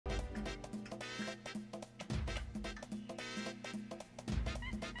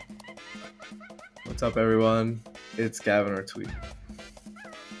What's up, everyone? It's Gavin or Tweek.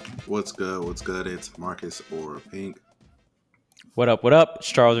 What's good? What's good? It's Marcus or Pink. What up? What up? It's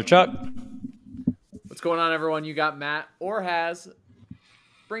Charles or Chuck. What's going on, everyone? You got Matt or Haz.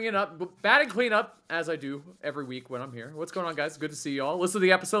 Bring it up, bat and clean up, as I do every week when I'm here. What's going on, guys? Good to see y'all. Listen to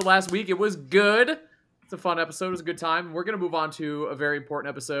the episode last week. It was good. It's a fun episode. It was a good time. We're going to move on to a very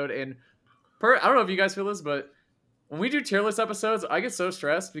important episode. And I don't know if you guys feel this, but when we do tier list episodes, I get so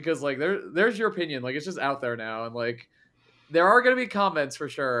stressed because, like, there's your opinion. Like, it's just out there now. And, like, there are going to be comments for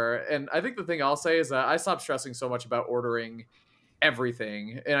sure. And I think the thing I'll say is that I stopped stressing so much about ordering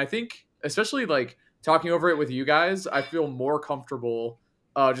everything. And I think, especially, like, talking over it with you guys, I feel more comfortable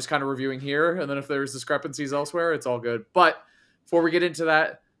just kind of reviewing here. And then if there's discrepancies elsewhere, it's all good. But before we get into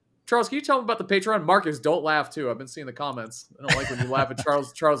that, Charles, can you tell them about the Patreon? Marcus, don't laugh too. I've been seeing the comments. I don't like when you laugh at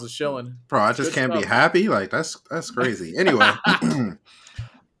Charles. Charles is chilling. Bro, I just can't be happy. Like, that's crazy. Anyway.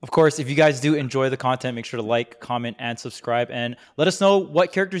 Of course, if you guys do enjoy the content, make sure to like, comment, and subscribe. And let us know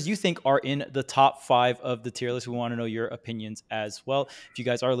what characters you think are in the top 5 of the tier list. We want to know your opinions as well. If you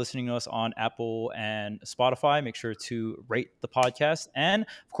guys are listening to us on Apple and Spotify, make sure to rate the podcast. And,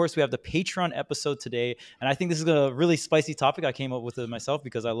 of course, we have the Patreon episode today. And I think this is a really spicy topic. I came up with it myself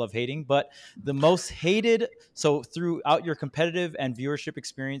because I love hating. But the most hated, so throughout your competitive and viewership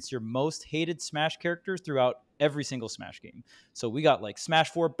experience, your most hated Smash character throughout every single Smash game. So we got like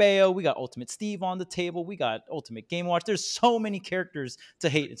Smash 4 Bayo, we got Ultimate Steve on the table, we got Ultimate Game Watch. There's so many characters to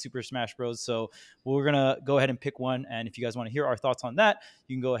hate in Super Smash Bros. So we're going to go ahead and pick one. And if you guys want to hear our thoughts on that,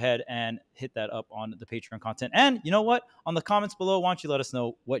 you can go ahead and hit that up on the Patreon content. And you know what? On the comments below, why don't you let us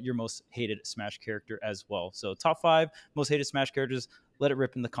know what your most hated Smash character as well. So top 5 most hated Smash characters. Let it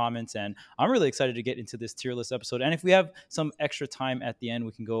rip in the comments. And I'm really excited to get into this tier list episode. And if we have some extra time at the end,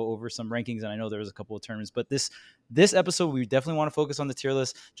 we can go over some rankings. And I know there's a couple of tournaments, but this episode, we definitely want to focus on the tier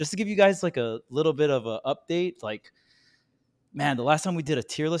list just to give you guys like a little bit of an update. Like, man, the last time we did a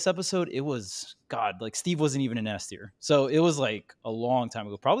tier list episode, it was, God, like Steve wasn't even in S tier. So it was like a long time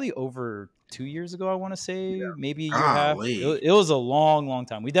ago, probably over 2 years ago, I want to say, maybe a year and a half. It was a long, long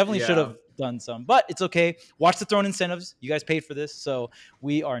time. We definitely should have done some, but it's okay. Watch the Throne incentives. You guys paid for this, so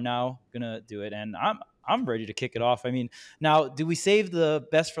we are now gonna do it, and I'm ready to kick it off. I mean, now, do we save the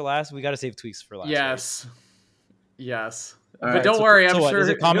best for last? We got to save Tweeks for last. Yes, right? Yes. All but right, don't worry, I'm sure. Is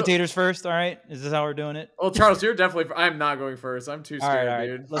it commentators first? All right, is this how we're doing it? Well, Charles, you're definitely. I'm not going first. I'm too scared,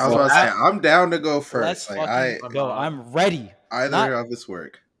 dude. I was about to say, I'm down to go first. Let's go. I'm ready. Either of us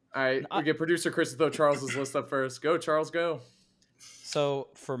work. All right, we get producer Chris to throw Charles's list up first. Go, Charles, go. So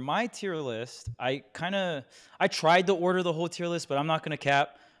for my tier list, I tried to order the whole tier list, but I'm not going to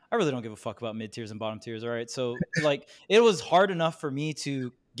cap. I really don't give a fuck about mid tiers and bottom tiers. All right. So like it was hard enough for me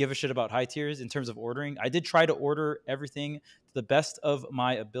to give a shit about high tiers in terms of ordering. I did try to order everything to the best of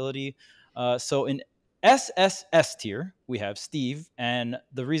my ability. So in SSS tier, we have Steve. And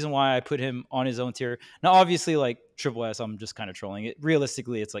the reason why I put him on his own tier, now obviously like triple S, I'm just kind of trolling it.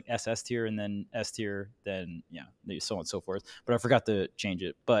 Realistically, it's like SS tier and then S tier, then so on and so forth. But I forgot to change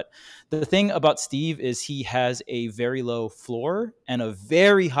it. But the thing about Steve is he has a very low floor and a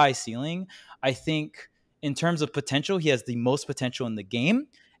very high ceiling. I think in terms of potential, he has the most potential in the game.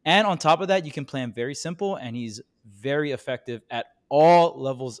 And on top of that, you can play him very simple and he's very effective at all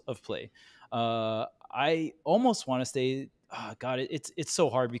levels of play. I almost want to say, it's so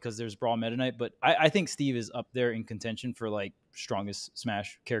hard because there's Brawl Meta Knight, but I think Steve is up there in contention for like strongest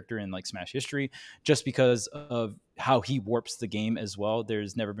Smash character in like Smash history, just because of how he warps the game as well.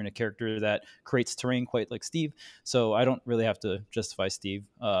 There's never been a character that creates terrain quite like Steve, so I don't really have to justify Steve.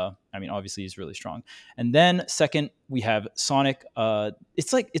 I mean, obviously he's really strong. And then second, we have Sonic.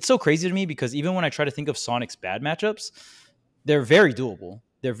 It's so crazy to me because even when I try to think of Sonic's bad matchups, they're very doable.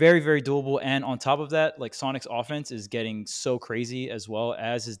 They're very, very doable. And on top of that, like Sonic's offense is getting so crazy as well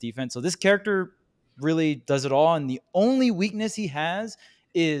as his defense. So this character really does it all. And the only weakness he has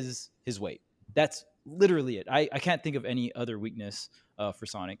is his weight. That's literally it. I can't think of any other weakness for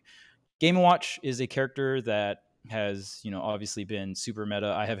Sonic. Game & Watch is a character that has, obviously been super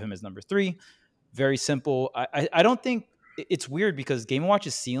meta. I have him as number 3. Very simple. I don't think it's weird because Game &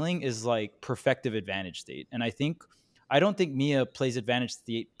 Watch's ceiling is like perfective advantage state. And I don't think Mia plays advantage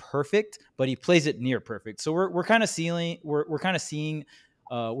state perfect, but he plays it near perfect. So we're kind of seeing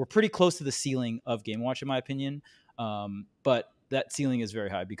we're pretty close to the ceiling of Game Watch in my opinion. But that ceiling is very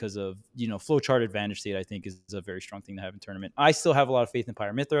high because of flowchart advantage state. I think is a very strong thing to have in tournament. I still have a lot of faith in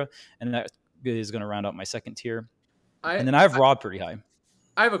Pyramithra, and that is going to round out my second tier. And then I have Rob pretty high.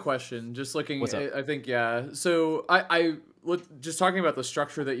 I have a question. Just looking, What's up? I think So just talking about the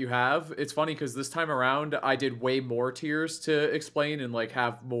structure that you have, it's funny because this time around I did way more tiers to explain and like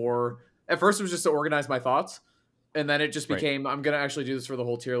have more at first it was just to organize my thoughts. And then it just became, I'm going to actually do this for the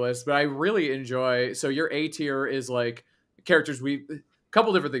whole tier list. But I really enjoy, so your A tier is like characters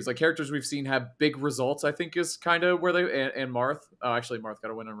couple different things. Like characters we've seen have big results, I think is kind of where and Marth. Oh, actually, Marth got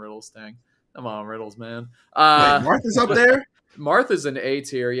to win on Riddles. Dang. Come on, Riddles, man. Wait, Marth is up there? Marth is an A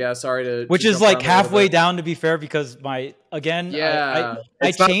tier. Yeah, sorry to. Which is like halfway down, to be fair, because I changed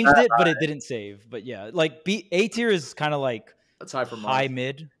it, but it didn't save. But yeah, like A tier is kind of like that's high for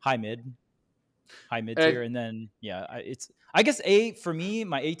Marth. High mid tier, and then I guess A for me,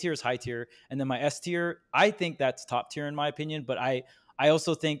 my A tier is high tier, and then my S tier, I think that's top tier in my opinion. But I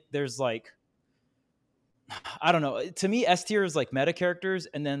also think there's like, I don't know. To me, S tier is like meta characters,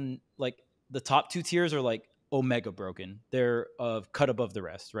 and then like the top 2 tiers are like Omega broken. They're cut above the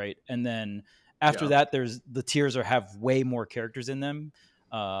rest, right? And then after that, there's the tiers have way more characters in them.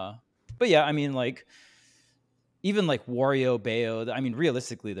 But yeah, I mean, like even like Wario, Bayo, I mean,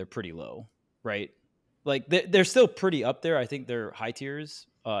 realistically, they're pretty low, right? Like they're still pretty up there. I think they're high tiers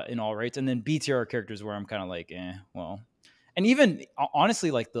in all rates. And then B tier are characters where I'm kind of like, well. And even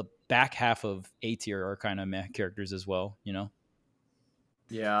honestly, like the back half of A tier are kind of meh characters as well, you know?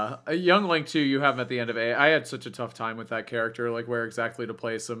 Yeah, a Young Link too. You have him at the end of A. I had such a tough time with that character, like where exactly to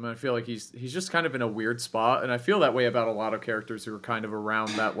place him. I feel like he's just kind of in a weird spot, and I feel that way about a lot of characters who are kind of around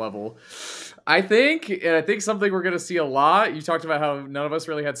that level. I think something we're gonna see a lot. You talked about how none of us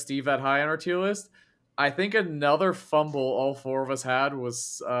really had Steve that high on our tier list. I think another fumble all 4 of us had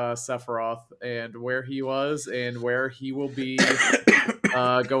was Sephiroth, and where he was and where he will be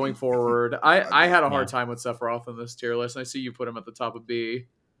going forward. I had a hard time with Sephiroth on this tier list, and I see you put him at the top of B.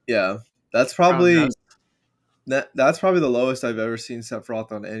 Yeah, that's probably that's probably the lowest I've ever seen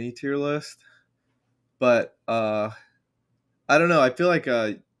Sephiroth on any tier list. But I don't know. I feel like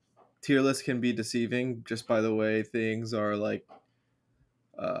a tier list can be deceiving just by the way things are like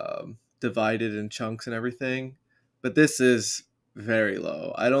divided in chunks and everything. But this is very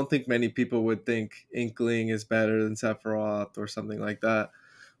low. I don't think many people would think Inkling is better than Sephiroth or something like that.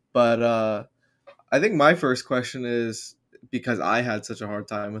 But I think my first question is, because I had such a hard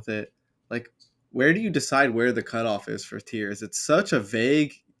time with it, like, where do you decide where the cutoff is for tiers? It's such a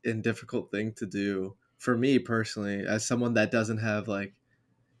vague and difficult thing to do for me personally, as someone that doesn't have like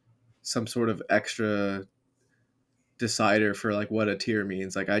some sort of extra decider for like what a tier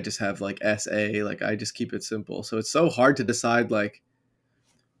means. Like I just have like SA, like I just keep it simple. So it's so hard to decide like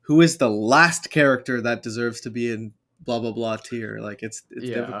who is the last character that deserves to be in blah blah blah tier. Like it's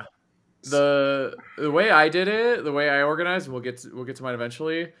difficult. The way I did it, the way I organized, we'll get to mine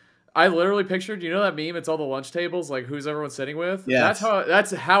eventually. I literally pictured, you know that meme? It's all the lunch tables, like who's everyone sitting with. Yeah,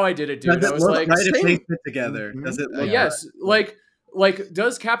 that's how I did it, dude. Does I it was look like, right if they fit together? Does it? Look yes, right? like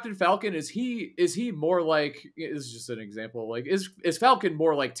does Captain Falcon, is he more like, this is just an example, like is Falcon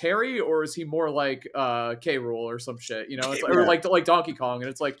more like Terry, or is he more like K. Rool or some shit, you know? It's like, or like Donkey Kong, and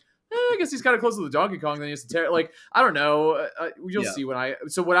it's like, I guess he's kind of closer to the Donkey Kong than he is to Terry. Like, I don't know. You'll see what I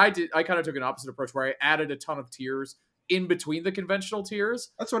did. I kind of took an opposite approach where I added a ton of tiers in between the conventional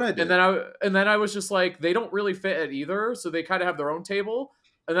tiers. That's what I did. And then I was just like, they don't really fit at either, so they kind of have their own table.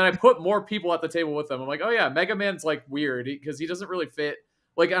 And then I put more people at the table with them. I'm like, oh yeah, Mega Man's like weird because he doesn't really fit.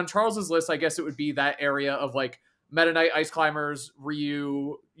 Like on Charles's list, I guess it would be that area of like Meta Knight, Ice Climbers,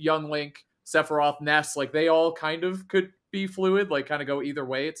 Ryu, Young Link, Sephiroth, Ness. Like they all kind of could be fluid, like kind of go either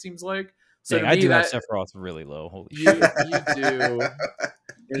way, it seems like. So I do have Sephiroth really low. Holy shit. You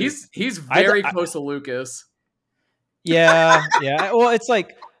do. He's very close to Lucas. Yeah. Well, it's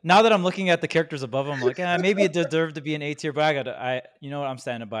like, now that I'm looking at the characters above him, I'm like, maybe it deserved to be an A tier, but you know what? I'm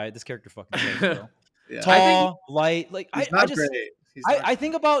standing by it. This character fucking sucks, bro. Yeah. Tall, light, like I I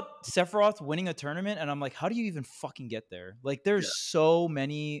think about Sephiroth winning a tournament, and I'm like, how do you even fucking get there? Like, there's so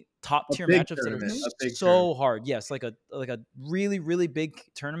many top tier matchups that are so hard. Yes, like a really really big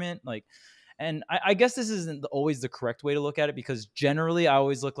tournament. Like, and I guess this isn't always the correct way to look at it, because generally I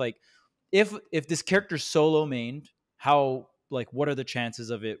always look like, if this character's solo mained, how, like, what are the chances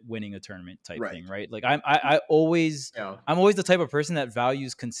of it winning a tournament type thing, right? Like I'm always the type of person that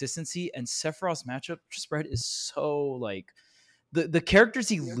values consistency, and Sephiroth's matchup spread is so like, the characters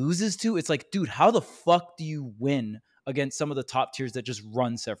he loses to, it's like, dude, how the fuck do you win against some of the top tiers that just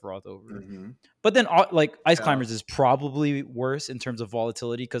run Sephiroth over? Mm-hmm. But then like Ice Climbers is probably worse in terms of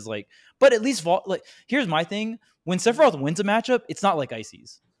volatility, because like, but at least like, here's my thing: when Sephiroth wins a matchup, it's not like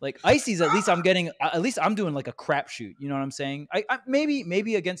Icy's. Like Icy's, at least I'm doing like a crapshoot. You know what I'm saying? I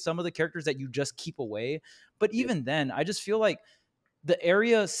maybe against some of the characters that you just keep away, but even then, I just feel like the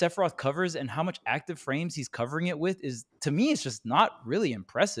area Sephiroth covers and how much active frames he's covering it with is, to me, it's just not really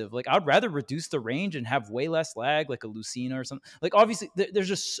impressive. Like, I'd rather reduce the range and have way less lag, like a Lucina or something. Like, obviously, there's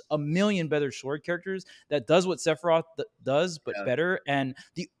just a million better sword characters that does what Sephiroth does, but Yeah. better. And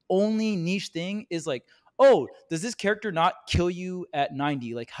the only niche thing is like, oh, does this character not kill you at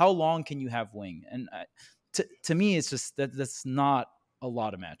 90? Like, how long can you have wing? And to me, it's just that's not a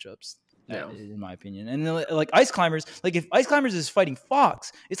lot of matchups. Yeah. In my opinion. And then, like Ice Climbers, like if Ice Climbers is fighting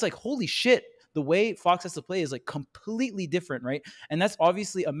Fox, it's like, holy shit, the way Fox has to play is like completely different, right? And that's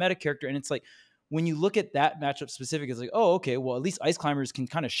obviously a meta character. And it's like, when you look at that matchup specific, it's like, oh, okay, well, at least Ice Climbers can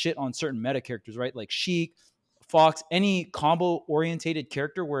kind of shit on certain meta characters, right? Like Sheik, Fox, any combo orientated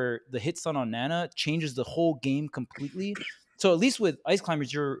character where the hit stun on Nana changes the whole game completely. So at least with Ice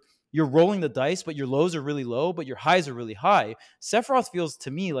Climbers, you're rolling the dice, but your lows are really low, but your highs are really high. Sephiroth feels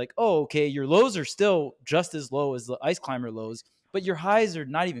to me like, oh, okay, your lows are still just as low as the Ice Climber lows, but your highs are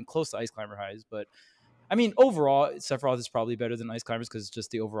not even close to Ice Climber highs. But I mean, overall, Sephiroth is probably better than Ice Climbers because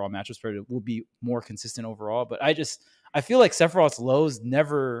just the overall matchup spread will be more consistent overall. But I feel like Sephiroth's lows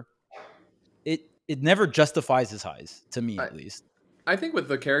never it never justifies his highs, to me at least. I think with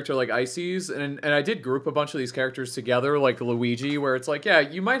the character like Ices, and I did group a bunch of these characters together, like Luigi, where it's like, yeah,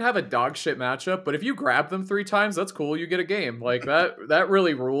 you might have a dog shit matchup, but if you grab them 3 times, that's cool. You get a game. Like that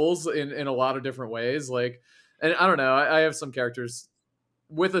really rules in a lot of different ways. Like, and I don't know, I have some characters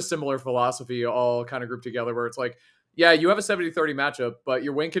with a similar philosophy all kind of grouped together where it's like, yeah, you have a 70-30 matchup, but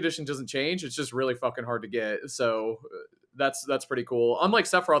your win condition doesn't change. It's just really fucking hard to get. So that's pretty cool. Unlike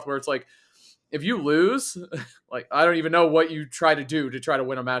Sephiroth, where it's like, if you lose, like, I don't even know what you try to do to try to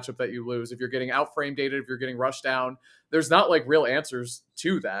win a matchup that you lose. If you're getting outframe dated, if you're getting rushed down, there's not like real answers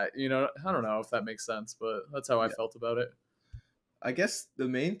to that. You know, I don't know if that makes sense, but that's how I felt about it. I guess the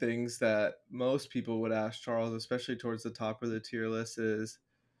main things that most people would ask Charles, especially towards the top of the tier list, is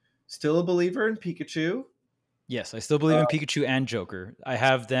still a believer in Pikachu? Yes, I still believe in Pikachu and Joker. I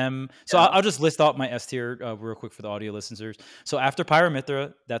have them. So I'll just list out my S tier real quick for the audio listeners. So after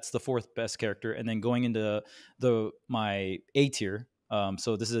Pyramithra, that's the 4th best character. And then going into my A tier.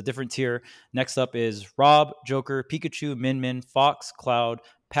 So this is a different tier. Next up is Rob, Joker, Pikachu, Min, Fox, Cloud,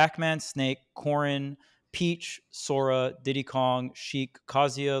 Pac-Man, Snake, Corrin, Peach, Sora, Diddy Kong, Sheik,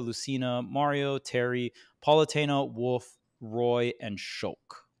 Kazuya, Lucina, Mario, Terry, Palutena, Wolf, Roy, and Shulk.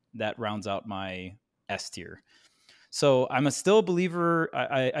 That rounds out my S tier. So I'm still a believer.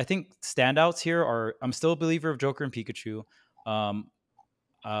 I think standouts here are, I'm still a believer of Joker and Pikachu.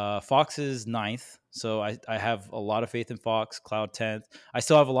 Fox is 9th. So I have a lot of faith in Fox. Cloud 10th. I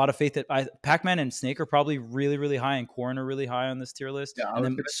still have a lot of faith that Pac-Man and Snake are probably really, really high, and Corrin are really high on this tier list. Yeah, and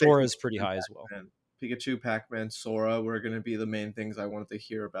then Sora is pretty high as well. Pikachu, Pac-Man, Sora were going to be the main things I wanted to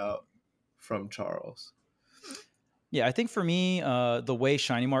hear about from Charles. Yeah, I think for me, the way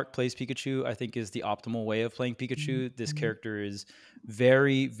Shiny Mark plays Pikachu, I think is the optimal way of playing Pikachu. This character is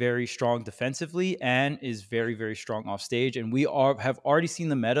very, very strong defensively and is very, very strong off stage. And we have already seen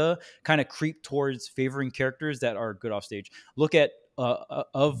the meta kind of creep towards favoring characters that are good off stage. Look at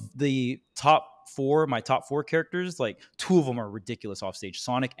of the top 4, my top 4 characters, like 2 of them are ridiculous off stage.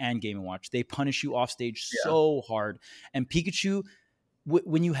 Sonic and Game & Watch. They punish you off stage so hard. And Pikachu,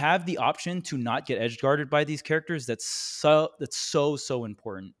 when you have the option to not get edge guarded by these characters, that's so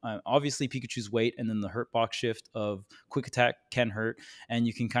important. Obviously, Pikachu's weight and then the hurt box shift of quick attack can hurt, and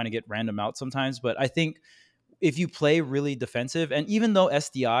you can kind of get random out sometimes. But I think if you play really defensive, and even though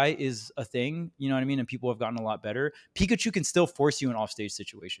SDI is a thing, you know what I mean, and people have gotten a lot better, Pikachu can still force you in offstage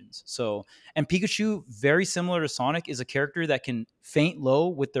situations. So, and Pikachu, very similar to Sonic, is a character that can feint low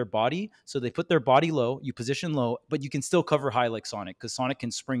with their body. So they put their body low, you position low, but you can still cover high like Sonic, because Sonic can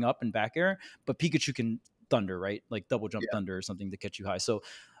spring up and back air, but Pikachu can thunder, right? Like double jump thunder or something to catch you high. So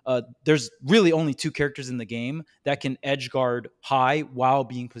there's really only 2 characters in the game that can edge guard high while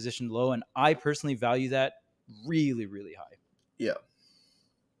being positioned low. And I personally value that really, really high. Yeah.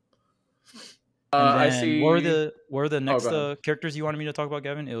 I see. What were the next characters you wanted me to talk about,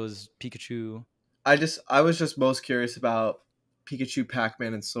 Gavin? It was Pikachu. I was just most curious about Pikachu,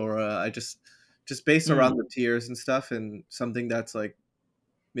 Pac-Man, and Sora. I just based around the tiers and stuff, and something that's like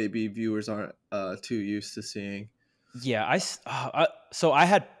maybe viewers aren't too used to seeing. Yeah, so I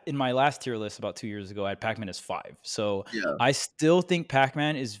had in my last tier list about 2 years ago, I had Pac-Man as 5. So I still think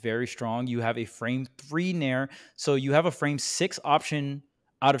Pac-Man is very strong. You have a frame 3 Nair, so you have a frame 6 option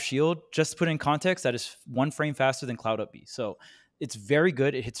out of shield. Just to put in context, that is 1 frame faster than Cloud Up B. So it's very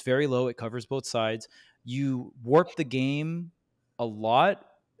good. It hits very low. It covers both sides. You warp the game a lot.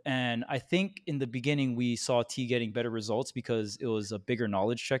 And I think in the beginning we saw T getting better results because it was a bigger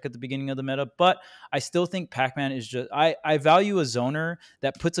knowledge check at the beginning of the meta. But I still think Pac-Man is just I value a zoner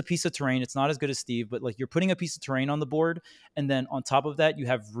that puts a piece of terrain. It's not as good as Steve, but like you're putting a piece of terrain on the board, and then on top of that you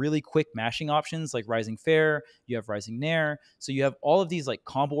have really quick mashing options like Rising Fair, you have Rising Nair. So you have all of these like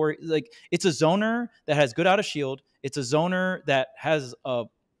combo, like it's a zoner that has good out of shield. It's a zoner that has a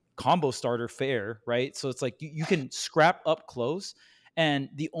combo starter fair, right? So it's like you can scrap up close. And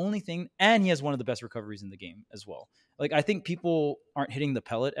the only thing, and he has one of the best recoveries in the game as well. Like I think people aren't hitting the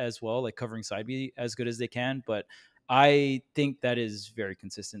pellet as well, like covering side B as good as they can, but I think that is very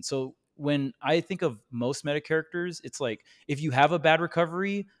consistent. So when I think of most meta characters, it's like if you have a bad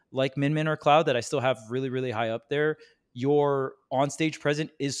recovery, like Min Min or Cloud, that I still have really, really high up there, your on stage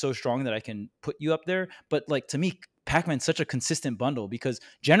present is so strong that I can put you up there. But like to me, Pac-Man's such a consistent bundle because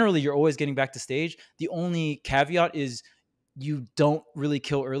generally you're always getting back to stage. The only caveat is you don't really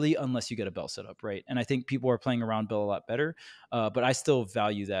kill early unless you get a Bell set up, right? And I think people are playing around Bell a lot better, but I still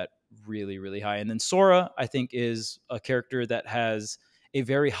value that really, really high. And then Sora, I think, is a character that has a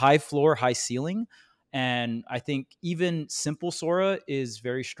very high floor, high ceiling. And I think even simple Sora is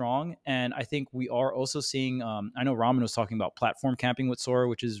very strong. And I think we are also seeing, I know Ramen was talking about platform camping with Sora,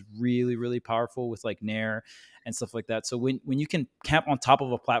 which is really, really powerful with like Nair and stuff like that. So when you can camp on top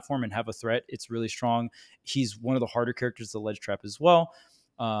of a platform and have a threat, it's really strong. He's one of the harder characters to ledge trap as well.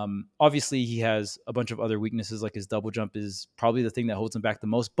 Obviously, he has a bunch of other weaknesses, like his double jump is probably the thing that holds him back the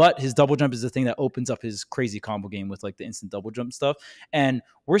most. But his double jump is the thing that opens up his crazy combo game with like the instant double jump stuff. And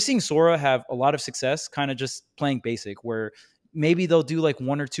we're seeing Sora have a lot of success kind of just playing basic, where maybe they'll do like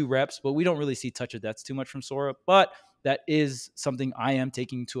 1 or 2 reps, but we don't really see touch of deaths too much from Sora. But that is something I am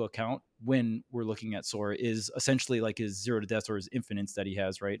taking into account when we're looking at Sora, is essentially like his 0 to deaths or his infinites that he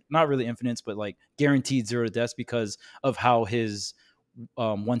has, right? Not really infinites, but like guaranteed 0 to deaths because of how his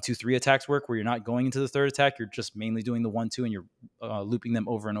 1, 2, 3 attacks work, where you're not going into the third attack, you're just mainly doing the 1, 2, and you're looping them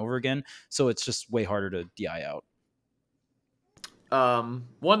over and over again. So it's just way harder to DI out.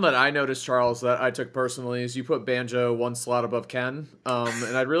 One that I noticed, Charles, that I took personally is you put Banjo 1 slot above Ken.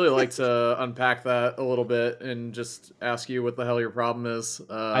 And I'd really like to unpack that a little bit and just ask you what the hell your problem is.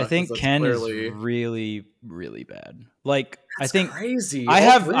 I think Ken is really, really bad. Like that's I think crazy.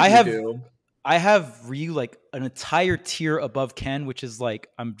 I have Ryu like an entire tier above Ken, which is like,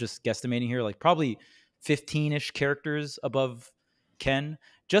 I'm just guesstimating here, like probably 15-ish characters above Ken,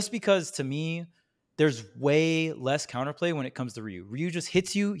 just because to me, there's way less counterplay when it comes to Ryu. Ryu just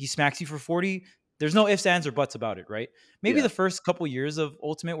hits you, he smacks you for 40. There's no ifs, ands, or buts about it, right? Maybe the first couple years of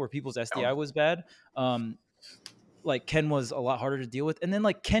Ultimate where people's SDI was bad, like Ken was a lot harder to deal with. And then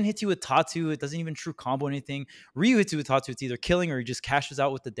like Ken hits you with Tatu, it doesn't even true combo anything. Ryu hits you with Tatu, it's either killing or he just cashes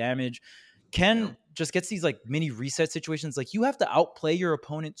out with the damage. Ken just gets these like mini reset situations. Like you have to outplay your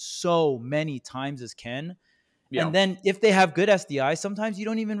opponent so many times as Ken. Yeah. And then if they have good SDI, sometimes you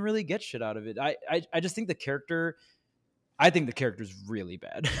don't even really get shit out of it. I just think the character, I think the character is really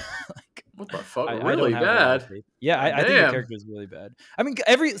bad. Like, what the fuck? Really bad? Yeah, I think the character is really bad. I mean,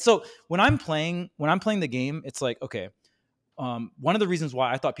 so when I'm playing the game, it's like, okay, one of the reasons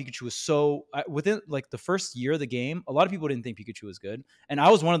why I thought Pikachu was so within like the first year of the game, a lot of people didn't think Pikachu was good, and I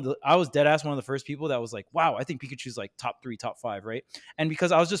was dead ass one of the first people that was like, wow, I think Pikachu's like top 3, top 5, right? And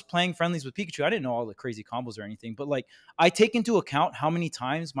because I was just playing friendlies with Pikachu, I didn't know all the crazy combos or anything, but like I take into account how many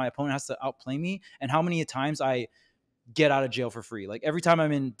times my opponent has to outplay me and how many times I get out of jail for free. Like every time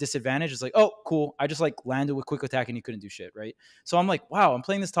I'm in disadvantage, it's like, oh, cool, I just like landed with quick attack and he couldn't do shit, right? So I'm like, wow, I'm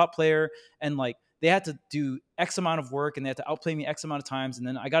playing this top player and like they had to do X amount of work and they had to outplay me X amount of times. And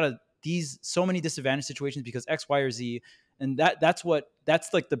then I got so many disadvantage situations because X, Y, or Z. And that's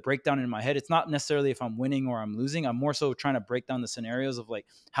like the breakdown in my head. It's not necessarily if I'm winning or I'm losing. I'm more so trying to break down the scenarios of like,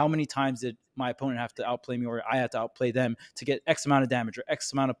 how many times did my opponent have to outplay me or I had to outplay them to get X amount of damage or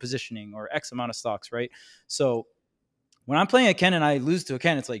X amount of positioning or X amount of stocks, right? So when I'm playing a Ken and I lose to a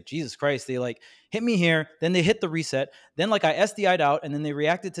Ken, it's like, Jesus Christ, they like hit me here, then they hit the reset, then like I SDI'd out, and then they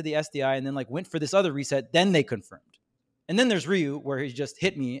reacted to the SDI and then like went for this other reset, then they confirmed. And then there's Ryu where he just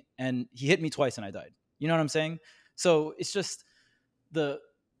hit me and he hit me twice and I died. You know what I'm saying? So it's just the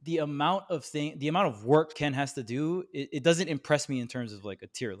amount of work Ken has to do, it doesn't impress me in terms of like a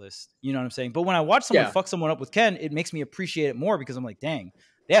tier list. You know what I'm saying? But when I watch someone fuck someone up with Ken, it makes me appreciate it more because I'm like, dang,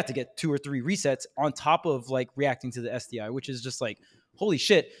 they have to get 2 or 3 resets on top of like reacting to the SDI, which is just like, holy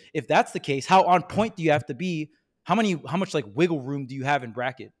shit. If that's the case, how on point do you have to be? How much like wiggle room do you have in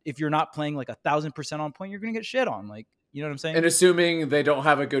bracket? If you're not playing like 1,000% on point, you're going to get shit on. Like, You know what I'm saying? And assuming they don't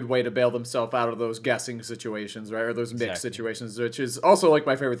have a good way to bail themselves out of those guessing situations, right? Or those mixed situations, which is also like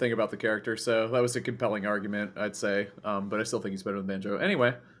my favorite thing about the character. So that was a compelling argument, I'd say. But I still think he's better than Banjo.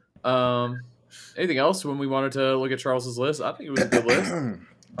 Anyway, anything else when we wanted to look at Charles's list? I think it was a good list.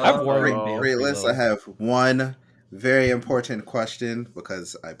 I've Warwick Great list. I have one very important question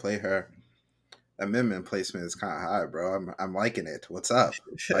because I play her. Amendment placement is kind of high, bro. I'm liking it. What's up?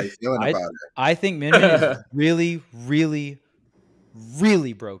 How you feeling about it? I think Min Min is really, really,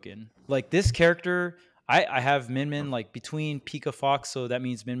 really broken. Like this character, I have Min Min like between Pika Fox, so that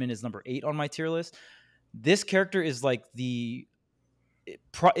means Min Min is number 8 on my tier list. This character is like if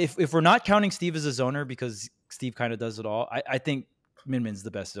we're not counting Steve as a zoner because Steve kind of does it all, I think Min Min's the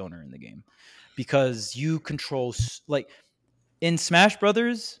best zoner in the game because you control like in Smash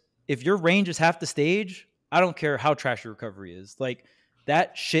Brothers. If your range is half the stage, I don't care how trash your recovery is. Like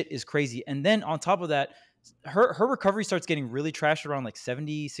that shit is crazy. And then on top of that, her recovery starts getting really trash around like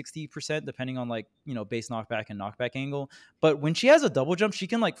 70, 60%, depending on like, base knockback and knockback angle. But when she has a double jump, she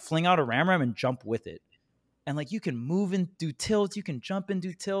can like fling out a ram and jump with it. And like you can move and do tilts, you can jump and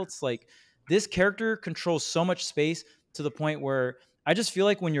do tilts. Like this character controls so much space to the point where I just feel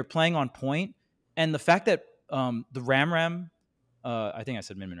like when you're playing on point and the fact that the ram I think I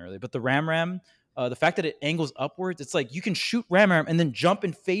said Min Min earlier, but the ram, the fact that it angles upwards, it's like you can shoot ram and then jump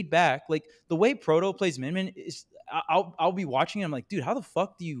and fade back. Like the way Proto plays Min Min is, I'll be watching and I'm like, dude, how the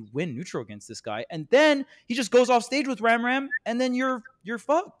fuck do you win neutral against this guy? And then he just goes off stage with ram, and then you're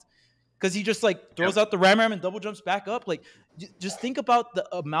fucked because he just like throws out the ram and double jumps back up. Like just think about the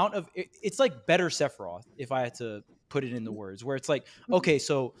amount of it's like better Sephiroth if I had to put it into words, where it's like, okay,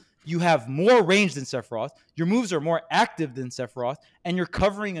 so you have more range than Sephiroth, your moves are more active than Sephiroth, and you're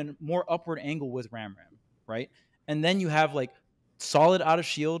covering a more upward angle with Ram, right? And then you have like solid out of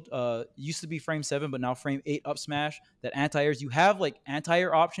shield, used to be frame 7, but now frame 8 up smash, that anti-airs. You have like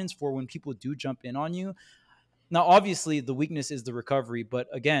anti-air options for when people do jump in on you. Now, obviously, the weakness is the recovery, but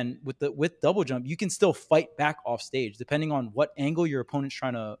again, with double jump, you can still fight back off stage, depending on what angle your opponent's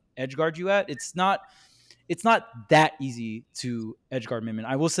trying to edge guard you at. It's not that easy to edgeguard Min Min.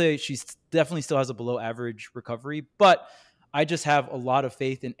 I will say she definitely still has a below average recovery, but I just have a lot of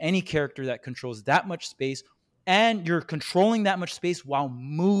faith in any character that controls that much space and you're controlling that much space while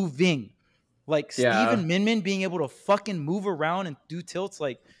moving. Like Steve and Min Min being able to fucking move around and do tilts,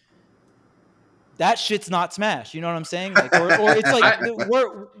 like that shit's not Smash. You know what I'm saying? Like, or it's like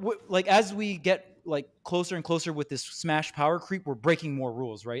we're like as we get like closer and closer with this Smash power creep, we're breaking more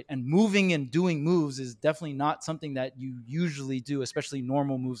rules, right? And moving and doing moves is definitely not something that you usually do, especially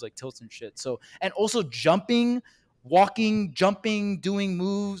normal moves like tilts and shit. So, and also jumping, walking, jumping, doing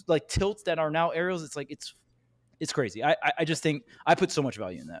moves like tilts that are now aerials. It's like it's crazy. I just think I put so much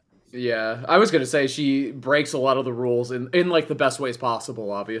value in that. Yeah, I was gonna say she breaks a lot of the rules in like the best ways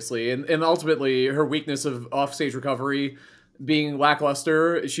possible, obviously, and ultimately her weakness of offstage recovery being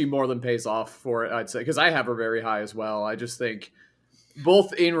lackluster, she more than pays off for it, I'd say, because I have her very high as well. I just think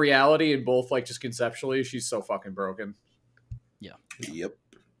both in reality and both like just conceptually, she's so fucking broken. Yeah. Yep.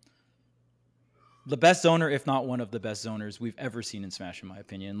 The best zoner, if not one of the best zoners we've ever seen in Smash, in my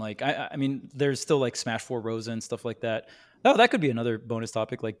opinion. Like, I mean, there's still like Smash 4 Rosa and stuff like that. Oh, that could be another bonus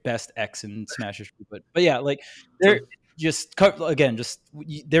topic, like best X in Smash history. But yeah, like there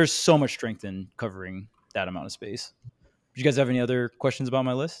there's so much strength in covering that amount of space. Do you guys have any other questions about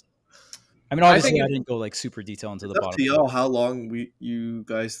my list? I mean, obviously, I didn't go like super detail into the bottom. Up to y'all how long you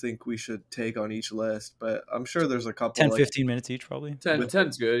guys think we should take on each list, but I'm sure there's a couple 10-15 minutes each, probably.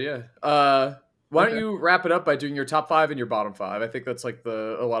 10's good, yeah. Why don't you wrap it up by doing your top 5 and your bottom 5? I think that's like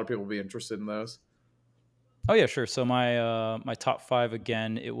a lot of people will be interested in those. Oh yeah, sure. So my top 5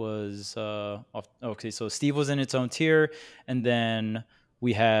 again, it was okay. So Steve was in its own tier, and then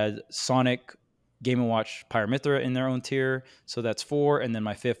we had Sonic, Game & Watch, Pyramithra in their own tier. So that's 4, and then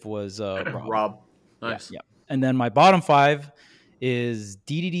my 5th was Rob. Nice. Yeah. And then my bottom 5 is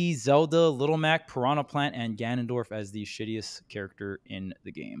DDD, Zelda, Little Mac, Piranha Plant, and Ganondorf as the shittiest character in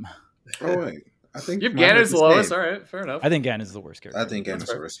the game. Oh wait. I think Ganon's the lowest. All right, fair enough. I think Ganon's the worst character. I think Ganon's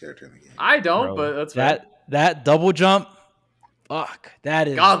the worst character in the game. I don't, but that's fair. That double jump, fuck,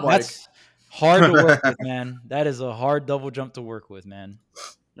 that's hard to work with, man. That is a hard double jump to work with, man.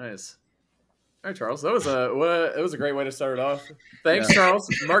 Nice. All right, Charles. It was a great way to start it off. Thanks, Charles.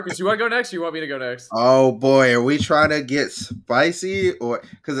 Marcus, you want to go next? Or you want me to go next? Oh boy, are we trying to get spicy or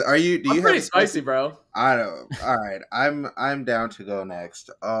because are you? I'm pretty spicy, bro. I don't. All right, I'm down to go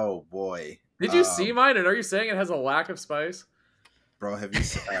next. Oh boy. Did you see mine? And are you saying it has a lack of spice? Bro, have you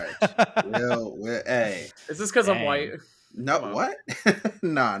seen? All right. Hey. Is this because I'm white? No, what?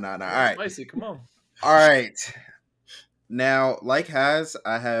 No. All right. Spicy, come on. All right. Now, like Has,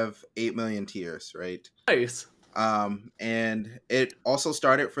 I have 8 million tiers, right? Nice. And it also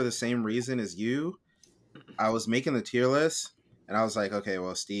started for the same reason as you. I was making the tier list, and I was like, okay,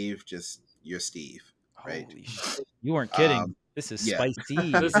 well, Steve, you're Steve, right? Holy shit. You weren't kidding. Um, This is yeah.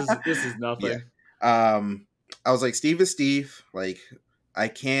 spicy. This is nothing. I was like, Steve is Steve. Like, I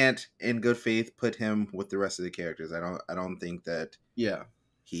can't, in good faith, put him with the rest of the characters. I don't think that Yeah.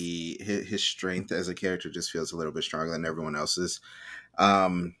 his strength as a character just feels a little bit stronger than everyone else's.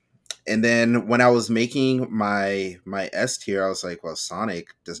 And then when I was making my S tier, I was like, well,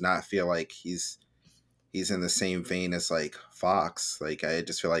 Sonic does not feel like he's in the same vein as like Fox. Like, I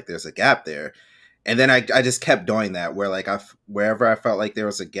just feel like there's a gap there. And then I just kept doing that where like wherever I felt like there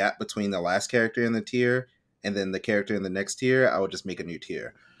was a gap between the last character in the tier and then the character in the next tier, I would just make a new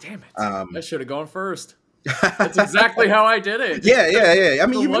tier. Damn it! I should have gone first. That's exactly how I did it. Yeah. I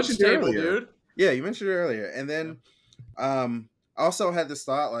mean, The you lunch mentioned it table, earlier, dude. Yeah, you mentioned it earlier, and then I also had this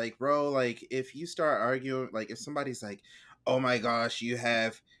thought, like, bro, like if you start arguing, like if somebody's like, oh my gosh, you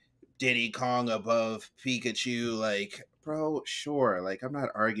have Diddy Kong above Pikachu, like, bro, sure, like I'm not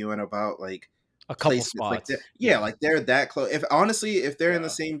arguing about like A couple placements like spots. that. Yeah, like they're that close. If honestly, if they're in the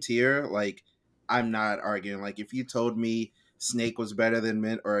Yeah. same tier, like I'm not arguing. Like if you told me Snake was better than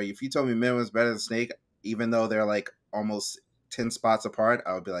Mint, or if you told me Mint was better than Snake, even though they're like almost 10 spots apart,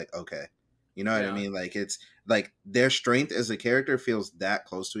 I would be like, okay. You know what I Yeah. mean? Like it's like their strength as a character feels that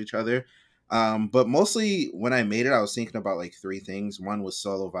close to each other. But mostly when I made it, I was thinking about like three things. One was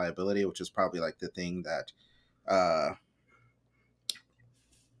solo viability, which is probably like the thing that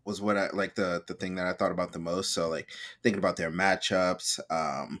was what I like the thing that I thought about the most. So like thinking about their matchups.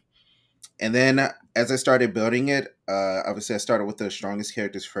 And then as I started building it, obviously I started with the strongest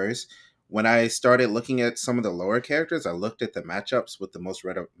characters first. When I started looking at some of the lower characters, I looked at the matchups with the most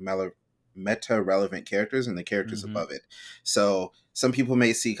meta relevant characters and the characters above it. So some people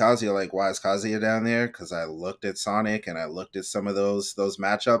may see Kazuya like, why is Kazuya down there? Because I looked at Sonic and I looked at some of those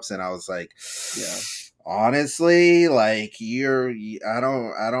matchups and I was like, Yeah. honestly, like I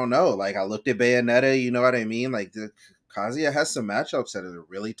don't know. Like I looked at Bayonetta, you know what I mean? Like the Kazuya has some matchups that are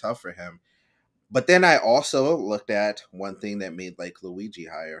really tough for him. But then I also looked at one thing that made like Luigi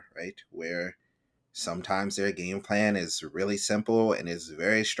higher, right? Where sometimes their game plan is really simple and is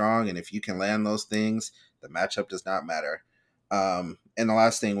very strong, and if you can land those things, the matchup does not matter. And the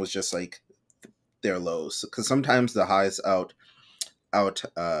last thing was just like their lows, because sometimes the highs out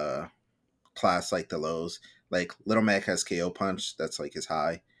class like the lows. Like Little Mac has KO Punch, that's like his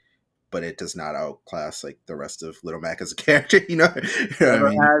high, but it does not outclass like the rest of Little Mac as a character. You know what Never I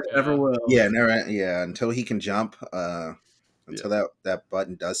mean? has, never will. Yeah, never. Yeah, until he can jump, until that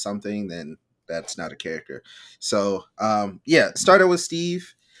button does something, then that's not a character. So, started with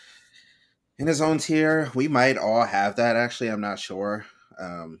Steve in his own tier. We might all have that. Actually, I'm not sure.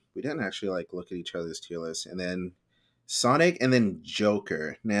 We didn't actually like look at each other's tier list, and then Sonic, and then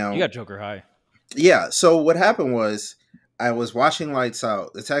Joker. Now You got Joker high. yeah. So what happened was I was watching Lights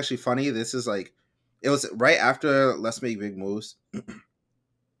Out. It's actually funny. This is like it was right after Let's Make Big Moves,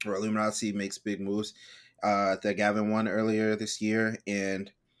 or Illuminati Makes Big Moves. That Gavin won earlier this year,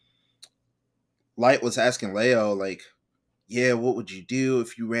 and Light was asking Leo like, "Yeah, what would you do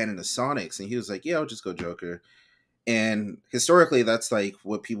if you ran into Sonics?" And he was like, "Yeah, I'll just go Joker." And historically, that's like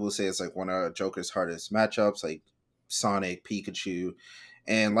what people say is like one of Joker's hardest matchups, like Sonic, Pikachu.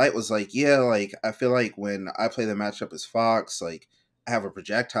 And Light was like, yeah, like I feel like when I play the matchup as Fox, like I have a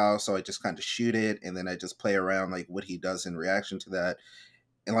projectile, so I just kind of shoot it, and then I just play around like what he does in reaction to that.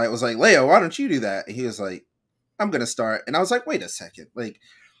 And Light was like, Leo, why don't you do that? And he was like, I'm gonna start. And I was like, wait a second, like,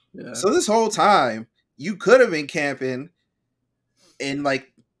 so this whole time you could have been camping and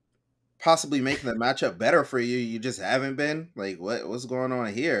like possibly making the matchup better for you. You just haven't been. Like, what's going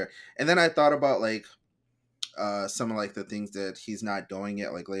on here? And then I thought about like some of like the things that he's not doing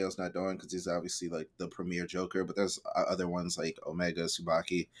yet, like Leo's not doing, because he's obviously like the premier Joker, but there's other ones like Omega,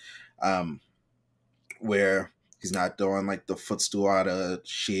 Tsubaki, where he's not doing like the footstool out of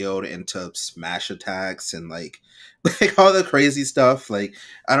shield into smash attacks and like all the crazy stuff. Like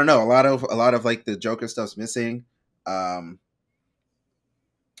I don't know, a lot of like the Joker stuff's missing. And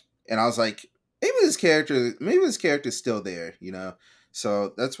I was like, maybe this character's still there, you know.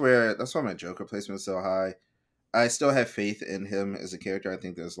 So that's why my Joker placement is so high. I still have faith in him as a character. I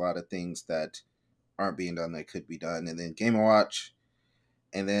think there's a lot of things that aren't being done that could be done. And then Game & Watch.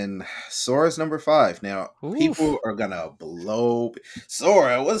 And then Sora's number 5. Now, people are going to blow.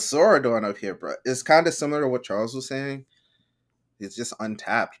 Sora, what's Sora doing up here, bro? It's kind of similar to what Charles was saying. It's just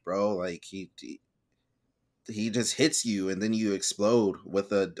untapped, bro. Like, he just hits you and then you explode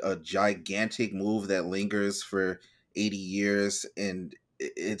with a gigantic move that lingers for 80 years, and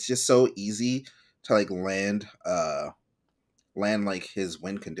it's just so easy to like land like his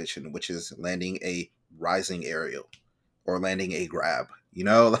win condition, which is landing a rising aerial or landing a grab. You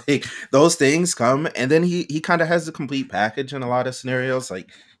know, like those things come, and then he kind of has the complete package in a lot of scenarios. Like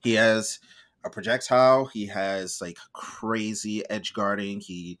he has a projectile, he has like crazy edge guarding,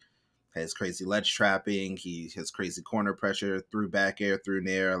 he has crazy ledge trapping, he has crazy corner pressure, through back air, through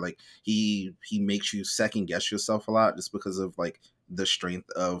nair. Like he makes you second guess yourself a lot just because of like the strength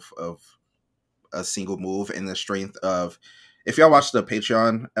of a single move and the strength of, if y'all watched the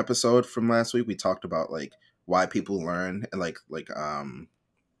Patreon episode from last week, we talked about like why people learn and like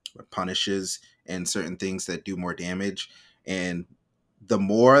punishes and certain things that do more damage. And the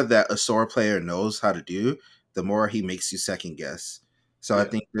more that a Sora player knows how to do, the more he makes you second guess. So I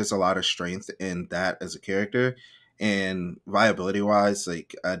think there's a lot of strength in that as a character. And viability wise,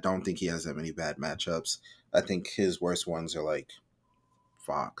 like I don't think he has that many bad matchups. I think his worst ones are like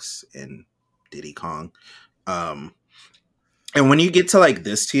Fox and Diddy Kong. And when you get to like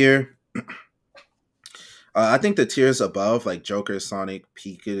this tier, I think the tiers above, like Joker, Sonic,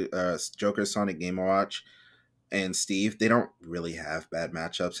 Joker, Sonic, Game Watch, and Steve, they don't really have bad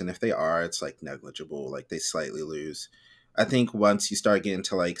matchups, and if they are, it's like negligible. Like they slightly lose. I think once you start getting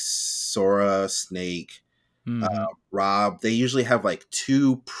to like Sora, Snake, Rob, they usually have like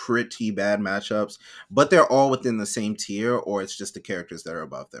two pretty bad matchups, but they're all within the same tier, or it's just the characters that are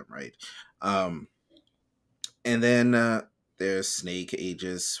above them, right? And then there's Snake,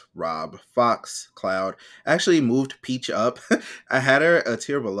 Aegis, Rob, Fox, Cloud. I actually moved Peach up. I had her a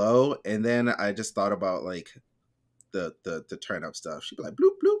tier below, and then I just thought about like the turn up stuff. She'd be like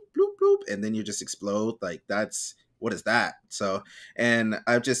bloop bloop bloop bloop, and then you just explode. Like that's, what is that? So, and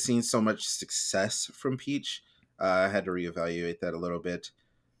I've just seen so much success from Peach. I had to reevaluate that a little bit.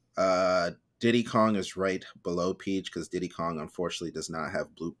 Diddy Kong is right below Peach because Diddy Kong unfortunately does not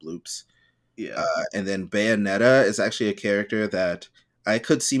have bloop bloops. Yeah. And then Bayonetta is actually a character that I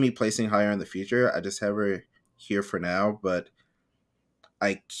could see me placing higher in the future. I just have her here for now, but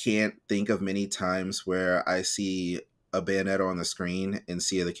I can't think of many times where I see a Bayonetta on the screen and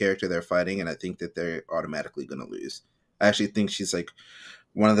see the character they're fighting, and I think that they're automatically going to lose. I actually think she's like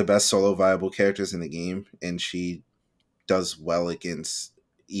one of the best solo viable characters in the game, and she does well against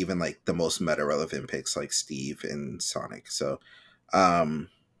even like the most meta relevant picks like Steve and Sonic. So,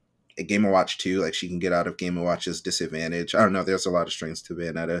 a Game & Watch too, like she can get out of Game & Watch's disadvantage. I don't know, there's a lot of strengths to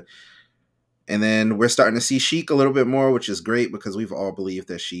Bayonetta. And then we're starting to see Sheik a little bit more, which is great because we've all believed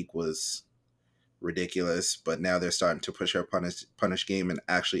that Sheik was ridiculous, but now they're starting to push her punish game and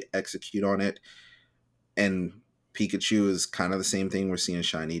actually execute on it. And Pikachu is kind of the same thing. We're seeing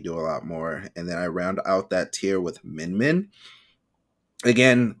Shiny do a lot more. And then I round out that tier with Min Min.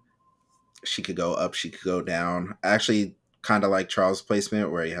 Again, she could go up, she could go down. Actually, kind of like Charles'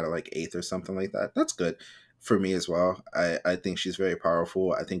 placement where he had like 8th or something like that. That's good for me as well. I think she's very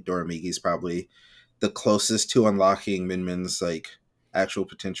powerful. I think Doramigi's probably the closest to unlocking Min Min's like actual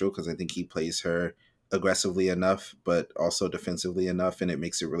potential because I think he plays her aggressively enough, but also defensively enough, and it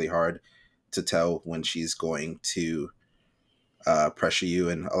makes it really hard to tell when she's going to pressure you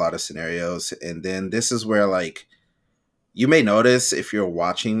in a lot of scenarios. And then this is where like you may notice if you're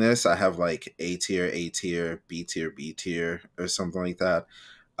watching this, I have like A tier, B tier, or something like that.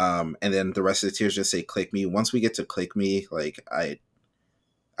 And then the rest of the tiers just say click me. Once we get to click me, like I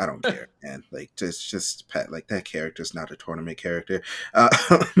don't care, man. Like just like that character's not a tournament character.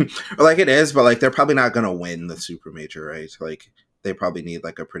 Like it is, but like they're probably not gonna win the super major, right? Like they probably need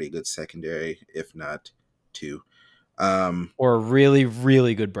like a pretty good secondary, if not two. Or a really,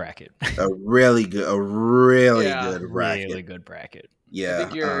 really good bracket. a really good bracket. Really good bracket. Yeah, I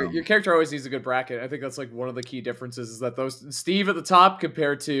think your character always needs a good bracket. I think that's like one of the key differences is that those Steve at the top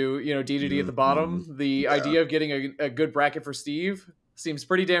compared to DDD at the bottom. The idea of getting a good bracket for Steve seems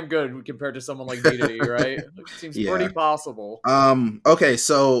pretty damn good compared to someone like DDD, right? It seems pretty possible. Okay,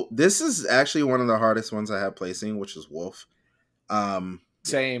 so this is actually one of the hardest ones I have placing, which is Wolf.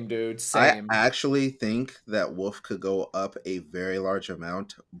 Same, dude. Same. I actually think that Wolf could go up a very large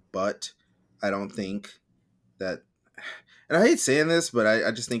amount, but I don't think that. And I hate saying this, but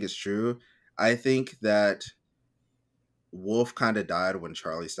I just think it's true. I think that Wolf kind of died when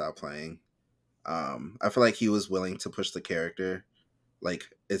Charlie stopped playing. I feel like he was willing to push the character like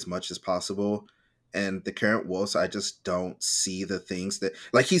as much as possible. And the current Wolves, I just don't see the things that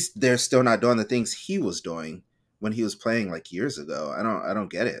like they're still not doing the things he was doing when he was playing like years ago. I don't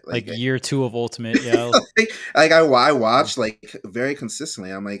get it. Like year 2 of Ultimate, yeah. like I watched like very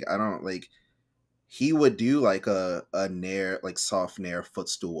consistently. I'm like, I don't like. he would do like a nair, like soft nair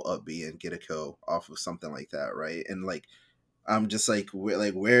footstool up B and get a kill off of something like that, right? And like I'm just like,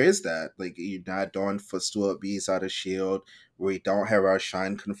 where is that? Like, you're not doing footstool up B's out of shield. We don't have our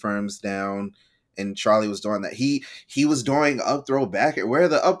shine confirms down. And Charlie was doing that. He was doing up throw back air. Where are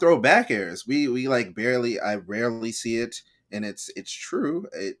the up throw back airs? We like barely. I rarely see it, and it's true.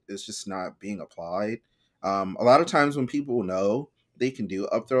 It's just not being applied. A lot of times when people know they can do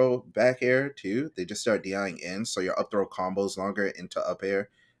up throw back air too, they just start DIing in, so your up throw combos longer into up air.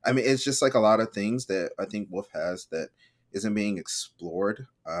 I mean, it's just like a lot of things that I think Wolf has that isn't being explored.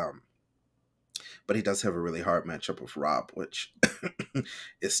 But he does have a really hard matchup with Rob, which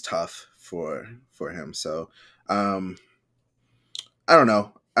is tough for him. So I don't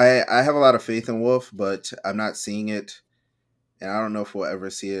know. I have a lot of faith in Wolf, but I'm not seeing it, and I don't know if we'll ever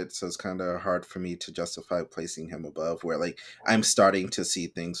see it. So it's kind of hard for me to justify placing him above. Where like I'm starting to see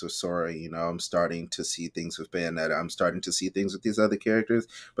things with Sora, I'm starting to see things with Bayonetta, I'm starting to see things with these other characters,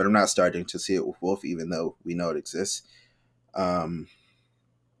 but I'm not starting to see it with Wolf, even though we know it exists.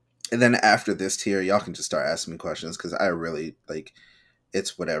 And then after this tier, y'all can just start asking me questions because I really like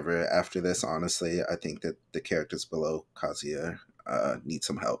it's whatever. After this, honestly, I think that the characters below Kazuya need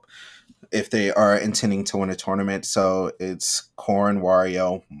some help if they are intending to win a tournament. So it's Korn,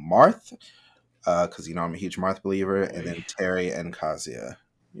 Wario, Marth, because I'm a huge Marth believer, and then Terry and Kazuya.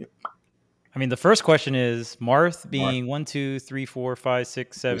 Yep. I mean, the first question is Marth being 1, 2, 3, 4, 5,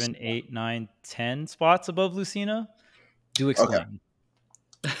 6, 7, 8, 9, 10 spots above Lucina. Do explain. Okay.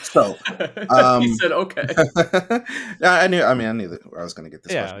 So he said, "Okay." I knew that I was going to get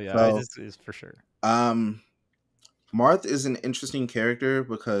this. Yeah, question. yeah, So, this is for sure. Marth is an interesting character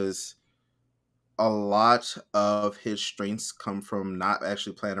because a lot of his strengths come from not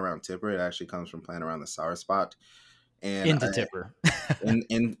actually playing around Tipper. It actually comes from playing around the sour spot and Into Tipper.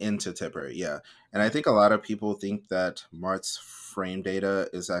 into Tipper, yeah. And I think a lot of people think that Marth's frame data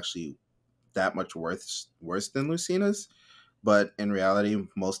is actually that much worse than Lucina's. But in reality,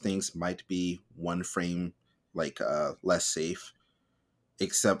 most things might be one frame less safe,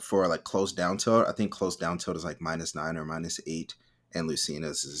 except for like close down tilt. I think close down tilt is like -9 or -8, and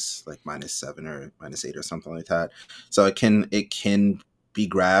Lucina's is like -7 or -8 or something like that. So it can be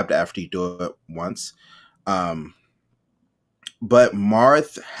grabbed after you do it once. But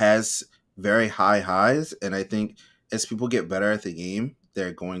Marth has very high highs, and I think as people get better at the game,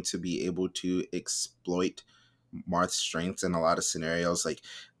 they're going to be able to exploit Marth's strengths in a lot of scenarios. Like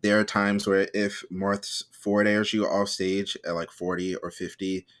there are times where if Marth's forward airs you off stage at like 40 or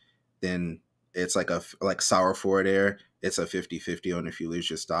 50, then it's like sour forward air. It's a 50-50 on if you lose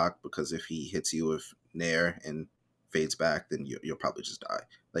your stock, because if he hits you with nair and fades back, then you'll probably just die.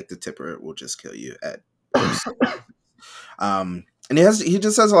 Like the Tipper will just kill you at and he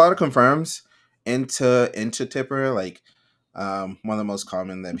just has a lot of confirms into Tipper. Like one of the most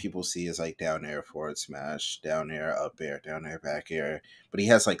common that people see is like down air forward smash, down air up air, down air back air. But he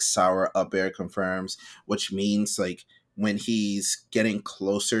has like sour up air confirms, which means like when he's getting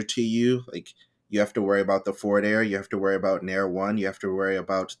closer to you, like you have to worry about the forward air, you have to worry about nair 1, you have to worry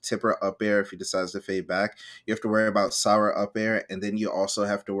about Tipper up air if he decides to fade back, you have to worry about sour up air, and then you also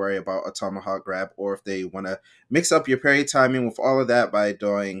have to worry about a tomahawk grab, or if they want to mix up your parry timing with all of that by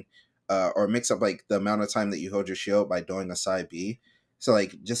doing or mix up like the amount of time that you hold your shield by doing a side B. So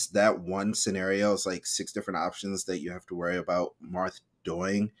like just that one scenario is like 6 different options that you have to worry about Marth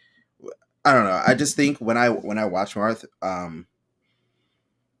doing. I don't know. I just think when I watch Marth,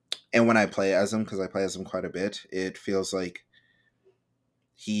 and when I play as him, because I play as him quite a bit, it feels like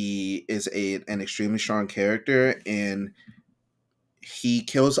he is an extremely strong character, and he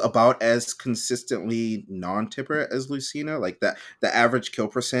kills about as consistently non-Tipper as Lucina. Like that, the average kill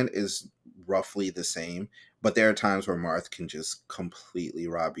percent is roughly the same, but there are times where Marth can just completely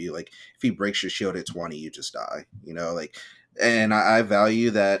rob you. Like if he breaks your shield at 20, you just die. And I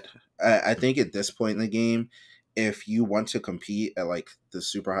value that. I think at this point in the game, if you want to compete at like the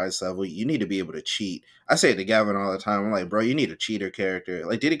super highest level, you need to be able to cheat. I say it to Gavin all the time. I'm like, bro, you need a cheater character.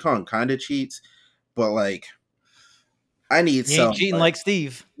 Like Diddy Kong kind of cheats, but like I need He some ain't cheating like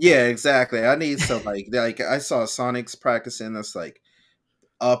Steve. Yeah, exactly. I need some like I saw Sonic's practicing this like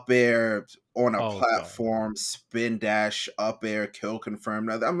up air on a platform, spin dash, up air, kill confirmed.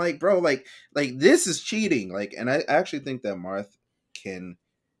 I'm like, bro, like this is cheating. Like, and I actually think that Marth can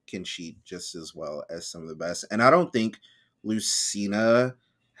cheat just as well as some of the best. And I don't think Lucina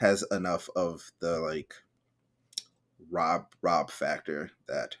has enough of the like rob factor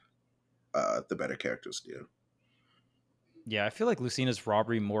that the better characters do. Yeah, I feel like Lucina's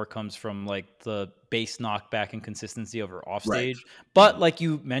robbery more comes from like the base knockback and consistency of her offstage. But like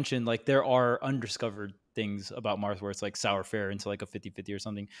you mentioned, like there are undiscovered things about Marth where it's like sour fare into like a 50-50 or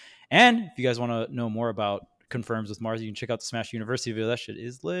something. And if you guys want to know more about confirms with Marth, you can check out the Smash University video. That shit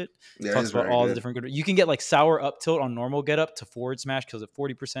is lit. Yeah, Talks it's about very all the good. different good. You can get like sour up tilt on normal get up to forward smash kills at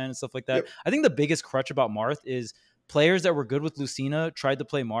 40% and stuff like that. Yep. I think the biggest crutch about Marth is players that were good with Lucina tried to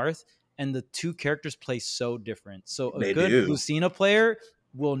play Marth, and the two characters play so different. So a They good do. Lucina player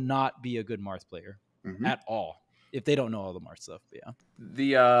will not be a good Marth player Mhm. at all if they don't know all the Marth stuff. But yeah.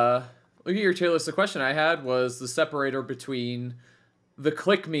 The look at your tier list. The question I had was the separator between the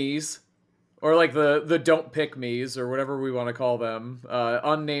click me's, or like the don't pick me's, or whatever we want to call them,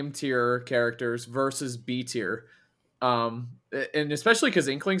 unnamed tier characters versus B tier. And especially because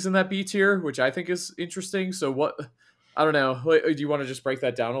Inkling's in that B tier, which I think is interesting. So what? I don't know. Do you want to just break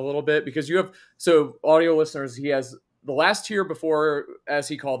that down a little bit? Because you have, so audio listeners, he has the last tier before, as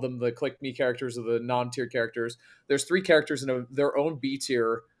he called them, the click me characters or the non-tier characters. There's 3 characters in their own B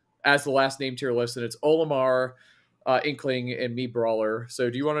tier as the last name tier list, and it's Olimar, Inkling, and Me Brawler. So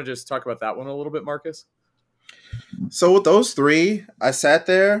do you want to just talk about that one a little bit, Marcus? So with those 3, I sat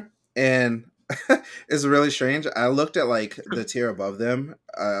there and it's really strange. I looked at like the tier above them.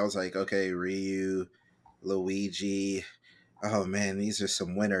 I was like, okay, Ryu, Luigi. Oh man, these are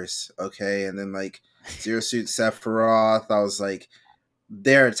some winners. Okay, and then like Zero Suit Sephiroth. I was like,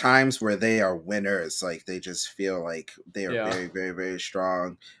 there are times where they are winners. Like they just feel like they are very, very, very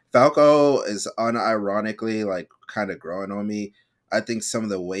strong. Falco is unironically like kind of growing on me. I think some of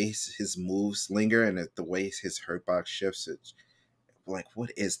the ways his moves linger and the ways his hurtbox shifts, it's like,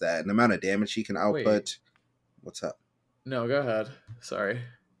 what is that? And the amount of damage he can output. Wait. What's up? No, go ahead. Sorry.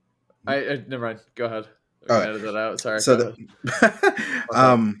 I never mind. Go ahead. Okay. Edit that out. Sorry. So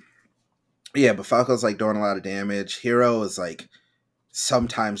yeah, but Falco's like doing a lot of damage. Hero is like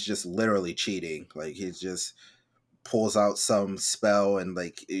sometimes just literally cheating. Like he just pulls out some spell and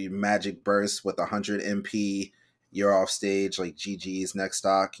like magic burst with 100 MP. You're off stage, like GG's next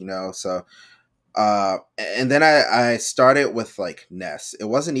stock, you know. So and then I started with like Ness. It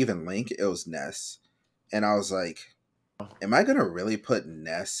wasn't even Link, it was Ness. And I was like, am I gonna really put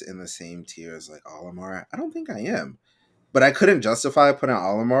Ness in the same tier as like Olimar? I don't think I am. But I couldn't justify putting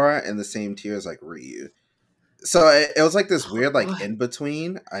Olimar in the same tier as like Ryu. So it was like this weird like in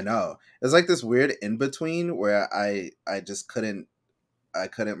between. I know. It was like this weird in between where I just couldn't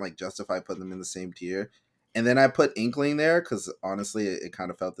like justify putting them in the same tier. And then I put Inkling there because honestly, it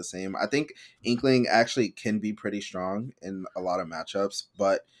kind of felt the same. I think Inkling actually can be pretty strong in a lot of matchups,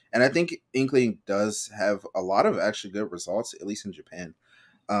 and I think Inkling does have a lot of actually good results, at least in Japan.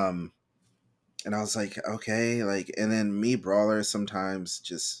 And I was like, okay, like, and then Me Brawler sometimes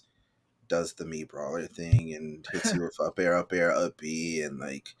just does the Me Brawler thing and hits you with up air, up B, and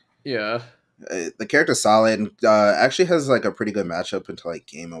like, Yeah. The character's solid and actually has like a pretty good matchup into like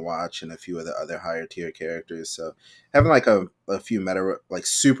Game & Watch and a few of the other higher tier characters. So having like a few meta, like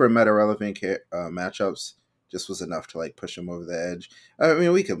super meta relevant matchups just was enough to like push him over the edge. I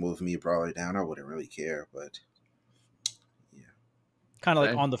mean, we could move Me Brawler down. I wouldn't really care, but yeah, Kind of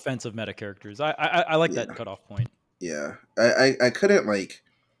like on the fence of meta characters. I like that cutoff point. Yeah, I couldn't like.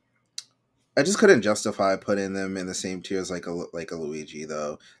 I just couldn't justify putting them in the same tier as like a Luigi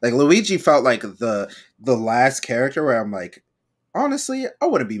though. Like Luigi felt like the last character where I'm like, honestly, I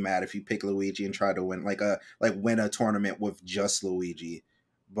wouldn't be mad if you pick Luigi and try to win win a tournament with just Luigi.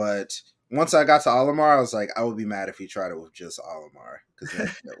 But once I got to Olimar, I was like, I would be mad if you tried it with just Olimar because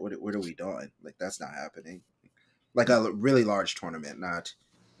what are we doing? Like that's not happening. Like a really large tournament, not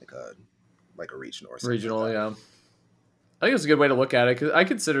like a regional or something. Regional, yeah. I think it's a good way to look at it because I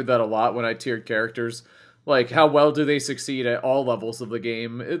considered that a lot when I tiered characters. Like, how well do they succeed at all levels of the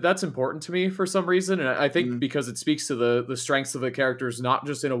game? That's important to me for some reason. And I think because it speaks to the strengths of the characters, not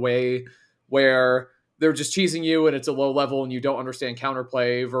just in a way where they're just cheesing you and it's a low level and you don't understand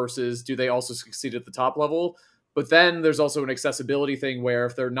counterplay versus do they also succeed at the top level? But then there's also an accessibility thing where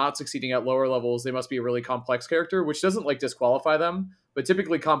if they're not succeeding at lower levels, they must be a really complex character, which doesn't like disqualify them. But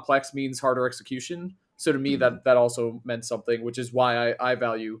typically complex means harder execution. So to me, that also meant something, which is why I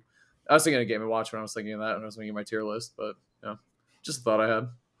value. I was thinking of Game & Watch when I was thinking of that, and I was thinking of my tier list, but yeah, just a thought I had.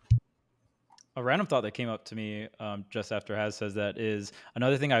 A random thought that came up to me just after Haz says that is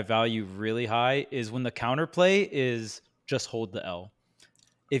another thing I value really high is when the counterplay is just hold the L.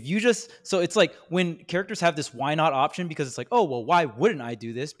 If you so it's like when characters have this why not option because it's like, oh, well, why wouldn't I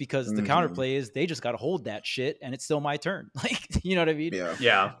do this? Because the counterplay is they just got to hold that shit and it's still my turn. Like, you know what I mean? Yeah.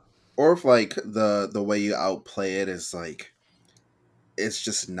 Yeah. Or if like the way you outplay it is like it's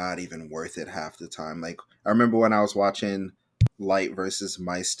just not even worth it half the time. Like, I remember when I was watching Light versus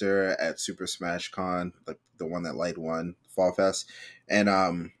Meister at Super Smash Con, like the one that Light won, Fall Fest, and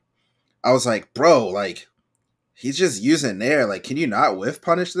I was like, bro, like, he's just using Nair. Like, can you not whiff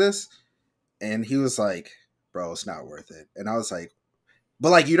punish this? And he was like, bro, it's not worth it. And I was like, but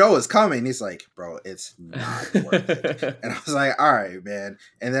like, you know it's coming. He's like, bro, it's not worth it. And I was like, all right, man.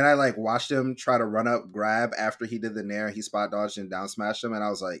 And then I like watched him try to run up grab after he did the Nair. He spot dodged and down smashed him. And I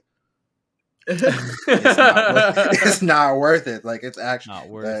was like, it's not worth it. Like, it's actually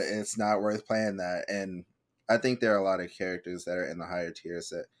it's not worth playing that. And I think there are a lot of characters that are in the higher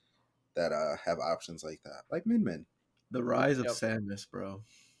tiers that have options like that, like Min. The rise of Samus, bro.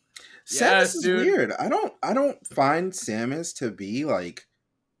 Samus is weird. I don't find Samus to be like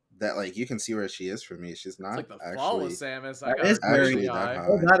that. Like, you can see where she is for me. She's not like the actually fall of Samus. That is actually that high.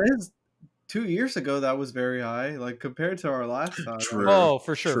 Oh, that is 2 years ago. That was very high, like compared to our last time. True. Oh,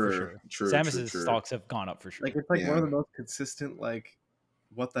 for sure. True. Samus's stocks have gone up for sure. Like, it's like one of the most consistent. Like,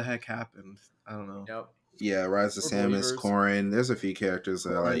 what the heck happened? I don't know. Yep. Yeah, Rise of Samus, Corrin. There's a few characters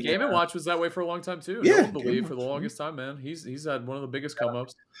that like. Game and Watch was that way for a long time too. Yeah, no one believed for the longest time, man. He's had one of the biggest come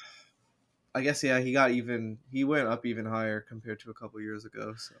ups. I guess he went up even higher compared to a couple years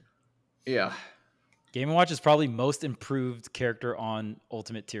ago. So yeah, Game & Watch is probably most improved character on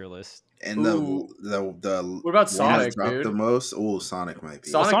Ultimate tier list. And the what about Sonic, dude? The most. Oh, Sonic might be.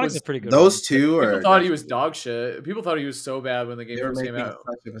 Sonic's a pretty good. Those two are. People thought he was dog shit. People thought he was so bad when the game first came out.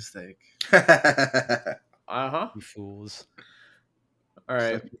 Such a mistake. You fools. All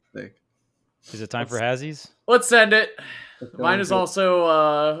right. Is it time for Hazzies? Let's send it. Mine is also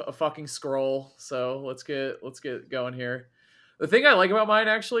a fucking scroll. So let's get going here. The thing I like about mine,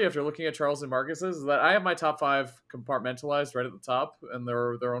 actually, after looking at Charles and Marcus's, is that I have my top 5 compartmentalized right at the top, and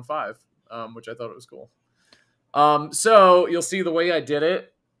they're their own 5, which I thought it was cool. So you'll see the way I did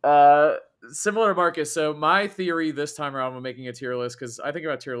it. Similar to Marcus. So my theory this time around when making a tier list, because I think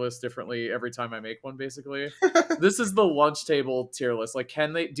about tier lists differently every time I make one, basically. This is the lunch table tier list. Like,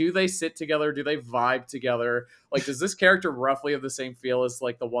 do they sit together? Do they vibe together? Like, does this character roughly have the same feel as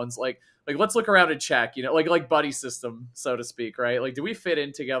like the ones like let's look around and check, you know, like buddy system, so to speak, right? Like, do we fit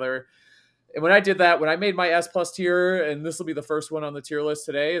in together? And when I did that, when I made my S+ tier, and this will be the first one on the tier list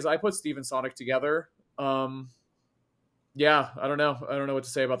today, is I put Steve and Sonic together. Yeah, I don't know what to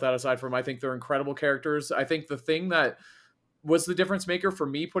say about that aside from I think they're incredible characters. I think the thing that was the difference maker for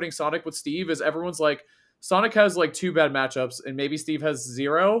me putting Sonic with Steve is everyone's like, Sonic has like 2 bad matchups and maybe Steve has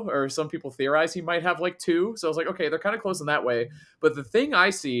 0, or some people theorize he might have like 2. So I was like, okay, they're kind of close in that way. But the thing I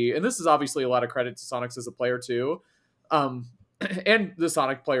see, and this is obviously a lot of credit to Sonic as a player too, and the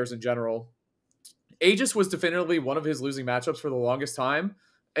Sonic players in general, Aegis was definitively one of his losing matchups for the longest time.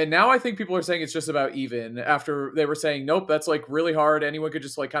 And now I think people are saying it's just about even, after they were saying, nope, that's like really hard. Anyone could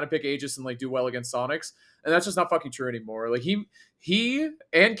just like kind of pick Aegis and like do well against Sonics. And that's just not fucking true anymore. Like he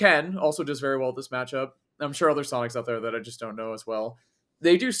and Ken also does very well at this matchup. I'm sure other Sonics out there that I just don't know as well.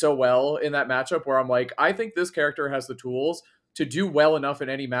 They do so well in that matchup where I'm like, I think this character has the tools to do well enough in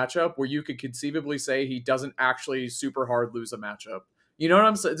any matchup where you could conceivably say he doesn't actually super hard lose a matchup. You know what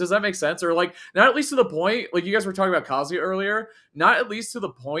I'm saying? Does that make sense? Or like, not at least to the point, like you guys were talking about Kazuya earlier, not at least to the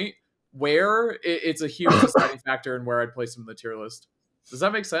point where it's a huge deciding factor in where I'd place him in the tier list. Does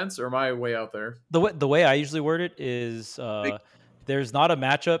that make sense? Or am I way out there? The way I usually word it is there's not a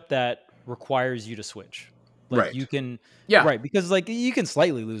matchup that requires you to switch. Like, right. You can, yeah, right, because like you can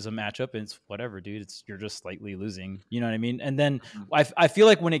slightly lose a matchup and it's whatever, dude. You're just slightly losing. You know what I mean? And then I feel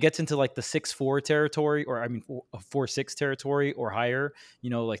like when it gets into like the 6-4 territory, or I mean 4-6 territory or higher, you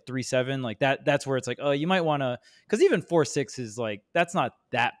know, like 3-7, like that's where it's like, oh, you might want to, because even 4-6 is like, that's not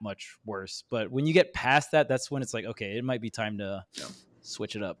that much worse. But when you get past that, that's when it's like, okay, it might be time to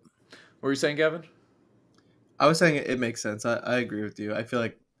switch it up. What were you saying, Gavin? I was saying it makes sense. I agree with you. I feel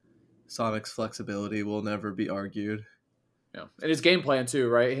like Sonic's flexibility will never be argued. Yeah, and his game plan too,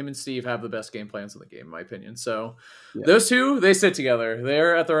 right? Him and Steve have the best game plans in the game, in my opinion. So those two, they sit together.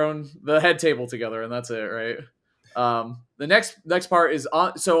 They're at the head table together, and that's it, right? The next part is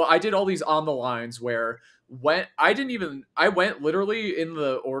on. So I did all these on the lines where I went literally in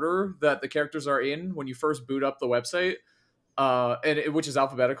the order that the characters are in when you first boot up the website. Which is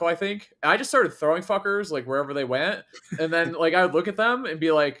alphabetical, I think. And I just started throwing fuckers like wherever they went, and then like I would look at them and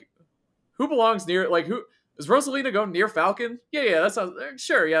be like, who belongs near, like, who does Rosalina go near Falcon? Yeah, that sounds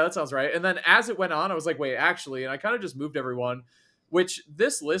sure. Yeah, that sounds right. And then as it went on, I was like, wait, actually, and I kind of just moved everyone. Which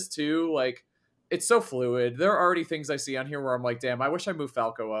this list too, like, it's so fluid. There are already things I see on here where I'm like, damn, I wish I moved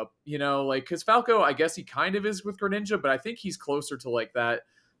Falco up. You know, like, because Falco, I guess he kind of is with Greninja, but I think he's closer to like that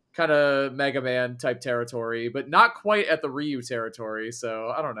kind of Mega Man type territory, but not quite at the Ryu territory.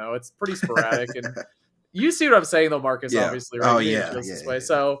 So I don't know. It's pretty sporadic. And you see what I'm saying, though, Marcus, Yeah. obviously, right? Oh, You didn't yeah, feel this yeah, way. yeah.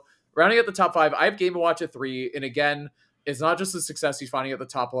 So rounding out the top 5, I have Game & Watch at 3. And again, it's not just the success he's finding at the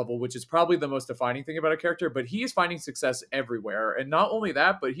top level, which is probably the most defining thing about a character, but he's finding success everywhere. And not only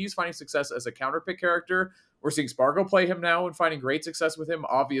that, but he's finding success as a counterpick character. We're seeing Spargo play him now and finding great success with him.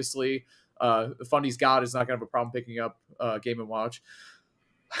 Obviously, Fundy's God is not going to have a problem picking up Game & Watch.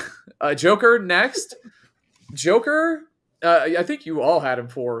 Joker next. Joker, I think you all had him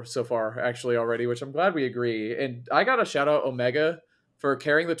 4 so far, actually, already, which I'm glad we agree. And I got to shout out Omega for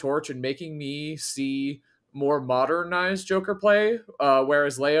carrying the torch and making me see more modernized Joker play,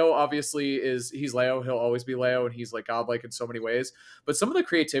 whereas Leo obviously he's Leo, he'll always be Leo, and he's like godlike in so many ways. But some of the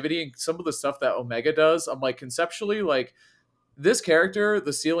creativity and some of the stuff that Omega does, I'm like, conceptually, like, this character,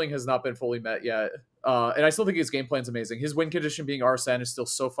 the ceiling has not been fully met yet. And I still think his game plan's amazing. His win condition being Arsene is still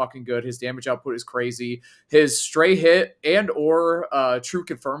so fucking good. His damage output is crazy. His stray hit and or true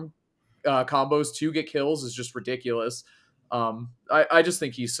confirm combos to get kills is just ridiculous. I just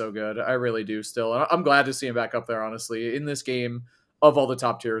think he's so good. I really do still. And I'm glad to see him back up there, honestly. In this game, of all the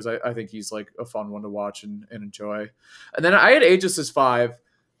top tiers, I think he's like a fun one to watch and enjoy. And then I had Aegis as 5,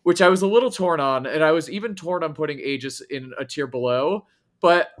 which I was a little torn on, and I was even torn on putting Aegis in a tier below.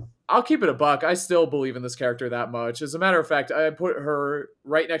 But I'll keep it a buck. I still believe in this character that much. As a matter of fact, I put her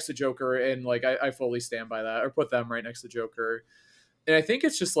right next to Joker, and like I fully stand by that, or put them right next to Joker. And I think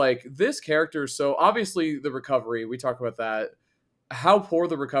it's just like this character. So obviously the recovery, we talk about that, how poor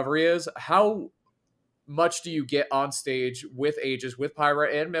the recovery is, how much do you get on stage with Aegis, with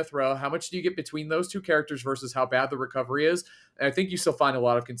Pyra and Mithra? How much do you get between those two characters versus how bad the recovery is? And I think you still find a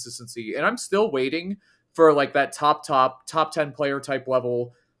lot of consistency. And I'm still waiting for like that top 10 player type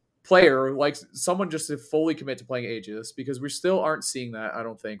level player, like someone just to fully commit to playing Aegis, because we still aren't seeing that. I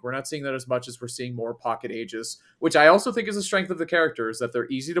don't think we're not seeing that as much as we're seeing more pocket Aegis, which I also think is a strength of the characters, that they're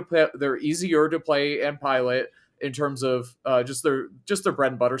easy to play, they're easier to play and pilot in terms of just their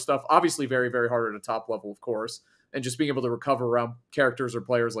bread and butter stuff. Obviously very, very hard at a top level, of course, and just being able to recover around characters or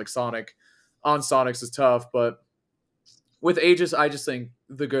players like Sonic on Sonics is tough. But with Aegis, I just think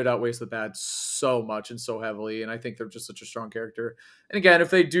the good outweighs the bad so much and so heavily, and I think they're just such a strong character. And again,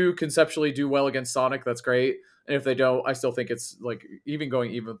 if they do conceptually do well against Sonic, that's great. And if they don't, I still think it's like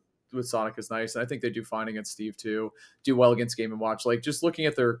even with Sonic is nice. And I think they do fine against Steve too, do well against Game & Watch. Like just looking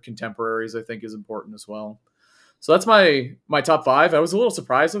at their contemporaries, I think is important as well. So that's my top 5. I was a little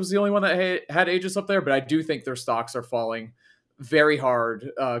surprised I was the only one that had Aegis up there, but I do think their stocks are falling very hard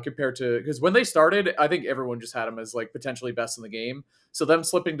compared to, because when they started, I think everyone just had them as like potentially best in the game. So them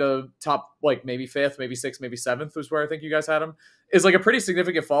slipping to top like maybe 5th, maybe 6th, maybe 7th was where I think you guys had them, is like a pretty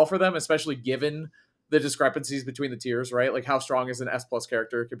significant fall for them, especially given the discrepancies between the tiers, right? Like how strong is an S+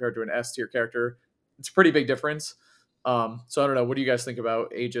 character compared to an S tier character? It's a pretty big difference. So I don't know. What do you guys think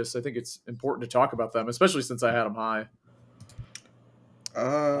about Aegis? I think it's important to talk about them, especially since I had them high.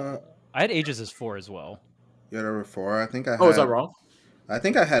 I had Aegis as 4 as well. You had over 4. I think I had. Oh, is that wrong? I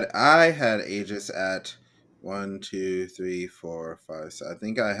think I had Aegis at 1, 2, 3, 4, 5. So I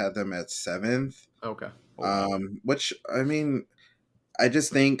think I had them at 7th. Okay. Which I mean, I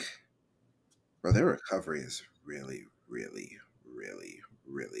just think, bro, their recovery is really, really, really,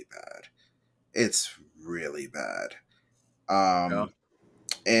 really bad. It's really bad. Yeah.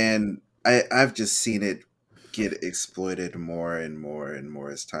 And I've just seen it get exploited more and more and more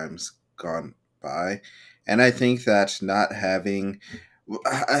as time's gone by. And I think that not having,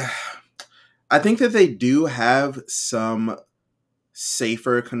 I think that they do have some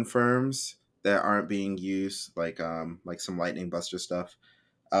safer confirms that aren't being used, like some lightning buster stuff.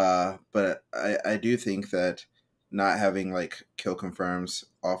 But I do think that not having like kill confirms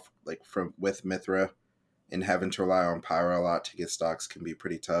off like from with Mithra and having to rely on Pyra a lot to get stocks can be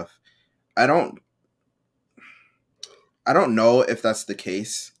pretty tough. I don't know if that's the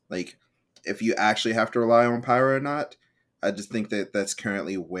case. Like, if you actually have to rely on Pyra or not. I just think that that's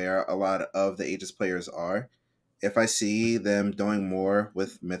currently where a lot of the Aegis players are. If I see them doing more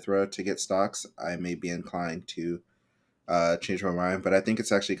with Mithra to get stocks, I may be inclined to change my mind. But I think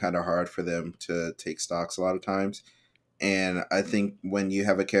it's actually kind of hard for them to take stocks a lot of times. And I think when you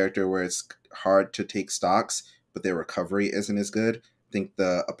have a character where it's hard to take stocks, but their recovery isn't as good, I think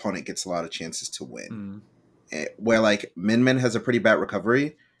the opponent gets a lot of chances to win. Where like Min Min has a pretty bad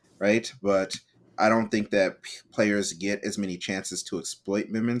recovery, right? But I don't think that players get as many chances to exploit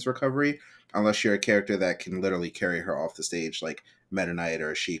Min Min's recovery unless you're a character that can literally carry her off the stage, like Meta Knight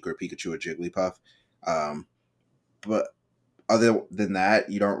or a Sheik or Pikachu or Jigglypuff. But other than that,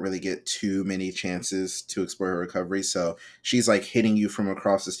 you don't really get too many chances to explore her recovery. So she's like hitting you from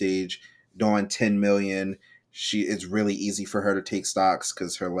across the stage, doing 10 million. It's really easy for her to take stocks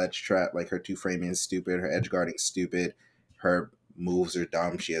because her ledge trap, like her two framing is stupid, her edge guarding stupid, her moves are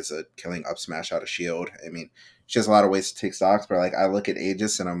dumb. She has a killing up smash out of shield. I mean, she has a lot of ways to take stocks, but like I look at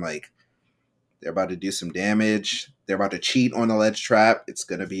Aegis and I'm like, they're about to do some damage. They're about to cheat on the ledge trap. It's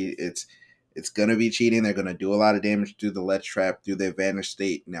gonna be cheating. They're gonna do a lot of damage through the ledge trap, through their vanished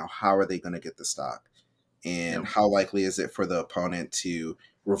state. Now, how are they gonna get the stock? And how likely is it for the opponent to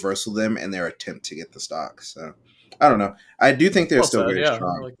reversal them in their attempt to get the stock? So I don't know. I do think they're still very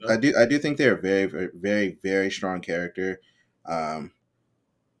strong. I do think they're a very, very, very, very strong character.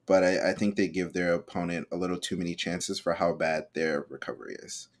 But I think they give their opponent a little too many chances for how bad their recovery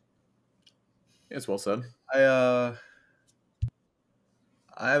is. It's well said. I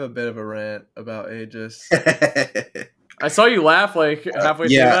have a bit of a rant about Aegis. I saw you laugh like halfway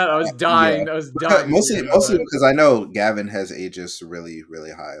through that. I was dying. I was dying. Mostly because I know Gavin has Aegis really,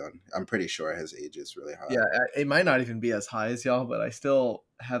 really high on. I'm pretty sure it has Aegis really high. Yeah, it might not even be as high as y'all, but I still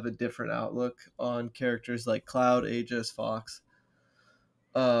have a different outlook on characters like Cloud, Aegis, Fox.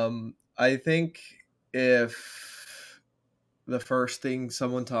 I think if the first thing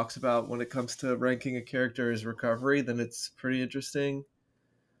someone talks about when it comes to ranking a character is recovery, then it's pretty interesting.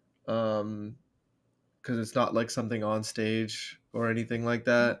 Because it's not like something on stage or anything like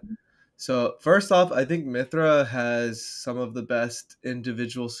that. So first off, I think Mithra has some of the best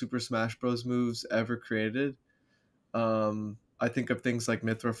individual Super Smash Bros. Moves ever created. I think of things like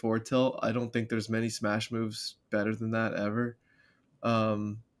Mithra forward tilt. I don't think there's many Smash moves better than that ever.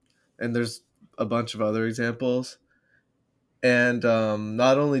 And there's a bunch of other examples. And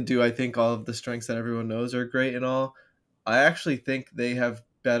not only do I think all of the strengths that everyone knows are great and all, I actually think they have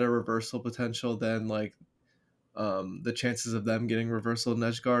better reversal potential than like the chances of them getting reversal and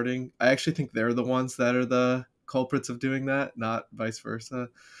edge guarding. I actually think they're the ones that are the culprits of doing that, not vice versa.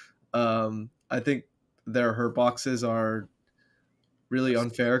 I think their hurt boxes are really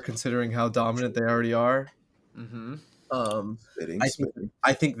unfair considering how dominant they already are. Mm-hmm.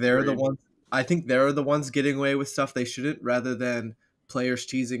 I think they're the ones. I think they're the ones getting away with stuff they shouldn't, rather than players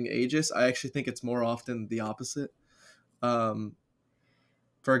cheesing Aegis. I actually think it's more often the opposite.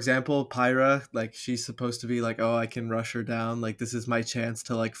 For example, Pyra, like she's supposed to be like, oh, I can rush her down. Like this is my chance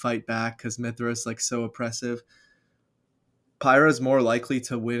to like fight back because Mithra's like so oppressive. Pyra's more likely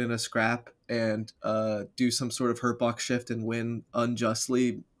to win in a scrap and do some sort of hurt box shift and win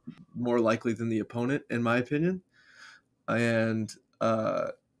unjustly, more likely than the opponent, in my opinion. And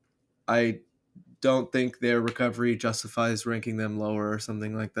I don't think their recovery justifies ranking them lower or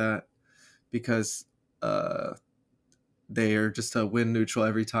something like that, because they are just a win neutral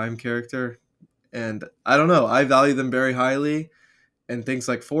every time character. And I don't know, I value them very highly, and things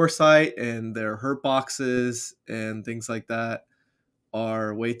like foresight and their hurt boxes and things like that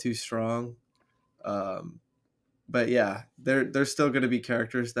are way too strong. But yeah, they're still going to be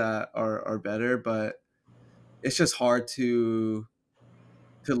characters that are better, but it's just hard to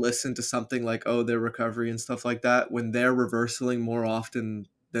listen to something like, oh, their recovery and stuff like that when they're reversaling more often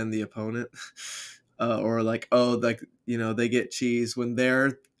than the opponent. Or like, oh, like, you know, they get cheese when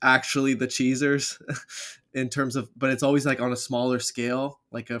they're actually the cheesers in terms of, but it's always like on a smaller scale,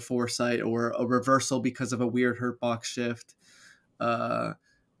 like a foresight or a reversal because of a weird hurt box shift.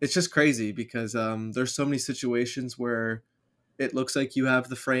 It's just crazy because there's so many situations where it looks like you have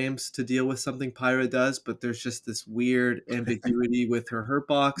the frames to deal with something Pyra does, but there's just this weird ambiguity with her hurt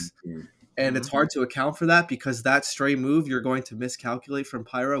box. And it's hard to account for that because that stray move you're going to miscalculate from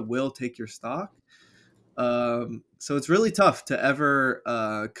Pyra will take your stock. So it's really tough to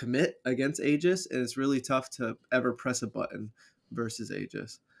ever commit against Aegis, and it's really tough to ever press a button versus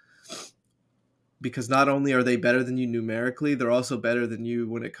Aegis. Because not only are they better than you numerically, they're also better than you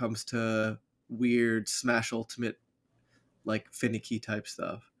when it comes to weird Smash Ultimate, like finicky type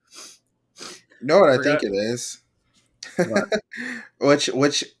stuff. You know what I think it is?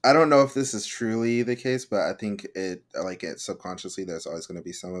 which I don't know if this is truly the case, but I think it subconsciously there's always going to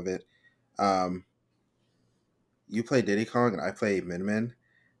be some of it. You play Diddy Kong and I play Min Min,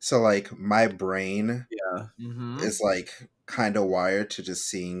 so like my brain is like kind of wired to just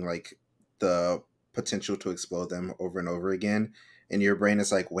seeing like the potential to explode them over and over again, and your brain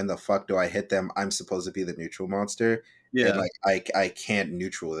is like, when the fuck do I hit them? I'm supposed to be the neutral monster. And like I can't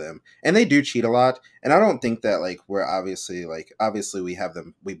neutral them, and they do cheat a lot. And I don't think that like we're obviously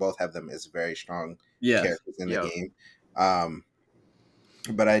we both have them as very strong characters in the game.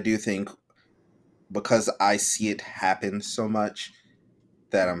 But I do think, because I see it happen so much,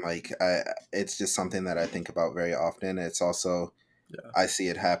 that I'm like, it's just something that I think about very often. It's also, Yeah. I see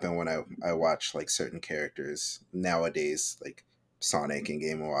it happen when I watch like certain characters nowadays, like Sonic and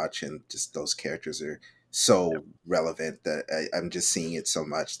Game & Watch, and just those characters are so relevant that I'm just seeing it so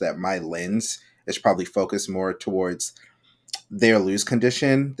much that my lens is probably focused more towards their lose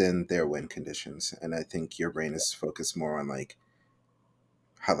condition than their win conditions. And I think your brain is focused more on like,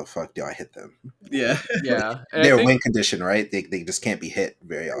 how the fuck do I hit them? Yeah. Yeah, and I Their think win condition, right? They just can't be hit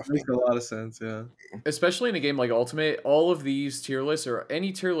very It often. makes a lot of sense. Yeah. especially in a game like Ultimate, all of these tier lists or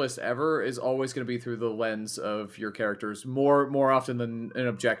any tier list ever is always going to be through the lens of your characters more often than an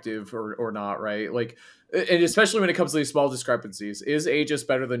objective or not, right? Like, and especially when it comes to these small discrepancies, is Aegis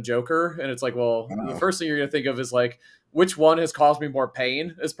better than Joker? And it's like, well, the first thing you're going to think of is like, which one has caused me more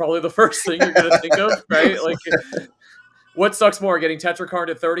pain? Is probably the first thing you're going to think of, right? Like, what sucks more, getting Tetracarned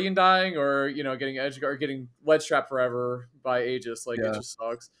at 30 and dying, or getting getting ledge trapped forever by Aegis? Like, it just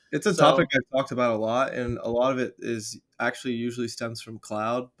sucks. It's a topic I've talked about a lot, and a lot of it is actually usually stems from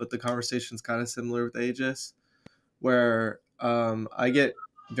Cloud, but the conversation's kind of similar with Aegis, where I get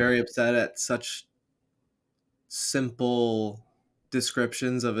very upset at such simple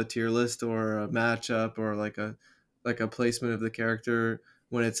descriptions of a tier list or a matchup or like a placement of the character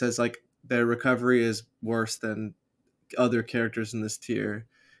when it says like their recovery is worse than other characters in this tier.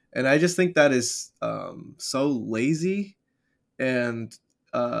 And I just think that is so lazy and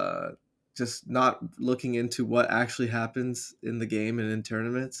just not looking into what actually happens in the game and in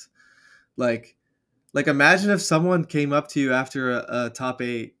tournaments. Like imagine if someone came up to you after a top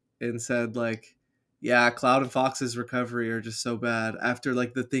 8 and said like, yeah, Cloud and Fox's recovery are just so bad after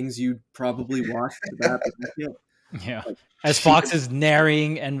like the things you probably watched that Yeah. like, As Fox is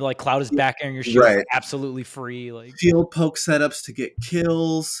narrating and like Cloud is back airing your shield Right. absolutely free. Like field poke setups to get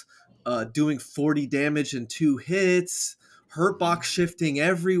kills, doing 40 damage in 2 hits, hurt box shifting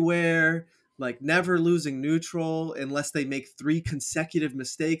everywhere, like never losing neutral unless they make 3 consecutive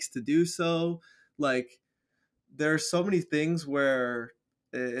mistakes to do so. Like there are so many things where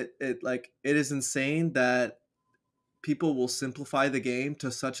it is insane that people will simplify the game to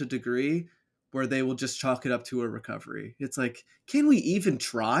such a degree where they will just chalk it up to a recovery. It's like, can we even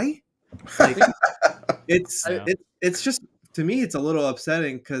try? Like it's Yeah. it's just, to me it's a little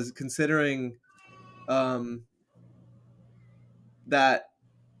upsetting because considering that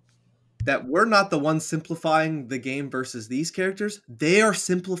we're not the ones simplifying the game versus these characters, they are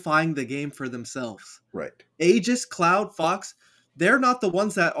simplifying the game for themselves. Right. Aegis, Cloud, Fox, they're not the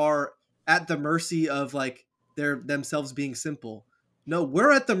ones that are at the mercy of like their themselves being simple. No,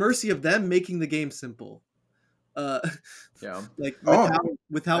 we're at the mercy of them making the game simple. Yeah. Like Oh.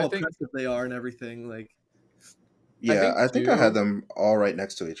 with how I think- oppressive they are and everything. Like Yeah, I think I too- had them all right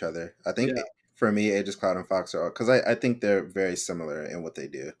next to each other. I think Yeah. for me, Aegis, Cloud, and Fox are all, because I think they're very similar in what they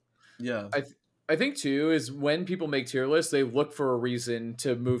do. yeah, I think too is when people make tier lists, they look for a reason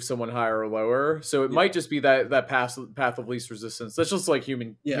to move someone higher or lower. So it might just be that path of least resistance. That's just like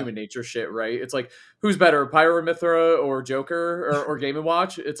human nature shit, right? It's like, who's better, Pyramithra or Joker or Game &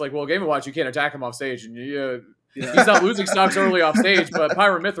 Watch? It's like, well, Game & Watch, you can't attack him off stage, and he's not losing stocks early off stage, but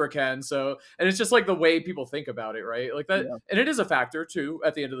Pyramithra can. So, and it's just like the way people think about it, right? Like that, and it is a factor too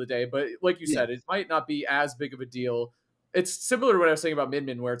at the end of the day. But like you said, it might not be as big of a deal. It's similar to what I was saying about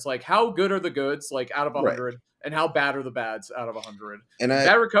Min, where it's like, how good are the goods like out of 100, and how bad are the bads out of 100? And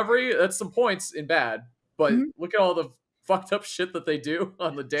bad recovery, that's some points in bad, but look at all the fucked up shit that they do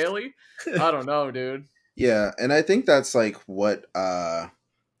on the daily. I don't know, dude. Yeah, and I think that's like what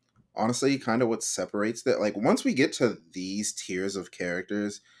honestly kind of what separates that. Like once we get to these tiers of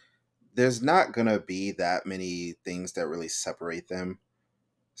characters, there's not gonna be that many things that really separate them.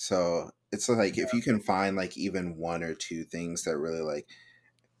 So it's like if you can find like even 1 or 2 things that really like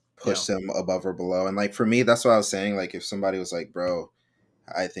push them above or below. And like for me, that's what I was saying. Like if somebody was like, bro,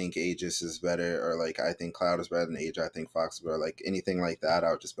 I think Aegis is better, or like I think Cloud is better than Aegis, I think Fox is better, like anything like that,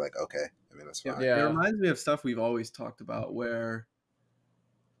 I would just be like, okay. I mean, that's fine. It reminds me of stuff we've always talked about where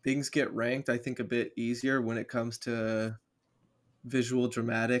things get ranked, I think, a bit easier when it comes to visual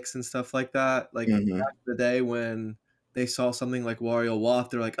dramatics and stuff like that. Like back in the day when they saw something like Wario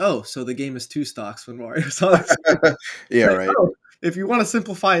Waft, they're like, oh, so the game is 2 stocks when Wario saw it. Yeah, like, right. oh, if you want to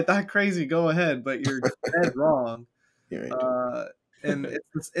simplify it that crazy, go ahead, but you're dead wrong. Yeah, right. And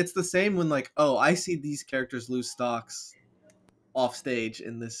it's the same when like, oh, I see these characters lose stocks off stage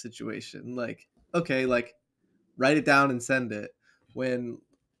in this situation. Like, okay, like write it down and send it. When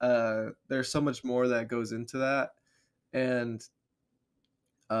there's so much more that goes into that, and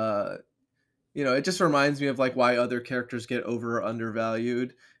it just reminds me of like why other characters get over or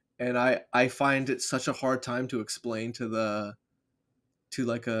undervalued, and I find it such a hard time to explain to to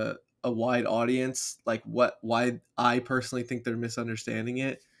like a wide audience, like why I personally think they're misunderstanding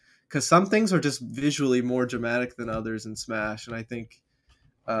it, because some things are just visually more dramatic than others in Smash, and I think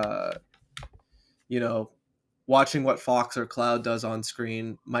you know, watching what Fox or Cloud does on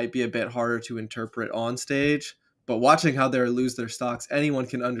screen might be a bit harder to interpret on stage, but watching how they lose their stocks, anyone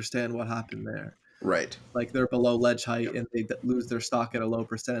can understand what happened there. Right. Like they're below ledge height and they lose their stock at a low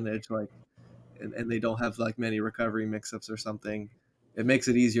percentage, like, and they don't have like many recovery mix-ups or something. It makes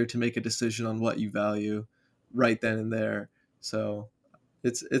it easier to make a decision on what you value right then and there. So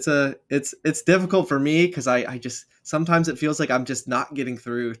it's difficult for me because I just sometimes it feels like I'm just not getting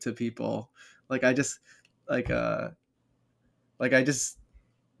through to people. Like I just I just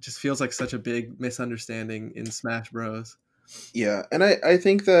feels like such a big misunderstanding in Smash Bros. Yeah, and I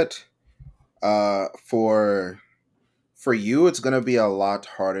think that for you, it's going to be a lot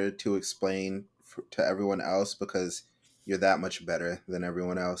harder to explain to everyone else because you're that much better than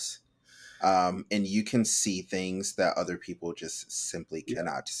everyone else. And you can see things that other people just simply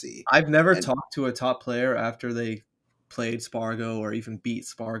cannot see. I've never talked to a top player after they played Spargo or even beat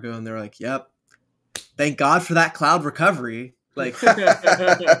Spargo, and they're like, "Yep, thank God for that Cloud recovery." Like,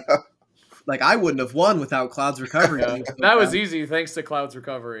 like I wouldn't have won without Cloud's recovery. Yeah. That was easy thanks to Cloud's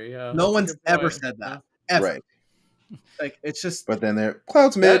recovery. Yeah, no one's ever said that. Ever. Right. Like it's just. But then they're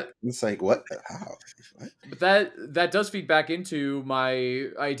Cloud's mid. It's like what? How? What? But that does feed back into my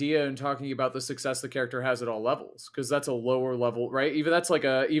idea in talking about the success the character has at all levels, because that's a lower level, right? Even that's like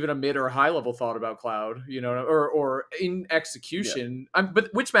even a mid or high level thought about Cloud, you know, or in execution. Yeah. But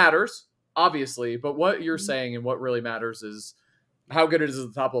which matters, obviously. But what you're saying and what really matters is how good it is at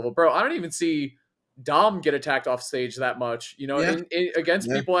the top level, bro. I don't even see Dom get attacked off stage that much, you know,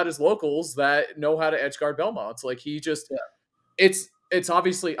 against people at his locals that know how to edgeguard Belmonts. Like he just, it's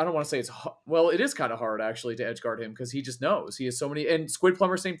obviously, I don't want to say it's, well, it is kind of hard actually to edgeguard him because he just knows he has so many, and Squid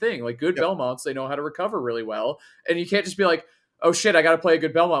Plumber, same thing, like good Belmonts, they know how to recover really well. And you can't just be like, oh shit, I got to play a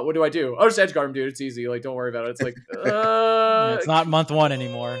good Belmont. What do I do? Oh, just edgeguard him, dude. It's easy. Like, don't worry about it. It's like, it's not month one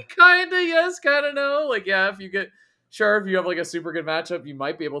anymore. Kind of, yes, kind of no. Like, yeah, if you have like a super good matchup, you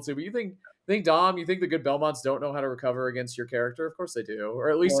might be able to, but you think Dom, you think the good Belmonts don't know how to recover against your character? Of course they do, or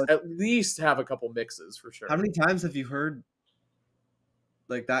at least have a couple mixes for sure. How many times have you heard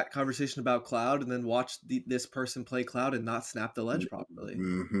like that conversation about Cloud and then watch this person play Cloud and not snap the ledge properly?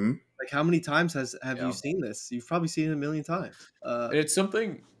 Mm-hmm. Like how many times have you seen this? You've probably seen it a million times. And it's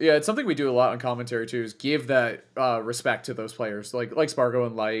something we do a lot on commentary too, is give that respect to those players like Spargo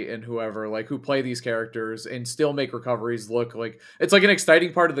and Light and whoever, like who play these characters and still make recoveries look like it's like an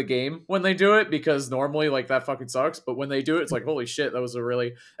exciting part of the game when they do it, because normally like that fucking sucks, but when they do it, it's like, holy shit, that was a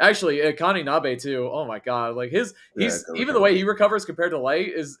really actually Kani Nabe too. Oh my god, like he's even the way he recovers compared to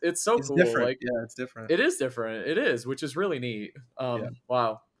Light it's so cool. Different. Like it's different. It is different. It is, which is really neat.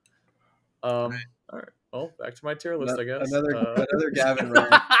 Wow. All right. Well, back to my tier list, I guess. Another Gavin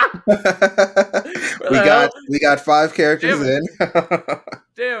rant. we got 5 characters in.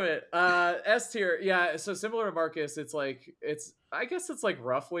 Damn it. S tier. Yeah, so similar to Marcus, I guess it's like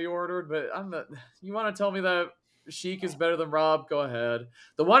roughly ordered, but you want to tell me that Sheik is better than Rob? Go ahead.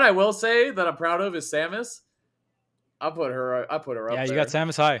 The one I will say that I'm proud of is Samus. I put her up there. Yeah, you got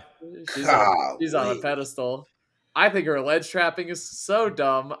Samus high. She's on a pedestal. I think her ledge trapping is so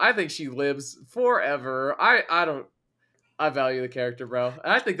dumb. I think she lives forever. I value the character, bro.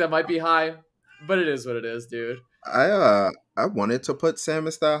 And I think that might be high, but it is what it is, dude. I wanted to put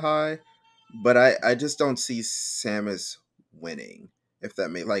Samus that high, but I just don't see Samus winning. If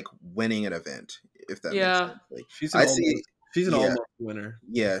that winning an event. If that makes sense. Like, she's an almost winner.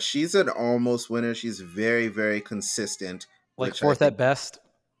 Yeah, she's an almost winner. She's very, very consistent. Like fourth at best.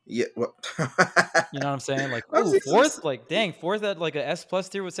 Yeah, well, you know what I'm saying? Like, ooh, fourth, like, dang, fourth at like a S plus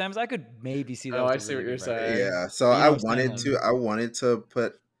tier with Samus. I could maybe see that. Oh, I see what you're saying. Yeah, so I wanted to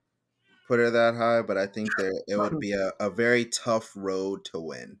put her that high, but I think it would be a very tough road to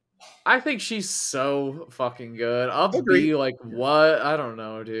win. I think she's so fucking good. I'll be like, what? I don't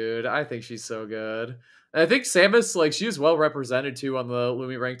know, dude. I think she's so good. And I think Samus, like, she was well represented too on the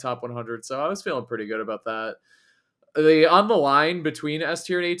Lumi Rank Top 100, so I was feeling pretty good about that. On the line between S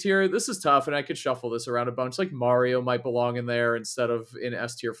tier and A tier, this is tough, and I could shuffle this around a bunch. Like Mario might belong in there instead of in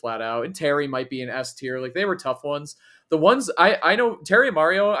S tier flat out, and Terry might be in S tier. Like they were tough ones. The ones I know, Terry and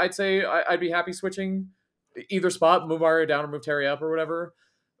Mario, I'd say I'd be happy switching either spot, move Mario down or move Terry up or whatever.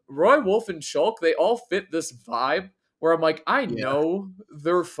 Roy, Wolf, and Shulk, they all fit this vibe where I'm like, I know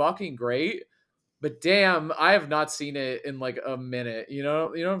they're fucking great, but damn, I have not seen it in like a minute. You know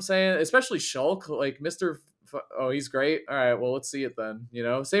what I'm saying? Especially Shulk, like Mr. Oh, he's great. All right, well, let's see it then. You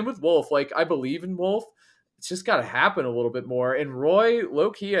know, same with Wolf. Like, I believe in Wolf. it's just got to happen a little bit more. And Roy, low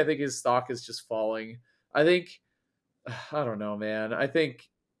key, I think his stock is just falling. I think, I don't know, man. I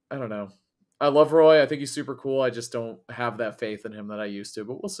don't know. I love Roy. I think he's super cool. I just don't have that faith in him that I used to,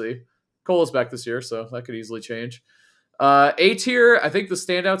 but we'll see. Cole is back this year, so that could easily change. A tier, I think the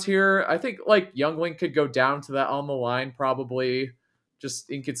standouts here, I think like Youngling could go down to that on the line, probably. Just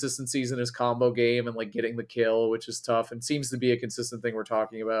inconsistencies in his combo game and like getting the kill, which is tough and seems to be a consistent thing we're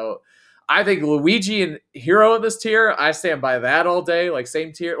talking about. I think Luigi and Hero in this tier, I stand by that all day. Like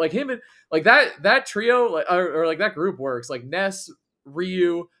same tier, like him and like that trio, like, or like that group works. Like Ness,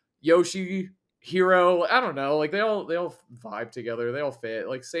 Ryu, Yoshi, Hero. I don't know. Like they all vibe together. They all fit.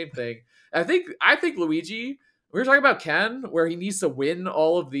 Like same thing. I think Luigi. We were talking about Ken, where he needs to win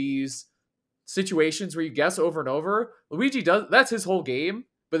all of these situations where you guess over and over. Luigi does. That's his whole game.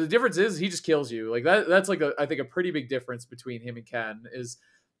 But the difference is he just kills you. Like that's like I think a pretty big difference between him and Ken is.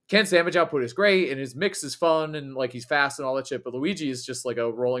 Ken's damage output is great, and his mix is fun, and like he's fast and all that shit. But Luigi is just like a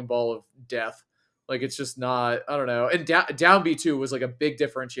rolling ball of death. Like it's just not. I don't know. And down B 2 was like a big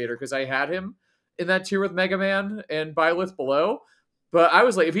differentiator because I had him in that tier with Mega Man and Byleth below. But I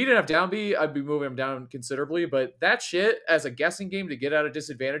was like, if he didn't have down B, I'd be moving him down considerably. But that shit as a guessing game to get out of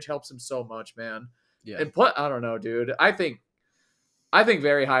disadvantage helps him so much, man. Yeah. And I don't know, dude. I think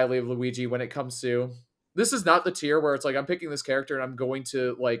very highly of Luigi when it comes to. This is not the tier where it's like I'm picking this character and I'm going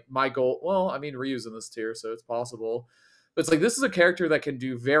to like my goal. Well, I mean Ryu's in this tier, so it's possible. But it's like this is a character that can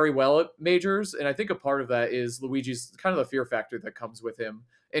do very well at majors, and I think a part of that is Luigi's kind of the fear factor that comes with him.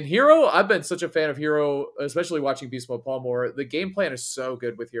 And Hero, I've been such a fan of Hero, especially watching Beast Mode Paul more. The game plan is so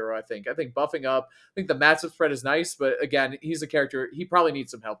good with Hero, I think. I think buffing up, I think the matchup spread is nice, but again, he's a character, he probably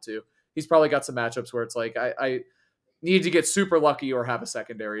needs some help too. He's probably got some matchups where it's like, I need to get super lucky or have a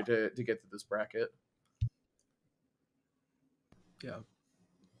secondary to get to this bracket. Yeah.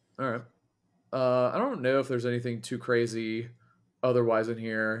 All right. I don't know if there's anything too crazy otherwise in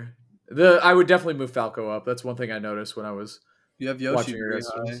here. I would definitely move Falco up. That's one thing I noticed when I was you have Yoshi pretty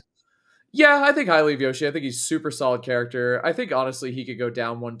high. Yeah, I think highly of Yoshi. I think he's super solid character. I think honestly he could go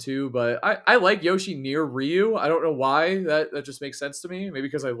down one too, but I like Yoshi near Ryu. I don't know why. That just makes sense to me. Maybe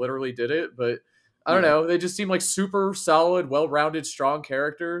because I literally did it, but I don't know. They just seem like super solid, well-rounded, strong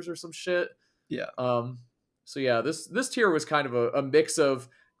characters or some shit. Yeah. So yeah, this tier was kind of a mix of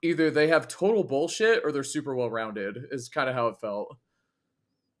either they have total bullshit or they're super well-rounded is kind of how it felt.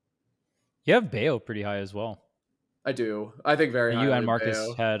 You have Bayo pretty high as well. I do. I think very high. You and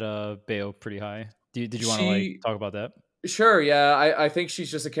Marcus had Bayo pretty high. Did you want to like talk about that? Sure, yeah. I think she's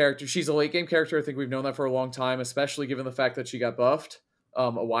just a character. She's a late game character. I think we've known that for a long time, especially given the fact that she got buffed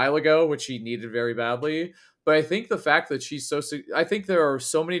a while ago, which she needed very badly. But I think the fact that she's I think there are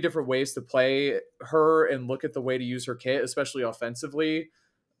so many different ways to play her and look at the way to use her kit, especially offensively,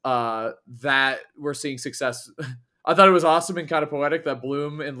 that we're seeing success. I thought it was awesome and kind of poetic that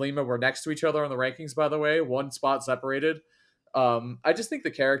Bloom and Lima were next to each other on the rankings, by the way, one spot separated. I just think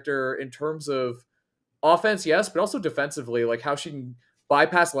the character in terms of offense, yes, but also defensively, like how she can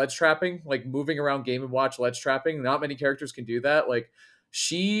bypass ledge trapping, like moving around Game & Watch ledge trapping. Not many characters can do that. Like,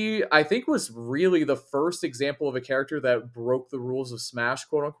 she, I think, was really the first example of a character that broke the rules of Smash,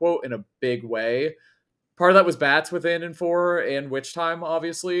 quote unquote, in a big way. Part of that was Bats with and 4 and Witch Time,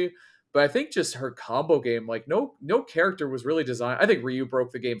 obviously. But I think just her combo game, like no character was really designed. I think Ryu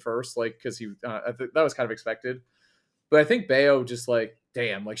broke the game first, like because that was kind of expected. But I think Bayo just like,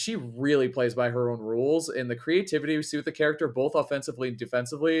 damn, like she really plays by her own rules, and the creativity we see with the character, both offensively and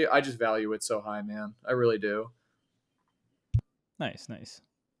defensively, I just value it so high, man. I really do. Nice.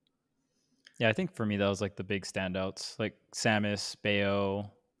 Yeah, I think for me that was like the big standouts, like Samus, Bayo.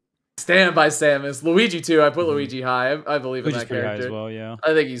 Stand by Samus. Luigi too. I put Luigi high. I believe in that character high as well. Yeah,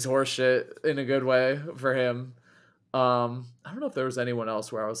 I think he's horseshit in a good way for him. I don't know if there was anyone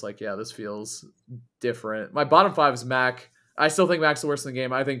else where I was like, yeah, this feels different. My bottom 5 is Mac. I still think Mac's the worst in the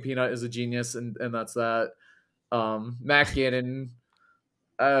game. I think Peanut is a genius, and that's that. Mac Ganon.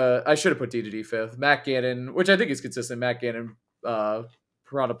 I should have put D2D 5th. Mac Ganon, which I think is consistent. Mac Ganon,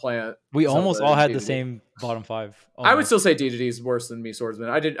 Piranha Plant. We almost all had the same bottom 5. Almost. I would still say D2D is worse than me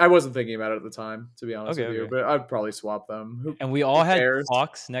Swordsman. I wasn't thinking about it at the time, to be honest with you, but I'd probably swap them. And we all had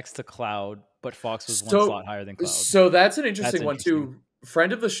Fox next to Cloud, but Fox was one slot higher than Cloud. So that's an interesting one too.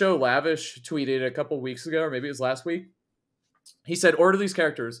 Friend of the show, Lavish, tweeted a couple weeks ago, or maybe it was last week. He said, order these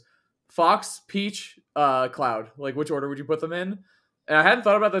characters: Fox, Peach, Cloud. Like, which order would you put them in? And I hadn't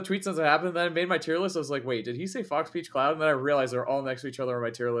thought about the tweet since it happened. Then I made my tier list. I was like, wait, did he say Fox, Peach, Cloud? And then I realized they're all next to each other on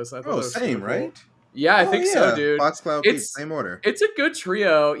my tier list. And I thought same, cool. Right? Yeah, I think so, dude. Fox, Cloud, Peach, same order. It's a good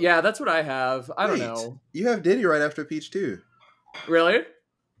trio. Yeah, that's what I have. I don't know. You have Diddy right after Peach, too. Really?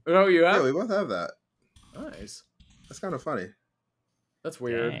 Oh, you have? Yeah, we both have that. Nice. Nice. That's kind of funny. That's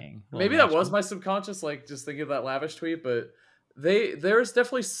weird. Dang, Maybe that was my subconscious, like just thinking of that lavish tweet, but there's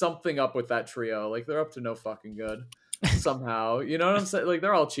definitely something up with that trio. Like they're up to no fucking good somehow. You know what I'm saying? Like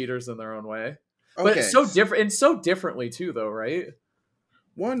they're all cheaters in their own way. But it's so different and so differently too, though, right?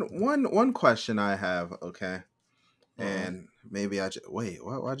 One question I have, okay, and maybe I just wait.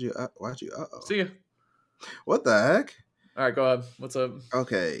 Why'd you? See ya. What the heck? All right, go ahead. What's up?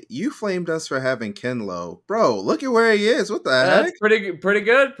 Okay, you flamed us for having Ken low, bro. Look at where he is. What the That's heck? pretty good.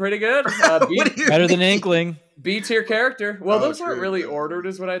 Pretty good. Better than Inkling. B tier character. Well, those aren't true, really true. ordered,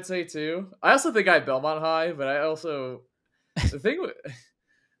 is what I'd say too. I also think I have Belmont high, but I also the thing with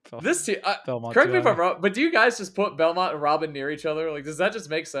this tier. Correct me if I'm wrong, but do you guys just put Belmont and Robin near each other? Like, does that just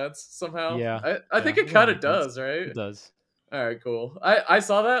make sense somehow? Yeah. I think it kind of does, right? It does. All right, cool. I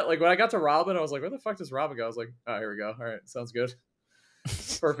saw that. Like when I got to Robin, I was like, where the fuck does Robin go? I was like, oh, here we go. All right, sounds good.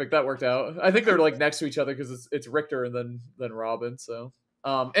 Perfect. That worked out. I think they're like next to each other because it's Richter and then Robin. So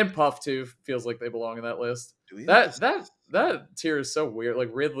and Puff too feels like they belong in that list. That tier is so weird. Like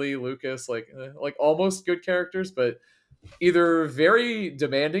Ridley, Lucas, like almost good characters, but either very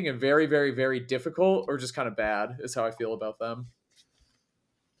demanding and very, very, very difficult, or just kind of bad. Is how I feel about them.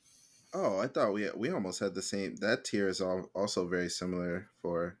 Oh, I thought we almost had the same. That tier is also very similar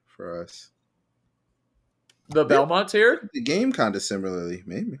for us. The Belmont tier? The game kind of similarly,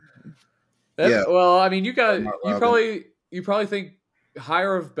 maybe. Yeah. Well, I mean, you probably think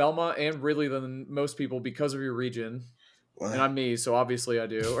higher of Belmont and Ridley than most people because of your region. What? And I'm me, so obviously I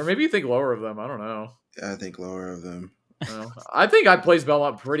do. Or maybe you think lower of them. I don't know. Yeah, I think lower of them. Well, I think I placed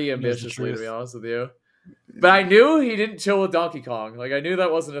Belmont pretty ambitiously, to be honest with you. But I knew he didn't chill with Donkey Kong. Like I knew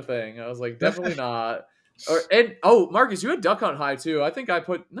that wasn't a thing. I was like, definitely not. Marcus, you had Duck Hunt high too. I think I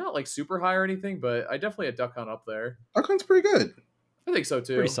put not like super high or anything, but I definitely had Duck Hunt up there. Duck Hunt's pretty good. I think so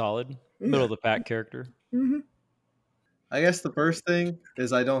too. Pretty solid. Middle of the pack character. Mm-hmm. I guess the first thing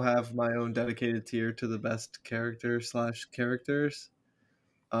is I don't have my own dedicated tier to the best characters.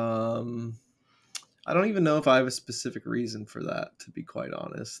 I don't even know if I have a specific reason for that, to be quite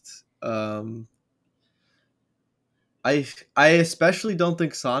honest. I especially don't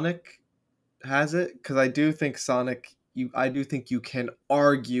think Sonic has it, because I do think Sonic. I do think you can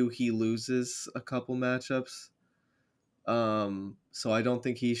argue he loses a couple matchups. So I don't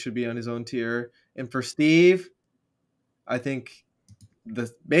think he should be on his own tier. And for Steve, I think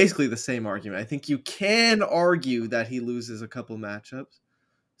basically the same argument. I think you can argue that he loses a couple matchups.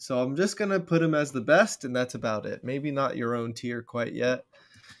 So I'm just gonna put him as the best, and that's about it. Maybe not your own tier quite yet.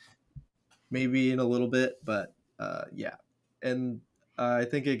 Maybe in a little bit, but yeah. And I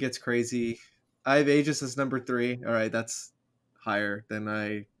think it gets crazy. I have Aegis as number 3. All right, that's higher than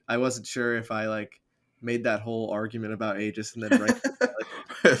I wasn't sure if I made that whole argument about Aegis and then ranked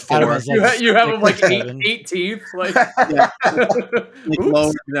you have him like 18th,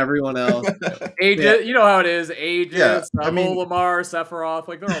 lower than everyone else. Aegis, yeah. You know how it is. Aegis, yeah, Lamar, Sephiroth,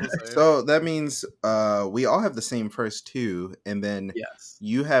 like they're all the same. So that means we all have the same first two, and then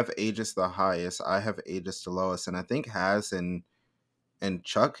you have Aegis the highest. I have Aegis the lowest, and I think Haz and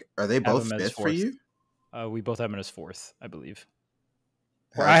Chuck, are they both fifth for you? We both have him as 4th, I believe.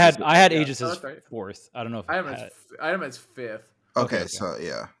 Or I had Aegis as 4th. I don't know if I have him as 5th. Okay, so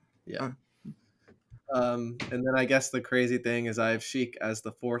yeah. And then I guess the crazy thing is I have Sheik as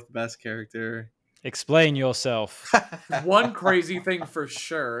the 4th best character. Explain yourself. One crazy thing for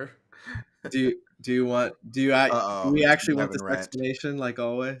sure. Do we actually want this explanation like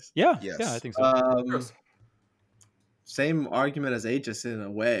always? Yeah, yes. Yeah, I think so. Same argument as Aegis in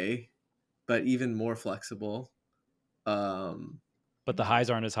a way, but even more flexible. But the highs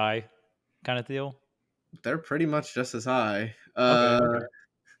aren't as high, kind of deal. They're pretty much just as high. Okay.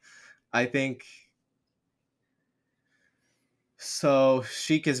 I think so.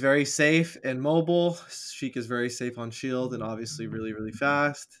 Sheik is very safe and mobile. Sheik is very safe on shield and obviously really, really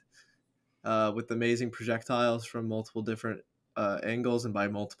fast, with amazing projectiles from multiple different angles, and by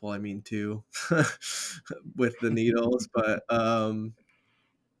multiple I mean 2 with the needles. But 2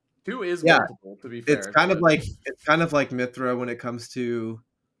 is multiple, to be fair. It's kind of like Mithra when it comes to,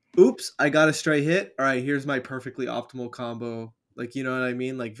 oops, I got a stray hit. All right, here's my perfectly optimal combo. Like, you know what I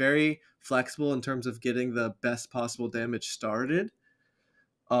mean? Like, very flexible in terms of getting the best possible damage started.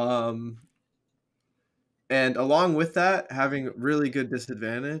 And along with that, having really good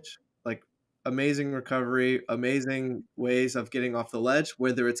disadvantage, like amazing recovery, amazing ways of getting off the ledge,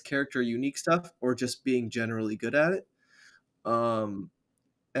 whether it's character unique stuff or just being generally good at it. And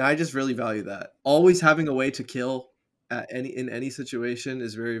I just really value that. Always having a way to kill in any situation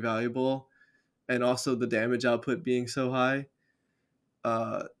is very valuable. And also the damage output being so high.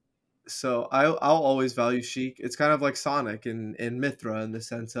 So I'll always value Sheik. It's kind of like Sonic in Mithra in the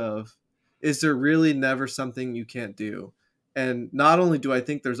sense of, is there really never something you can't do? And not only do I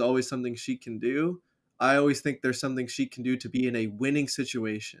think there's always something Sheik can do, I always think there's something Sheik can do to be in a winning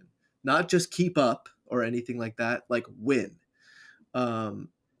situation, not just keep up or anything like that, like win. Um,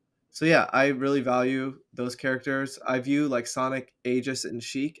 so yeah, I really value those characters. I view like Sonic, Aegis, and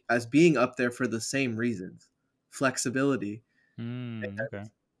Sheik as being up there for the same reasons: flexibility Okay.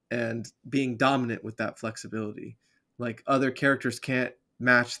 and being dominant with that flexibility. Like other characters can't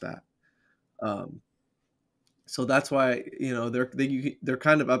match that. Um, so that's why they're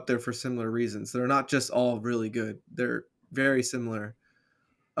kind of up there for similar reasons. They're not just all really good. They're very similar.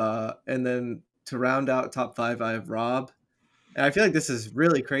 And then to round out top five, I have Rob. And I feel like this is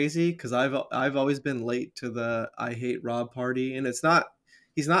really crazy because I've always been late to the I hate Rob party, and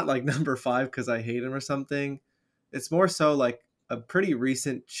he's not like number five because I hate him or something. It's more so like a pretty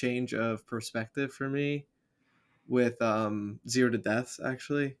recent change of perspective for me with Zero to Deaths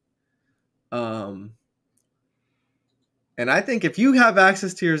actually. Um, and I think if you have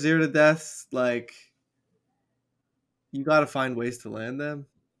access to your Zero to Deaths, like you got to find ways to land them,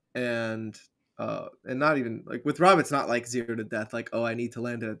 and not even like with Rob, it's not like Zero to Death, like, oh, I need to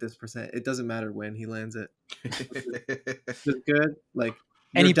land it at this percent. It doesn't matter when he lands it. It's good. Like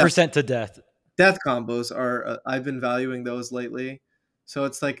your Any percent to death. death combos are I've been valuing those lately. So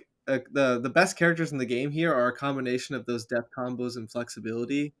it's like the best characters in the game here are a combination of those death combos and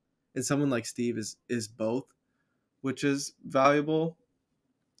flexibility, and someone like Steve is both, which is valuable.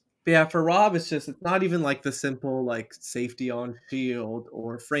 But yeah, for Rob, it's not even like the simple like safety on shield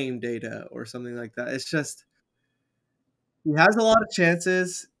or frame data or something like that. It's just he has a lot of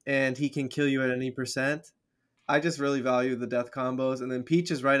chances and he can kill you at any percent. I just really value the death combos, and then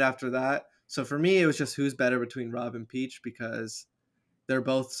Peach is right after that. So for me, it was just who's better between Rob and Peach because they're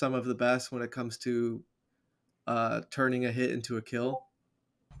both some of the best when it comes to turning a hit into a kill.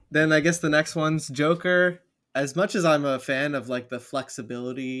 Then I guess the next one's Joker. As much as I'm a fan of like the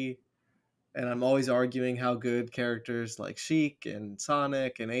flexibility, and I'm always arguing how good characters like Sheik and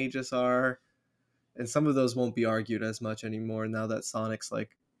Sonic and Aegis are, and some of those won't be argued as much anymore now that Sonic's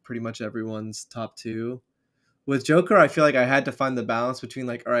like pretty much everyone's top two. With Joker, I feel like I had to find the balance between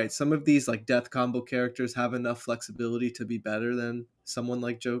like, all right, some of these like death combo characters have enough flexibility to be better than someone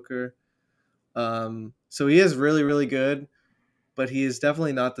like Joker. So he is really, really good, but he is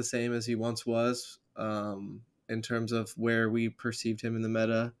definitely not the same as he once was in terms of where we perceived him in the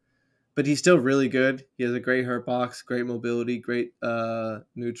meta. But he's still really good. He has a great hurt box, great mobility, great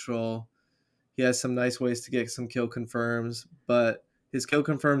neutral. He has some nice ways to get some kill confirms, but his kill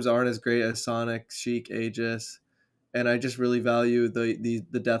confirms aren't as great as Sonic, Sheik, Aegis. And I just really value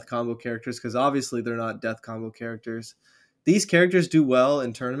the death combo characters because obviously they're not death combo characters. These characters do well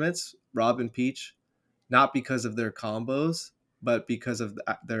in tournaments, Rob and Peach, not because of their combos, but because of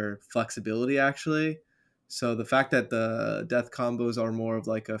their flexibility actually. So the fact that the death combos are more of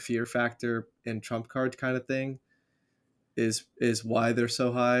like a fear factor and trump card kind of thing is why they're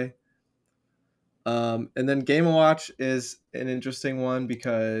so high. And then Game & Watch is an interesting one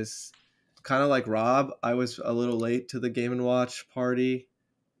because kind of like Rob, I was a little late to the Game & Watch party.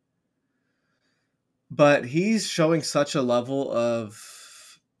 But he's showing such a level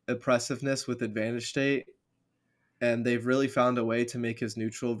of oppressiveness with advantage state, and they've really found a way to make his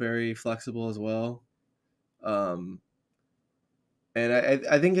neutral very flexible as well. And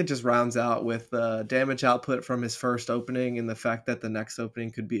I think it just rounds out with damage output from his first opening and the fact that the next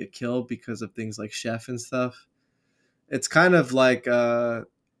opening could be a kill because of things like Chef and stuff. It's kind of like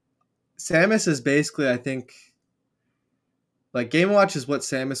Samus is basically, I think, like Game & Watch is what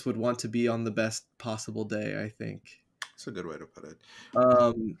Samus would want to be on the best possible day, I think. That's a good way to put it.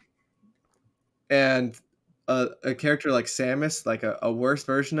 And a character like Samus, like a worse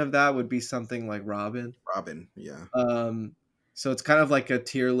version of that would be something like Robin. Robin, yeah. So it's kind of like a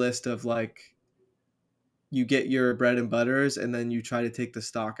tier list of like you get your bread and butters and then you try to take the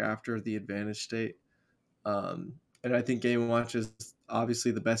stock after the advantage state. And I think Game & Watch is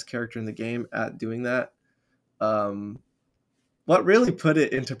obviously the best character in the game at doing that. What really put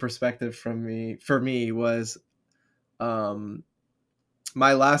it into perspective for me was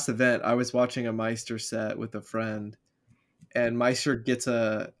my last event. I was watching a Meister set with a friend, and Meister gets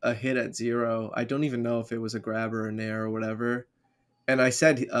a hit at 0. I don't even know if it was a grab or a nair or whatever. And I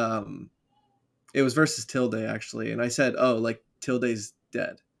said, it was versus Tilde actually. And I said, oh, like Tilde's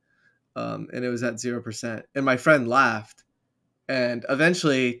dead. And it was at 0%. And my friend laughed. And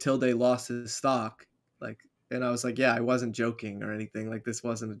eventually Tilde lost his stock. And I was like, yeah, I wasn't joking or anything. Like this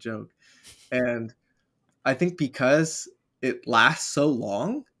wasn't a joke. And I think because it lasts so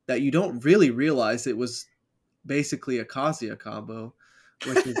long, that you don't really realize it was basically a Kazuya combo,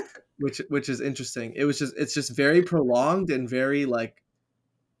 which is which is interesting. It's just very prolonged and very like,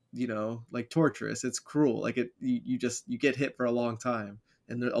 like torturous. It's cruel. Like you get hit for a long time,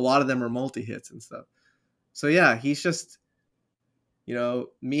 and a lot of them are multi hits and stuff. So yeah, he's just,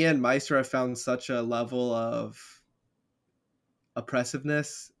 me and Meister have found such a level of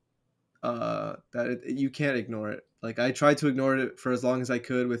oppressiveness that you can't ignore it. Like I tried to ignore it for as long as I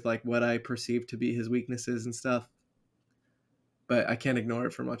could with like what I perceived to be his weaknesses and stuff, but I can't ignore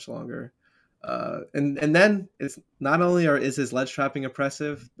it for much longer. And then it's not only is his ledge trapping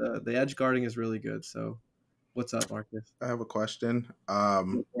oppressive, the edge guarding is really good. So, what's up, Marcus? I have a question.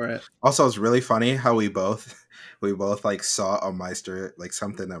 For it. Also, it's really funny how we both like saw a Meister, like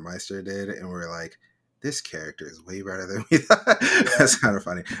something that Meister did, and we are like, this character is way better than we thought. That's kind of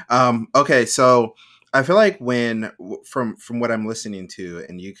funny. Okay, so I feel like from what I'm listening to,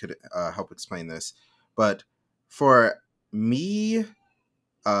 and you could help explain this, but for me,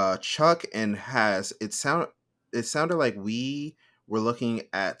 Chuck and Haz, it sounded like we were looking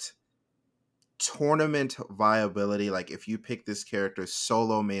at tournament viability, like if you pick this character's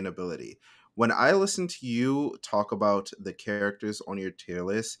solo main ability. When I listen to you talk about the characters on your tier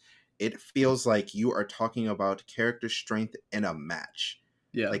list, it feels like you are talking about character strength in a match.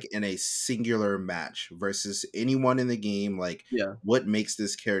 Yeah. Like in a singular match versus anyone in the game. Like, yeah, what makes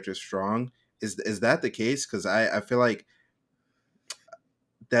this character strong? Is that the case? Because I feel like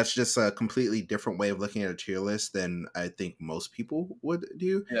that's just a completely different way of looking at a tier list than I think most people would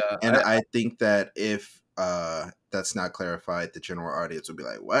do. Yeah, And I think that if that's not clarified, the general audience will be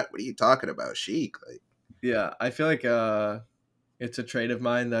like, what are you talking about, Sheik? Like, yeah, I feel like it's a trait of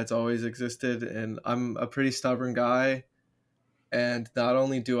mine that's always existed, and I'm a pretty stubborn guy. And not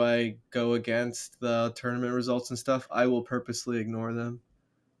only do I go against the tournament results and stuff, I will purposely ignore them.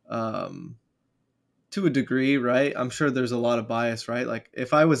 To a degree, right? I'm sure there's a lot of bias, right? Like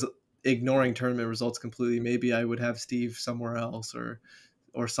if I was ignoring tournament results completely, maybe I would have Steve somewhere else or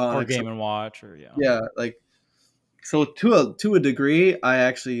Sonic or Game and Watch, or yeah, like so to a degree, I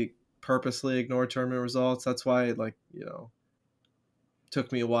actually purposely ignore tournament results. That's why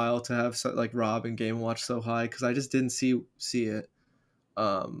took me a while to have like Rob and Game and Watch so high because I just didn't see it.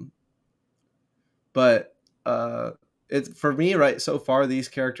 But it's for me, right? So far, these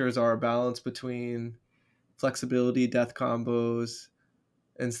characters are a balance between flexibility, death combos,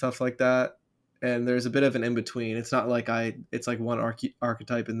 and stuff like that. And there's a bit of an in between. It's not like it's like one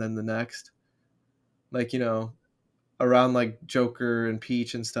archetype and then the next. Like around like Joker and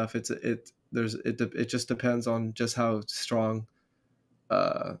Peach and stuff. It just depends on just how strong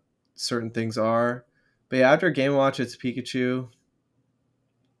certain things are. But yeah, after Game Watch, it's Pikachu.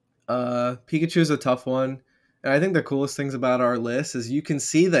 Pikachu's a tough one. And I think the coolest things about our list is you can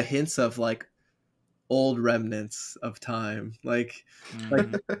see the hints of like old remnants of time. Like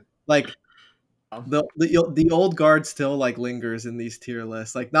the old guard still like lingers in these tier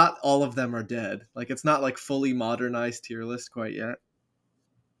lists. Like not all of them are dead. Like it's not like fully modernized tier list quite yet.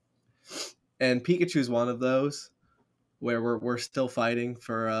 And Pikachu's one of those where we're still fighting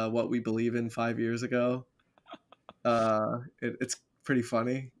for what we believe in 5 years ago. It's pretty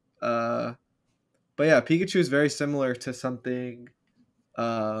funny. But yeah, Pikachu is very similar to something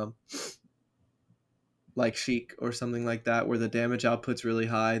like Sheik or something like that, where the damage output's really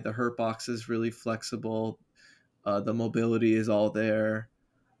high, the hurt box is really flexible, the mobility is all there,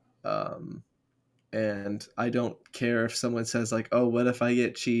 and I don't care if someone says like, "Oh, what if I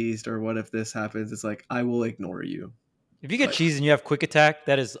get cheesed?" or "What if this happens?" It's like I will ignore you. If you get cheesed and you have quick attack,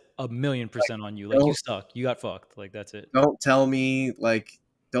 that is 1,000,000% on you. Like you suck. You got fucked. Like that's it. Don't tell me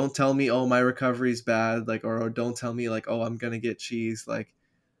oh, my recovery's bad, like, or don't tell me like, oh, I'm gonna get cheese. Like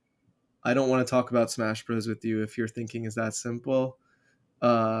I don't want to talk about Smash Bros with you if your thinking is that simple.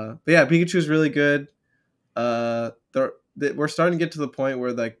 But yeah, Pikachu's really good. We're starting to get to the point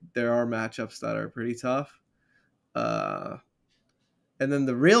where like there are matchups that are pretty tough. And then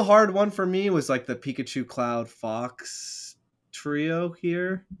the real hard one for me was like the Pikachu, Cloud, Fox trio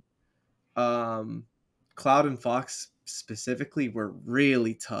here. Cloud and Fox specifically were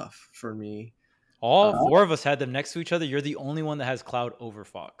really tough for me. All four of us had them next to each other. You're the only one that has Cloud over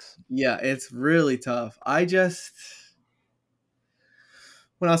Fox. Yeah, it's really tough. When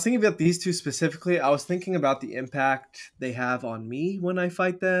I was thinking about these two specifically, I was thinking about the impact they have on me when I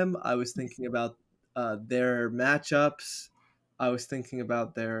fight them. I was thinking about their matchups. I was thinking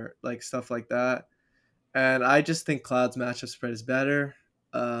about their like stuff like that. And I just think Cloud's matchup spread is better.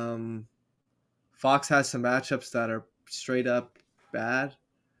 Fox has some matchups that are straight up bad.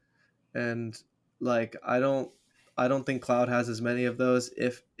 And like I don't I don't think Cloud has as many of those,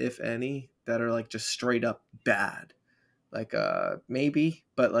 if any, that are like just straight up bad. Like maybe,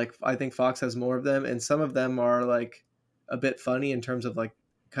 but like I think Fox has more of them, and some of them are like a bit funny in terms of like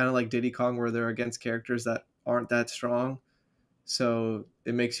kind of like Diddy Kong, where they're against characters that aren't that strong. So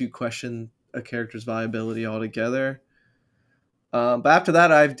it makes you question a character's viability altogether. But after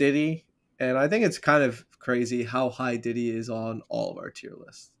that, I have Diddy, and I think it's kind of crazy how high Diddy is on all of our tier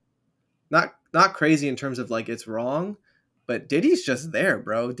lists. Not crazy in terms of like it's wrong, but Diddy's just there,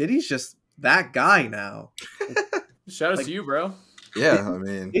 bro. Diddy's just that guy now. Shout out Like, to you, bro. Yeah, I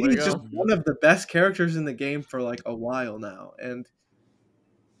mean, Way to Diddy's just go. one of the best characters in the game for like a while now, and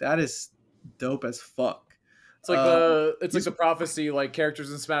that is dope as fuck. It's like the prophecy, like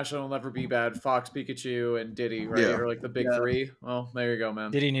characters in Smash will never be bad. Fox, Pikachu, and Diddy, right? Yeah. Or like the big Yeah. three. Well, there you go,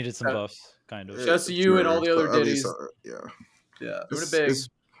 man. Diddy needed some Yeah. buffs, kind of. Just you and all the other But at least, Diddies. yeah. Yeah. Doing it big.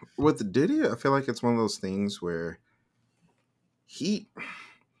 With Diddy, I feel like it's one of those things where he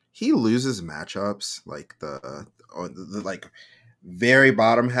loses matchups like the like very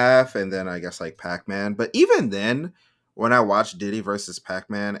bottom half, and then I guess like Pac-Man. But even then, when I watch Diddy versus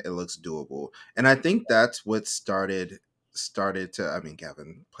Pac-Man, it looks doable, and I think that's what started to. I mean,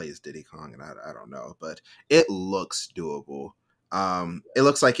 Gavin plays Diddy Kong, and I don't know, but it looks doable. It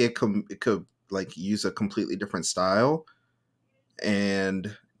looks like it could like use a completely different style,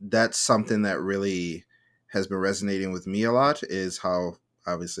 and that's something that really has been resonating with me a lot. Is how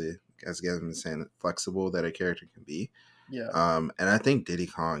obviously, as Gavin was saying, flexible that a character can be. Yeah. And I think Diddy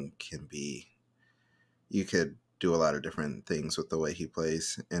Kong can be. You could do a lot of different things with the way he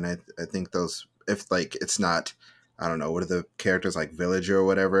plays, and I think those, if like it's not, I don't know, what are the characters like Villager or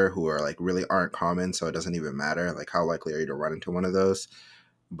whatever who are like really aren't common, so it doesn't even matter. Like how likely are you to run into one of those?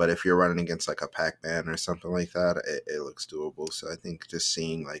 But if you're running against like a Pac-Man or something like that, it looks doable. So I think just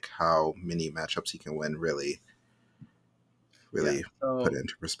seeing like how many matchups he can win really So put it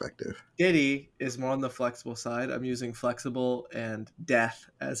into perspective. Diddy is more on the flexible side. I'm using flexible and death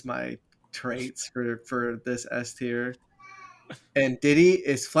as my traits for this S tier. And Diddy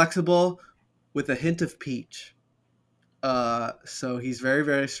is flexible with a hint of peach. So he's very,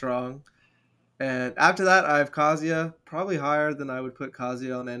 very strong. And after that, I have Kazuya, probably higher than I would put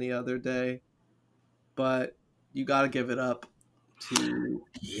Kazuya on any other day. But you got to give it up to...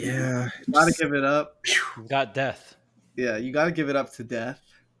 Yeah. You got to give it up. You've got death. Yeah, you got to give it up to death.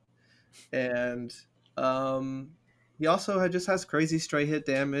 And he also just has crazy straight hit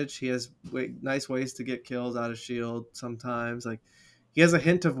damage. He has nice ways to get kills out of shield sometimes. Like he has a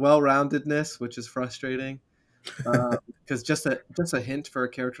hint of well-roundedness, which is frustrating. Because just a hint for a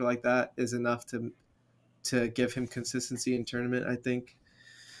character like that is enough to give him consistency in tournament, I think.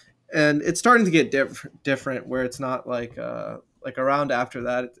 And it's starting to get different where it's not like around after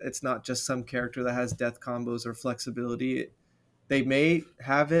that, it's not just some character that has death combos or flexibility. They may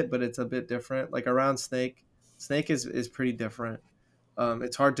have it, but it's a bit different. Like around Snake is pretty different.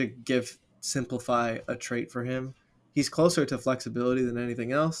 It's hard to simplify a trait for him. He's closer to flexibility than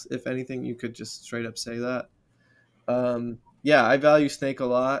anything else. If anything, you could just straight up say that. Yeah, I value Snake a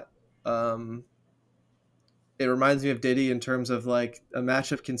lot. It reminds me of Diddy in terms of like a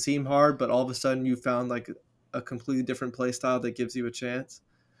matchup can seem hard, but all of a sudden you found like a completely different play style that gives you a chance.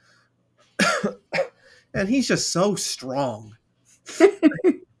 And he's just so strong.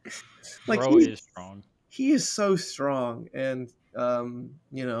 Like Bro is strong. He is so strong, and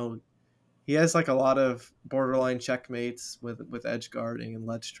he has like a lot of borderline checkmates with edge guarding and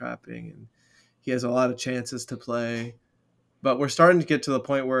ledge trapping, and he has a lot of chances to play. But we're starting to get to the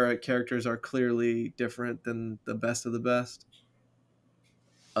point where characters are clearly different than the best of the best.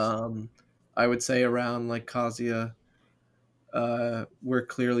 I would say around like Kazuya, we're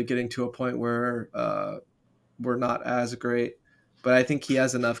clearly getting to a point where we're not as great. But I think he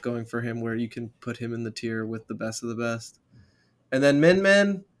has enough going for him where you can put him in the tier with the best of the best. And then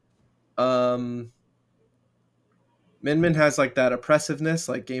Min Min has like that oppressiveness,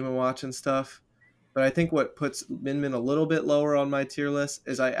 like Game & Watch and stuff. But I think what puts Min a little bit lower on my tier list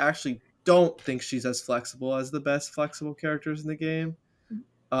is I actually don't think she's as flexible as the best flexible characters in the game.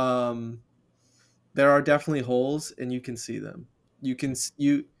 There are definitely holes, and you can see them. You can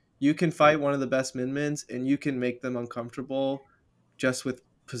fight one of the best Min-Mins, and you can make them uncomfortable just with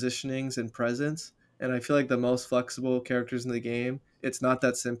positionings and presence. And I feel like the most flexible characters in the game, it's not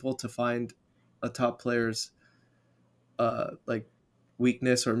that simple to find a top player's like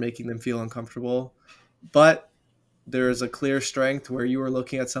weakness or making them feel uncomfortable. But there is a clear strength where you are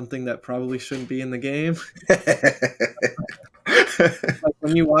looking at something that probably shouldn't be in the game. Like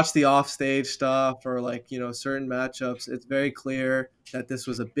when you watch the offstage stuff or like certain matchups, it's very clear that this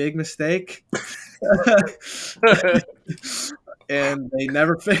was a big mistake. and they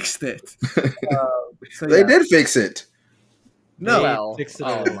never fixed it. So They yeah. did fix it. No, Well, fixed it a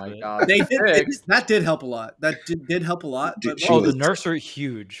oh little my bit. god. they did. Fixed. That did help a lot. That did help a lot. But She Oh, was- the nerfs are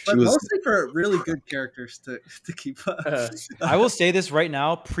huge. but was- mostly for really good characters to keep up. I will say this right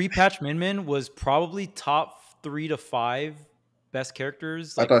now: pre-patch Min Min was probably top 3 to 5 best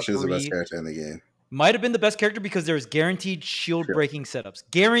characters. I Like thought she was the best 3. character in the game. Might have been the best character because there's guaranteed shield Sure. breaking setups.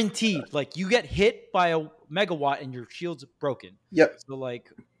 Guaranteed. Like you get hit by a megawatt and your shield's broken. Yep. So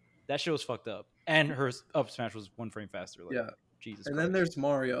like that shit was fucked up. And her up smash was 1 frame faster. Like, Yeah. Jesus And Christ. then there's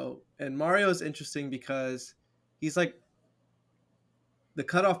Mario. And Mario is interesting because he's like the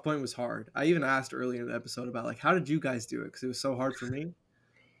cutoff point was hard. I even asked earlier in the episode about like how did you guys do it? Because it was so hard for me.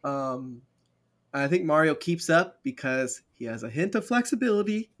 I think Mario keeps up because he has a hint of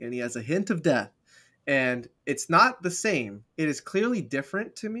flexibility and he has a hint of death. And it's not the same. It is clearly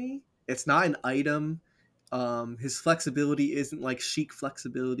different to me. It's not an item. His flexibility isn't like Sheik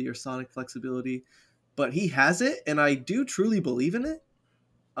flexibility or Sonic flexibility, but he has it, and I do truly believe in it.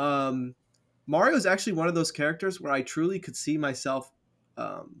 Mario is actually one of those characters where I truly could see myself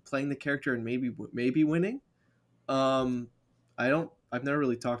playing the character and maybe winning. I've never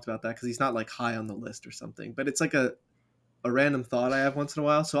really talked about that because he's not like high on the list or something, but it's like a random thought I have once in a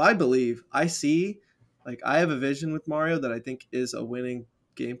while. So I have a vision with Mario that I think is a winning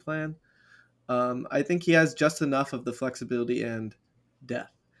game plan. I think he has just enough of the flexibility and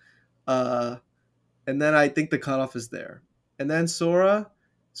death. And then I think the cutoff is there. And then Sora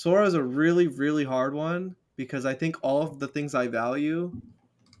is a really, really hard one because I think all of the things I value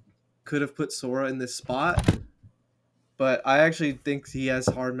could have put Sora in this spot. But I actually think he has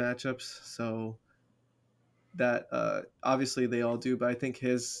hard matchups, so that obviously they all do, but I think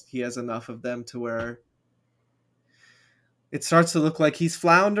he has enough of them to where it starts to look like he's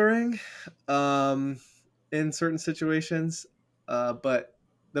floundering in certain situations, but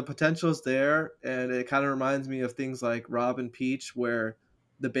the potential is there, and it kind of reminds me of things like Rob and Peach, where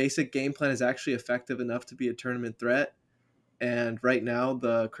the basic game plan is actually effective enough to be a tournament threat. And right now,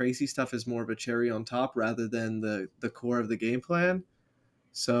 the crazy stuff is more of a cherry on top rather than the core of the game plan.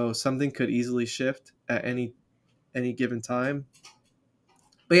 So something could easily shift at any given time.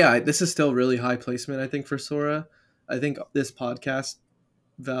 But yeah, this is still really high placement, I think, for Sora. I think this podcast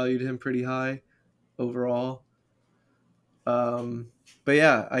valued him pretty high overall. But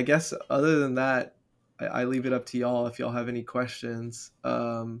yeah, I guess other than that, I leave it up to y'all if y'all have any questions.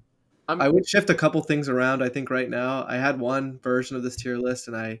 I would shift a couple things around. I think right now I had one version of this tier list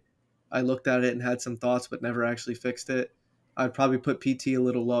and I looked at it and had some thoughts, but never actually fixed it. I'd probably put PT a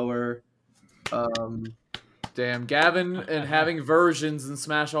little lower. Damn, Gavin and having versions in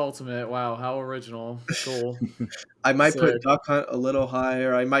Smash Ultimate. Wow, how original. Cool. I might Sick. put Duck Hunt a little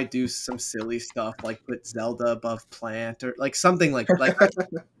higher. I might do some silly stuff like put Zelda above Plant or like something like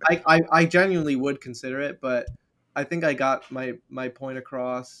I genuinely would consider it, but I think I got my point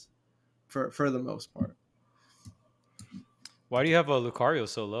across for the most part. Why do you have Lucario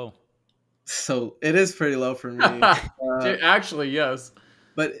so low? So it is pretty low for me. Actually, yes.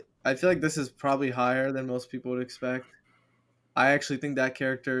 But I feel like this is probably higher than most people would expect. I actually think that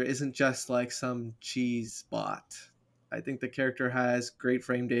character isn't just like some cheese bot. I think the character has great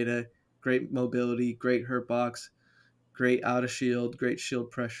frame data, great mobility, great hurt box, great out of shield, great shield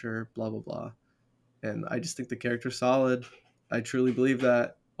pressure, blah, blah, blah. And I just think the character's solid. I truly believe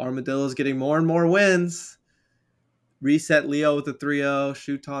that. Armadillo's getting more and more wins. Reset Leo with a 3-0,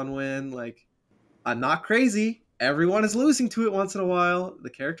 Shuton win. Like, I'm not crazy. Everyone is losing to it once in a while. The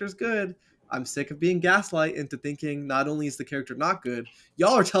character's good. I'm sick of being gaslight into thinking not only is the character not good,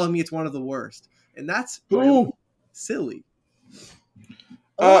 y'all are telling me it's one of the worst. And that's really silly.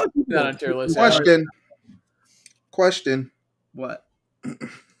 Not on tier list. Question. What?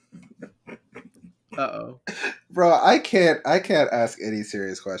 Uh-oh. Bro, I can't ask any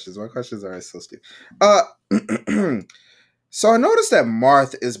serious questions. My questions are so stupid. So I noticed that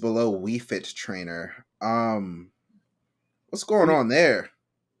Marth is below Wii Fit Trainer. What's going on there?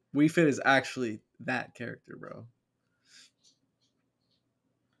 Wii Fit is actually that character, bro.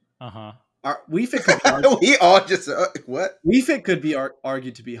 Uh-huh. Wii Fit could We all just what? Wii Fit could be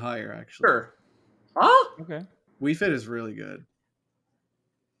argued to be higher, actually. Sure. Huh? Okay. Wii Fit is really good.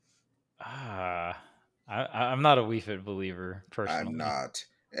 I'm not a Wii Fit believer, personally. I'm not.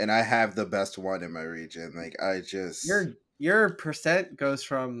 And I have the best one in my region. Like, I just... Your percent goes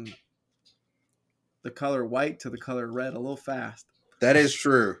from the color white to the color red a little fast. That is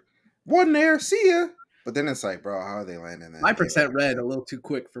true. One there, see ya. But then it's like, bro, how are they landing that? My percent red a little too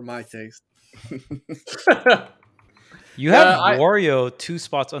quick for my taste. You have I Wario 2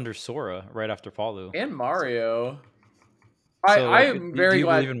 spots under Sora right after Palu. and Mario. So, I like, am do very you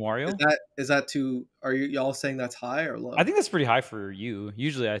glad. believe in Wario? Is that too? Are you y'all saying that's high or low? I think that's pretty high for you.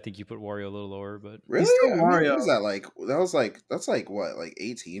 Usually, I think you put Wario a little lower, but Really? still I mean, what Mario. was that like? That's like what, like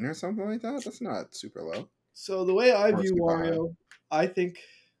 18 or something like that? That's not super low. So the way I Or view super high. Wario, I think,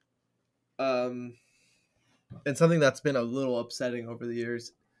 and something that's been a little upsetting over the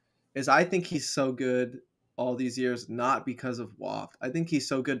years is I think he's so good all these years not because of waft. I think he's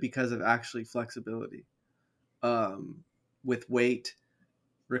so good because of actually flexibility, with weight,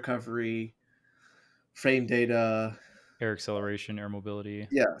 recovery, frame data, air acceleration, air mobility.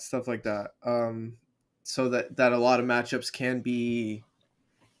 yeah, stuff like that. So that a lot of matchups can be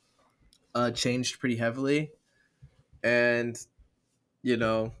changed pretty heavily, and you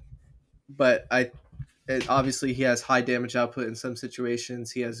know, but obviously he has high damage output in some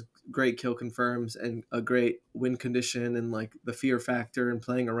situations. He has great kill confirms and a great win condition, and like the fear factor and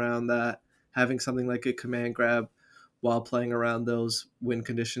playing around that. Having something like a command grab while playing around those win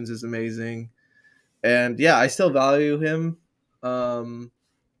conditions is amazing. And yeah, I still value him.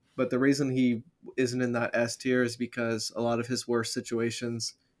 But the reason he isn't in that S tier is because a lot of his worst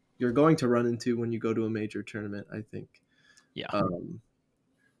situations you're going to run into when you go to a major tournament, I think. Yeah.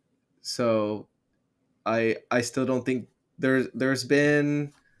 So I still don't think there's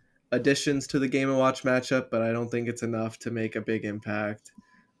been additions to the Game & Watch matchup, but I don't think it's enough to make a big impact.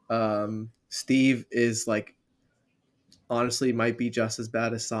 Steve is like honestly might be just as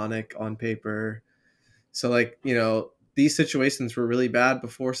bad as Sonic on paper. So like, these situations were really bad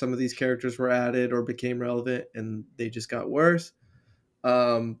before some of these characters were added or became relevant, and they just got worse.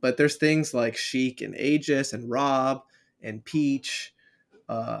 But there's things like Sheik and Aegis and Rob and Peach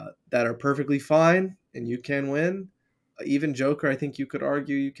that are perfectly fine, and you can win. Even Joker, I think you could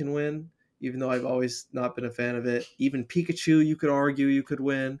argue you can win, even though I've always not been a fan of it. Even Pikachu, you could argue you could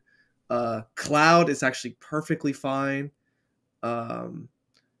win. Cloud is actually perfectly fine.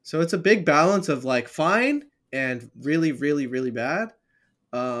 So it's a big balance of like fine and really, really, really bad.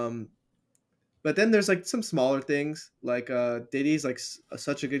 But then there's like some smaller things, like Diddy's like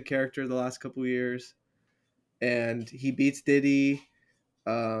such a good character the last couple years, and he beats Diddy.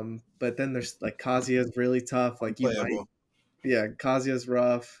 But then there's like Kazuya's really tough. Like Playable. Kazuya's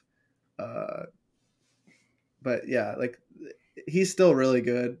rough. Uh, but yeah, like he's still really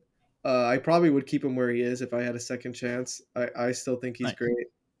good. I probably would keep him where he is if I had a second chance. I still think he's Nice. great.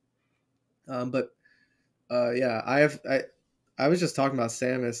 But yeah, I was just talking about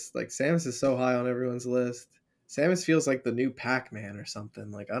Samus. Like Samus is so high on everyone's list. Samus feels like the new Pac-Man or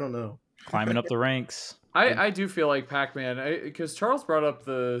something. Like I don't know. Climbing up the ranks. I do feel like Pac-Man, because Charles brought up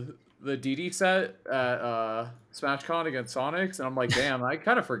the DD set at SmashCon against Sonics, and I'm like, damn, I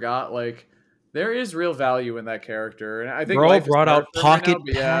kind of forgot. Like, there is real value in that character, and I think Bro life is brought hard out for him right now, Pocket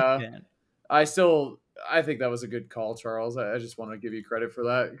but yeah, Pac-Man. I think that was a good call, Charles. I just want to give you credit for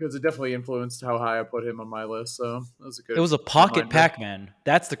that because it definitely influenced how high I put him on my list. So that was a good. It was a Pocket reminder. Pac-Man.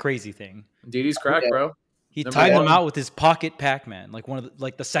 That's the crazy thing. DD's crack, bro. He Number timed them one. out with his Pocket Pac-Man, like one of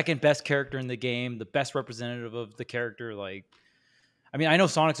the second best character in the game, the best representative of the character. Like, I mean, I know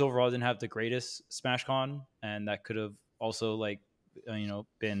Sonic's overall didn't have the greatest SmashCon, and that could have also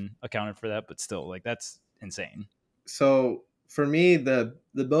been accounted for that, but still, like that's insane. So for me, the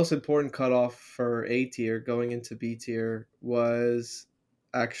most important cutoff for A tier going into B tier was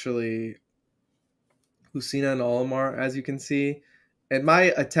actually Lucina and Olimar, as you can see. And my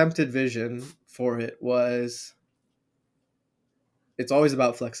attempted vision for it was it's always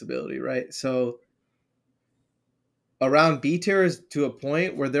about flexibility, right? So around B tier is to a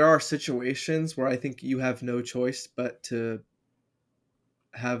point where there are situations where I think you have no choice but to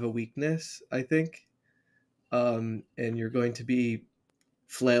have a weakness, I think. And you're going to be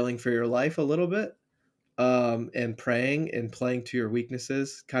flailing for your life a little bit, and praying and playing to your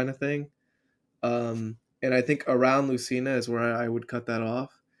weaknesses kind of thing. And I think around Lucina is where I would cut that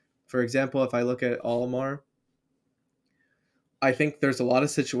off. For example, if I look at Olimar, I think there's a lot of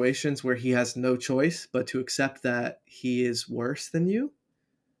situations where he has no choice but to accept that he is worse than you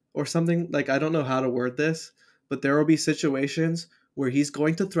or something. Like, I don't know how to word this, but there will be situations where he's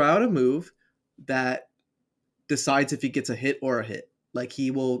going to throw out a move that decides if he gets a hit or a hit. Like,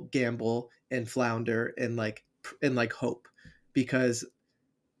 he will gamble and flounder and hope, because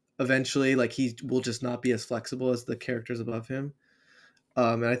eventually like he will just not be as flexible as the characters above him.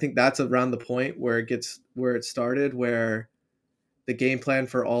 And I think that's around the point where it started, where the game plan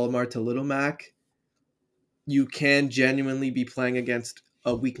for Olimar to Little Mac, you can genuinely be playing against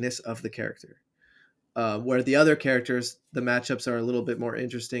a weakness of the character. Where the other characters, the matchups are a little bit more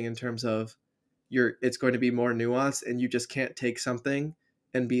interesting in terms of it's going to be more nuanced, and you just can't take something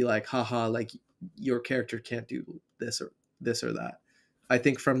and be like, haha, like your character can't do this or that. I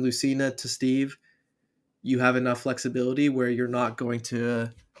think from Lucina to Steve, you have enough flexibility where you're not going to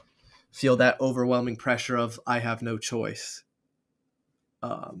feel that overwhelming pressure of I have no choice.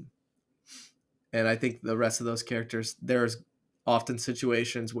 And I think the rest of those characters, there's often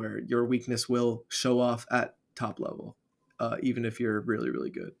situations where your weakness will show off at top level, even if you're really, really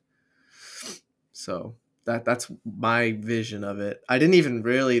good. So that's my vision of it. I didn't even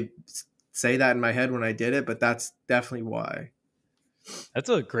really say that in my head when I did it, but that's definitely why. That's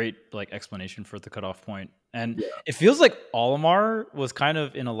a great like explanation for the cutoff point. And it feels like Olimar was kind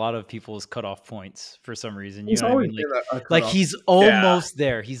of in a lot of people's cutoff points for some reason. You know what I mean? Like he's almost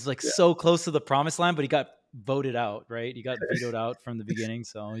there. He's like so close to the promised land, but he got voted out, right? He got vetoed out from the beginning,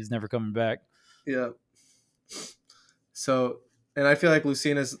 so he's never coming back. Yeah. So, and I feel like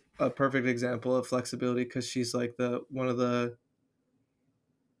Lucina's a perfect example of flexibility because she's like one of the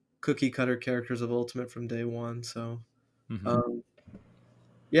cookie cutter characters of Ultimate from day one. So,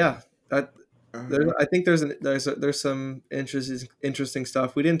 yeah, I think there's some interesting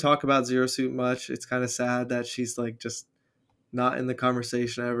stuff. We didn't talk about Zero Suit much. It's kind of sad that she's like just not in the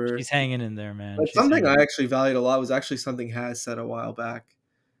conversation ever. She's hanging in there, man. But something I actually valued a lot was actually something Haz said a while back.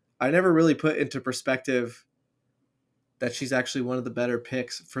 I never really put into perspective that she's actually one of the better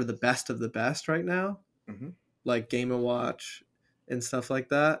picks for the best of the best right now, like Game & Watch and stuff like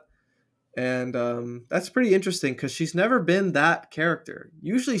that. And that's pretty interesting because she's never been that character.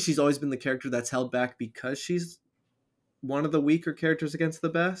 Usually she's always been the character that's held back because she's one of the weaker characters against the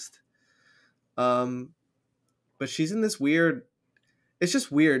best. But she's in this weird... It's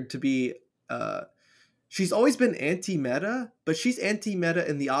just weird to be... she's always been anti-meta, but she's anti-meta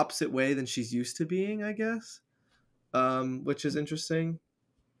in the opposite way than she's used to being, I guess. Which is interesting.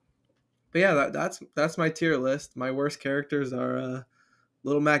 But yeah, that's my tier list. My worst characters are...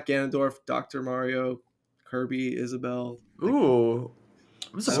 Little Matt Ganondorf, Dr. Mario, Kirby, Isabelle. Ooh.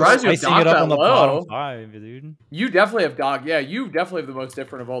 I'm surprised you have Doc it up that on the low. bottom 5, dude. You definitely have Doc. Yeah, you definitely have the most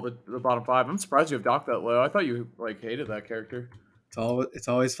different of all the bottom 5. I'm surprised you have Doc that low. I thought you like hated that character. It's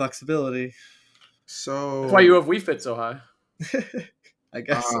always flexibility. So that's why you have Wii Fit so high. I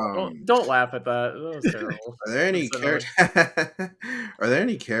guess. Don't laugh at that. That was terrible. Are there any Are there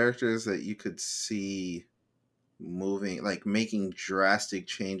any characters that you could see moving, like making drastic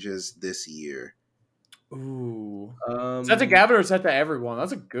changes this year? Ooh. Is that to Gavin or is that to everyone?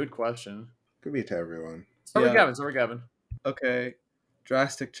 That's a good question. Could be to everyone. Start with Gavin. Okay.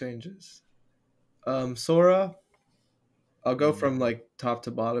 Drastic changes. Sora. I'll go from like top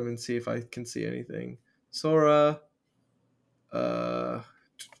to bottom and see if I can see anything. Sora.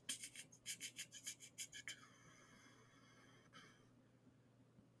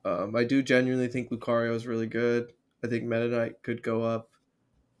 I do genuinely think Lucario is really good. I think Meta Knight could go up.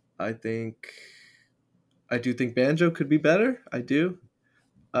 I do think Banjo could be better. I do.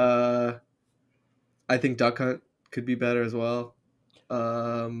 I think Duck Hunt could be better as well.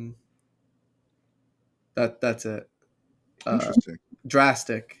 That's it. Interesting.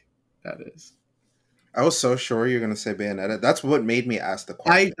 Drastic, that is. I was so sure you're going to say Bayonetta. That's what made me ask the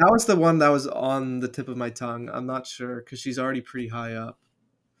question. That was the one that was on the tip of my tongue. I'm not sure because she's already pretty high up.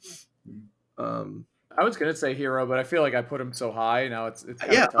 I was gonna say Hero, but I feel like I put him so high now. It's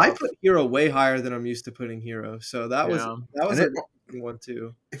yeah. tough. I put Hero way higher than I'm used to putting Hero, so that was a one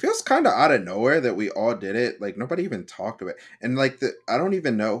too. It feels kind of out of nowhere that we all did it. Like nobody even talked about it, and like I don't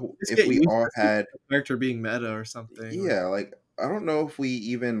even know if we all had character being meta or something. Yeah, like I don't know if we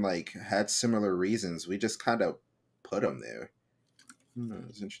even like had similar reasons. We just kind of put them there.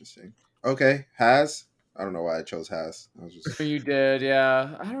 It's interesting. Okay, Haz. I don't know why I chose Haz. You did,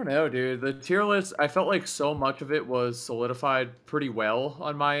 yeah. I don't know, dude. The tier list, I felt like so much of it was solidified pretty well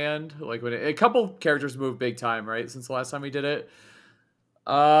on my end. Like when a couple characters moved big time, right? Since the last time we did it.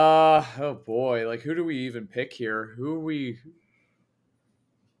 Oh boy, like who do we even pick here? Who are we?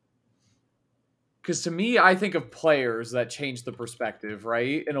 Because to me, I think of players that change the perspective,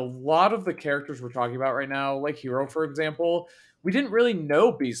 right? And a lot of the characters we're talking about right now, like Hero, for example, we didn't really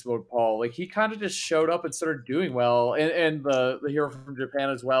know Beast Mode Paul. Like he kind of just showed up and started doing well. And the hero from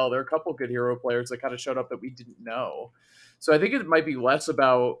Japan as well. There are a couple good hero players that kind of showed up that we didn't know. So I think it might be less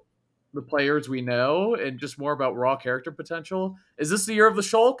about the players we know and just more about raw character potential. Is this the year of the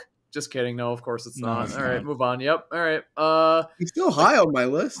Shulk? Just kidding. No, of course it's not. All right, move on. Yep. All right. He's still high on my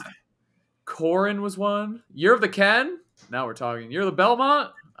list. Corrin was one. Year of the Ken? Now we're talking. Year of the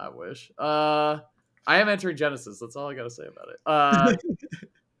Belmont? I wish. I am entering Genesis. That's all I got to say about it.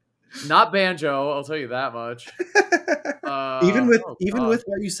 Not Banjo. I'll tell you that much. Even with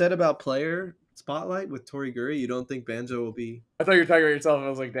what you said about player spotlight with Toriguri, you don't think Banjo will be? I thought you were talking about yourself. I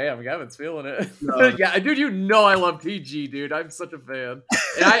was like, damn, Gavin's feeling it. No. Yeah, dude, you know I love TG, dude. I'm such a fan.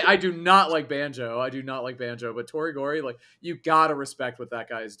 And I do not like Banjo. I do not like Banjo. But Toriguri, like, you gotta respect what that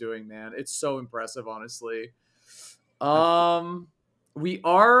guy is doing, man. It's so impressive, honestly. We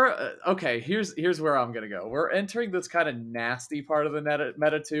are okay. Here's where I'm gonna go. We're entering this kind of nasty part of the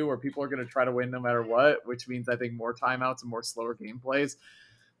meta too, where people are gonna try to win no matter what, which means I think more timeouts and more slower gameplays,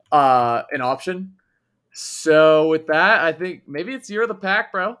 an option. So with that, I think maybe it's year of the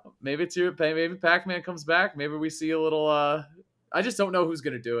pack, bro. Maybe Pac-Man comes back. Maybe we see a little. I just don't know who's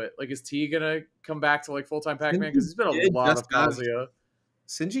gonna do it. Like, is T gonna come back to like full-time Pac-Man? Because he's been a lot of Kazuya.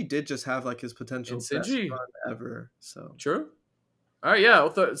 Sinji did just have like his potential best run ever. So true. All right, yeah,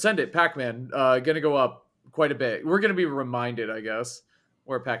 send it. Pac-Man, gonna go up quite a bit. We're gonna be reminded, I guess,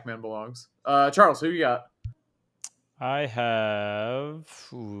 where Pac-Man belongs. Charles, who you got? I have.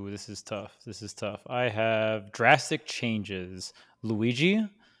 Ooh, this is tough. I have Drastic Changes. Luigi.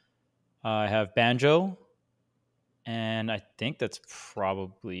 I have Banjo. And I think that's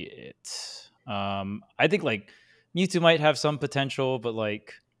probably it. I think like Mewtwo might have some potential, but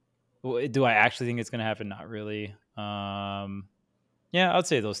like, do I actually think it's going to happen? Not really. Yeah, I'd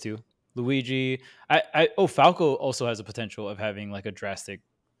say those two. Luigi. Falco also has a potential of having like a drastic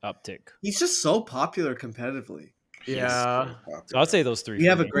uptick. He's just so popular competitively. Yeah. So I'd say those three. We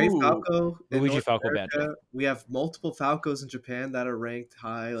have a great Falco. Luigi, Falco, Banjo. We have multiple Falcos in Japan that are ranked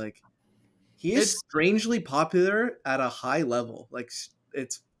high. Like, he is strangely popular at a high level. Like,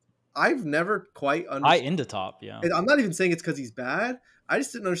 I've never quite understood. High in the top, yeah. I'm not even saying it's because he's bad. I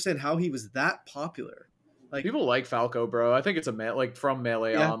just didn't understand how he was that popular. Like, people like Falco, bro. I think it's from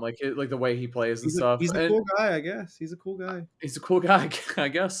Melee on, like the way he plays and stuff. He's a cool guy, I guess. He's a cool guy. He's a cool guy, I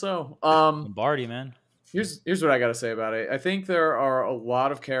guess so. Lombardi, man. Here's what I gotta say about it. I think there are a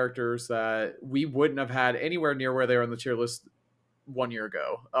lot of characters that we wouldn't have had anywhere near where they are on the tier list 1 year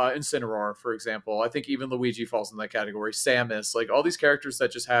ago. Incineroar, for example. I think even Luigi falls in that category. Samus, like all these characters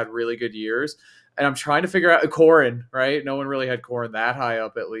that just had really good years. And I'm trying to figure out Corrin, right? No one really had Corrin that high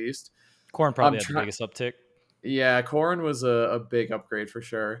up, at least. Corrin probably had the biggest uptick. Yeah, Corrin was a big upgrade for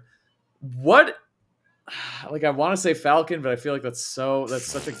sure. What? Like, I want to say Falcon, but I feel like that's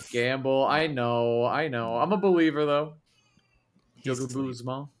such a gamble. I know. I'm a believer though.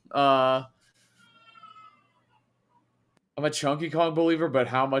 I'm a Chunky Kong believer, but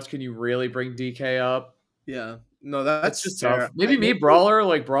how much can you really bring DK up? Yeah. No, that's just fair. tough. Maybe Brawler.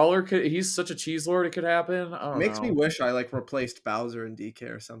 Like, Brawler he's such a cheese lord, it could happen. I don't know. Makes me wish I like replaced Bowser and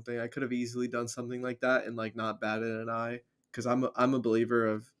DK or something. I could have easily done something like that and like not batted an eye, because I'm a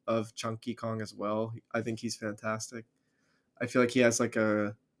believer of Chunky Kong as well. I think he's fantastic. I feel like he has like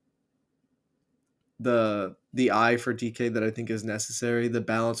the eye for DK that I think is necessary. The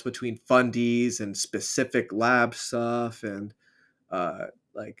balance between fundies and specific lab stuff and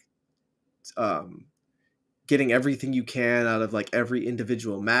getting everything you can out of like every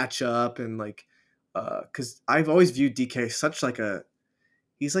individual matchup, and like because I've always viewed DK such like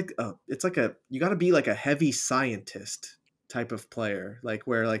you got to be like a heavy scientist type of player, like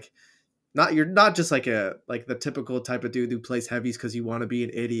where like you're not just like the typical type of dude who plays heavies because you want to be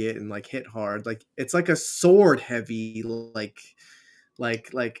an idiot and like hit hard. Like, it's like a sword heavy, like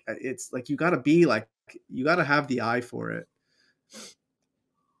it's like you got to have the eye for it.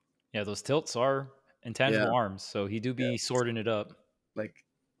 Yeah, those tilts are intangible arms, so he do be sorting it up. Like,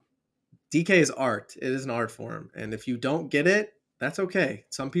 DK is art. It is an art form, and if you don't get it, that's okay.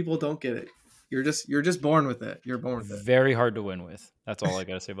 Some people don't get it. You're just born with it. You're born with it. Very hard to win with. That's all I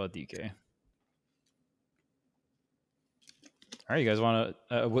gotta say about DK. All right, you guys want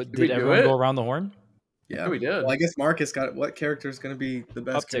to? Did everyone go around the horn? Yeah, we did. Well, I guess Marcus got it. What character is going to be the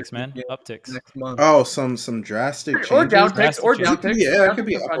best? Upticks, man. Upticks next month. Oh, some drastic changes. Or downticks. Or downticks. Yeah, it could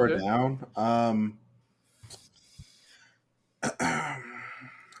be up or down.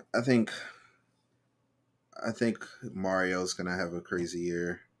 I think Mario's gonna have a crazy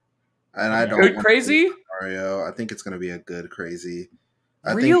year, and I don't good crazy Mario. I think it's gonna be a good crazy.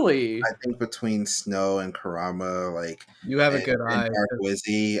 I think between Snow and Kurama, like you have a good eye. Dark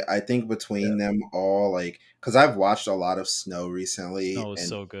Wizzy, I think between them all, like, because I've watched a lot of Snow recently. Snow is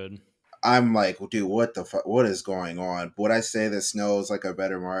so good. I'm like, dude, what the fuck? What is going on? Would I say that Snow is like a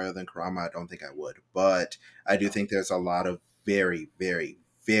better Mario than Kurama? I don't think I would, but I do think there's a lot of very, very,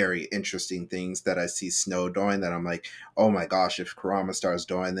 very interesting things that I see Snow doing that I'm like, oh my gosh, if Kurama starts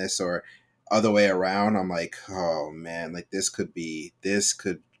doing this, or other way around, I'm like, oh man, like this could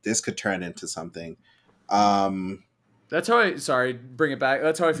turn into something. That's how bring it back.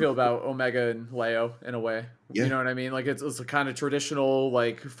 That's how I feel about Omega and Leo in a way. Yeah. You know what I mean? Like it's a kind of traditional,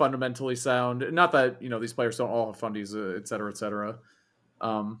 like fundamentally sound. Not that these players don't all have fundies, et cetera, et cetera.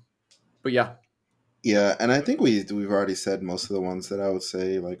 But yeah, Yeah, and I think we've already said most of the ones that I would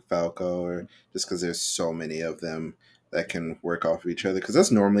say, like Falco, or just because there's so many of them that can work off of each other. Because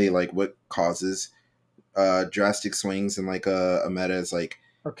that's normally like what causes drastic swings in like a meta is like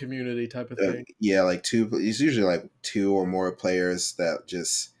A community type of thing. yeah, like two. It's usually like two or more players that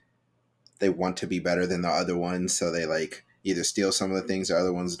just they want to be better than the other one, so they like either steal some of the things the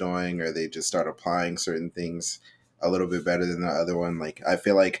other one's doing, or they just start applying certain things a little bit better than the other one. Like I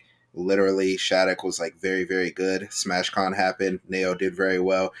feel like literally Shattuck was like very, very good. SmashCon happened. Neo did very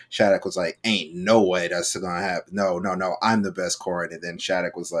well. Shattuck was like, ain't no way that's gonna happen. No, I'm the best Corrin. And then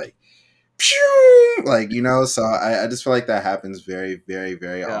Shattuck was like, pew! Like, so I just feel like that happens very, very,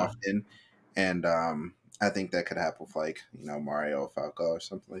 very often. And I think that could happen with like, Mario Falco or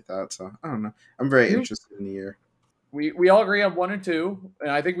something like that. So I don't know. I'm very interested in the year. We all agree on 1 and 2,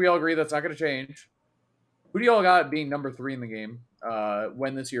 and I think we all agree that's not going to change. Who do y'all got being number 3 in the game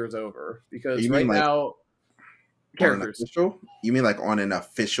when this year is over? Because right now, characters. You mean like on an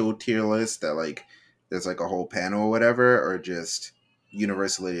official tier list that like there's like a whole panel or whatever, or just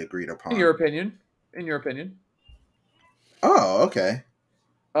universally agreed upon? In your opinion. Oh, okay.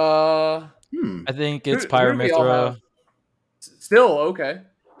 I think it's Pyramithra. Still okay.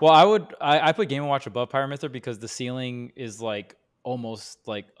 Well, I put Game & Watch above Pyramithra because the ceiling is like almost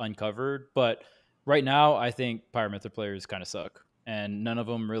like uncovered, but right now I think Pyramithra players kind of suck, and none of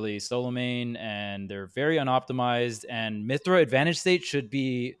them really solo main, and they're very unoptimized, and Mithra Advantage State should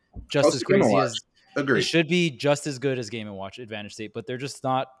be just as crazy as Agreed. It should be just as good as Game & Watch Advantage State, but they're just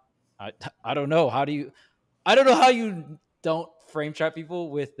not. I don't know how you don't frame trap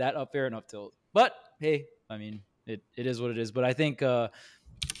people with that up air and up tilt, but hey, I mean it is what it is. But I think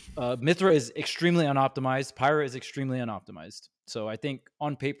Mithra is extremely unoptimized. Pyra is extremely unoptimized. So I think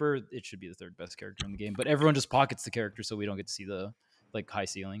on paper it should be the 3rd best character in the game, but everyone just pockets the character, so we don't get to see the like high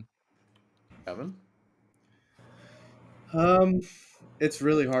ceiling. Evan, it's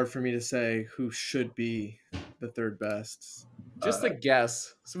really hard for me to say who should be the 3rd best. Just a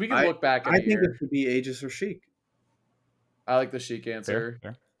guess, so we can look back at I think it should be Aegis or Sheik. I like the Sheik answer.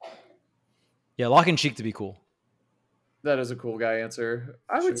 Fair. Yeah, lock in Sheik to be cool. That is a cool guy answer.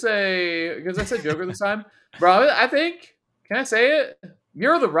 I would say, because I said Joker this time, bro. I think. Can I say it?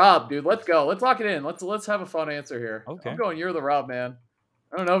 You're the Rob, dude. Let's go. Let's lock it in. Let's have a fun answer here. Okay. I'm going. You're the Rob, man.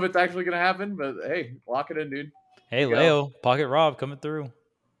 I don't know if it's actually gonna happen, but hey, lock it in, dude. Hey, Leo, Pocket Rob coming through.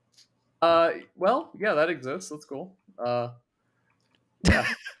 Well, yeah, that exists. That's cool. Yeah.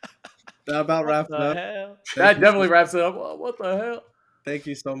 That about wraps it up. That definitely wraps it up. Well, what the hell? Thank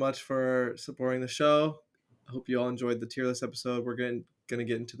you so much for supporting the show. I hope you all enjoyed the tier list episode. We're going to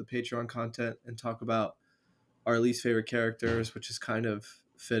get into the Patreon content and talk about our least favorite characters, which is kind of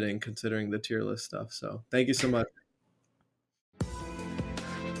fitting considering the tier list stuff. So thank you so much.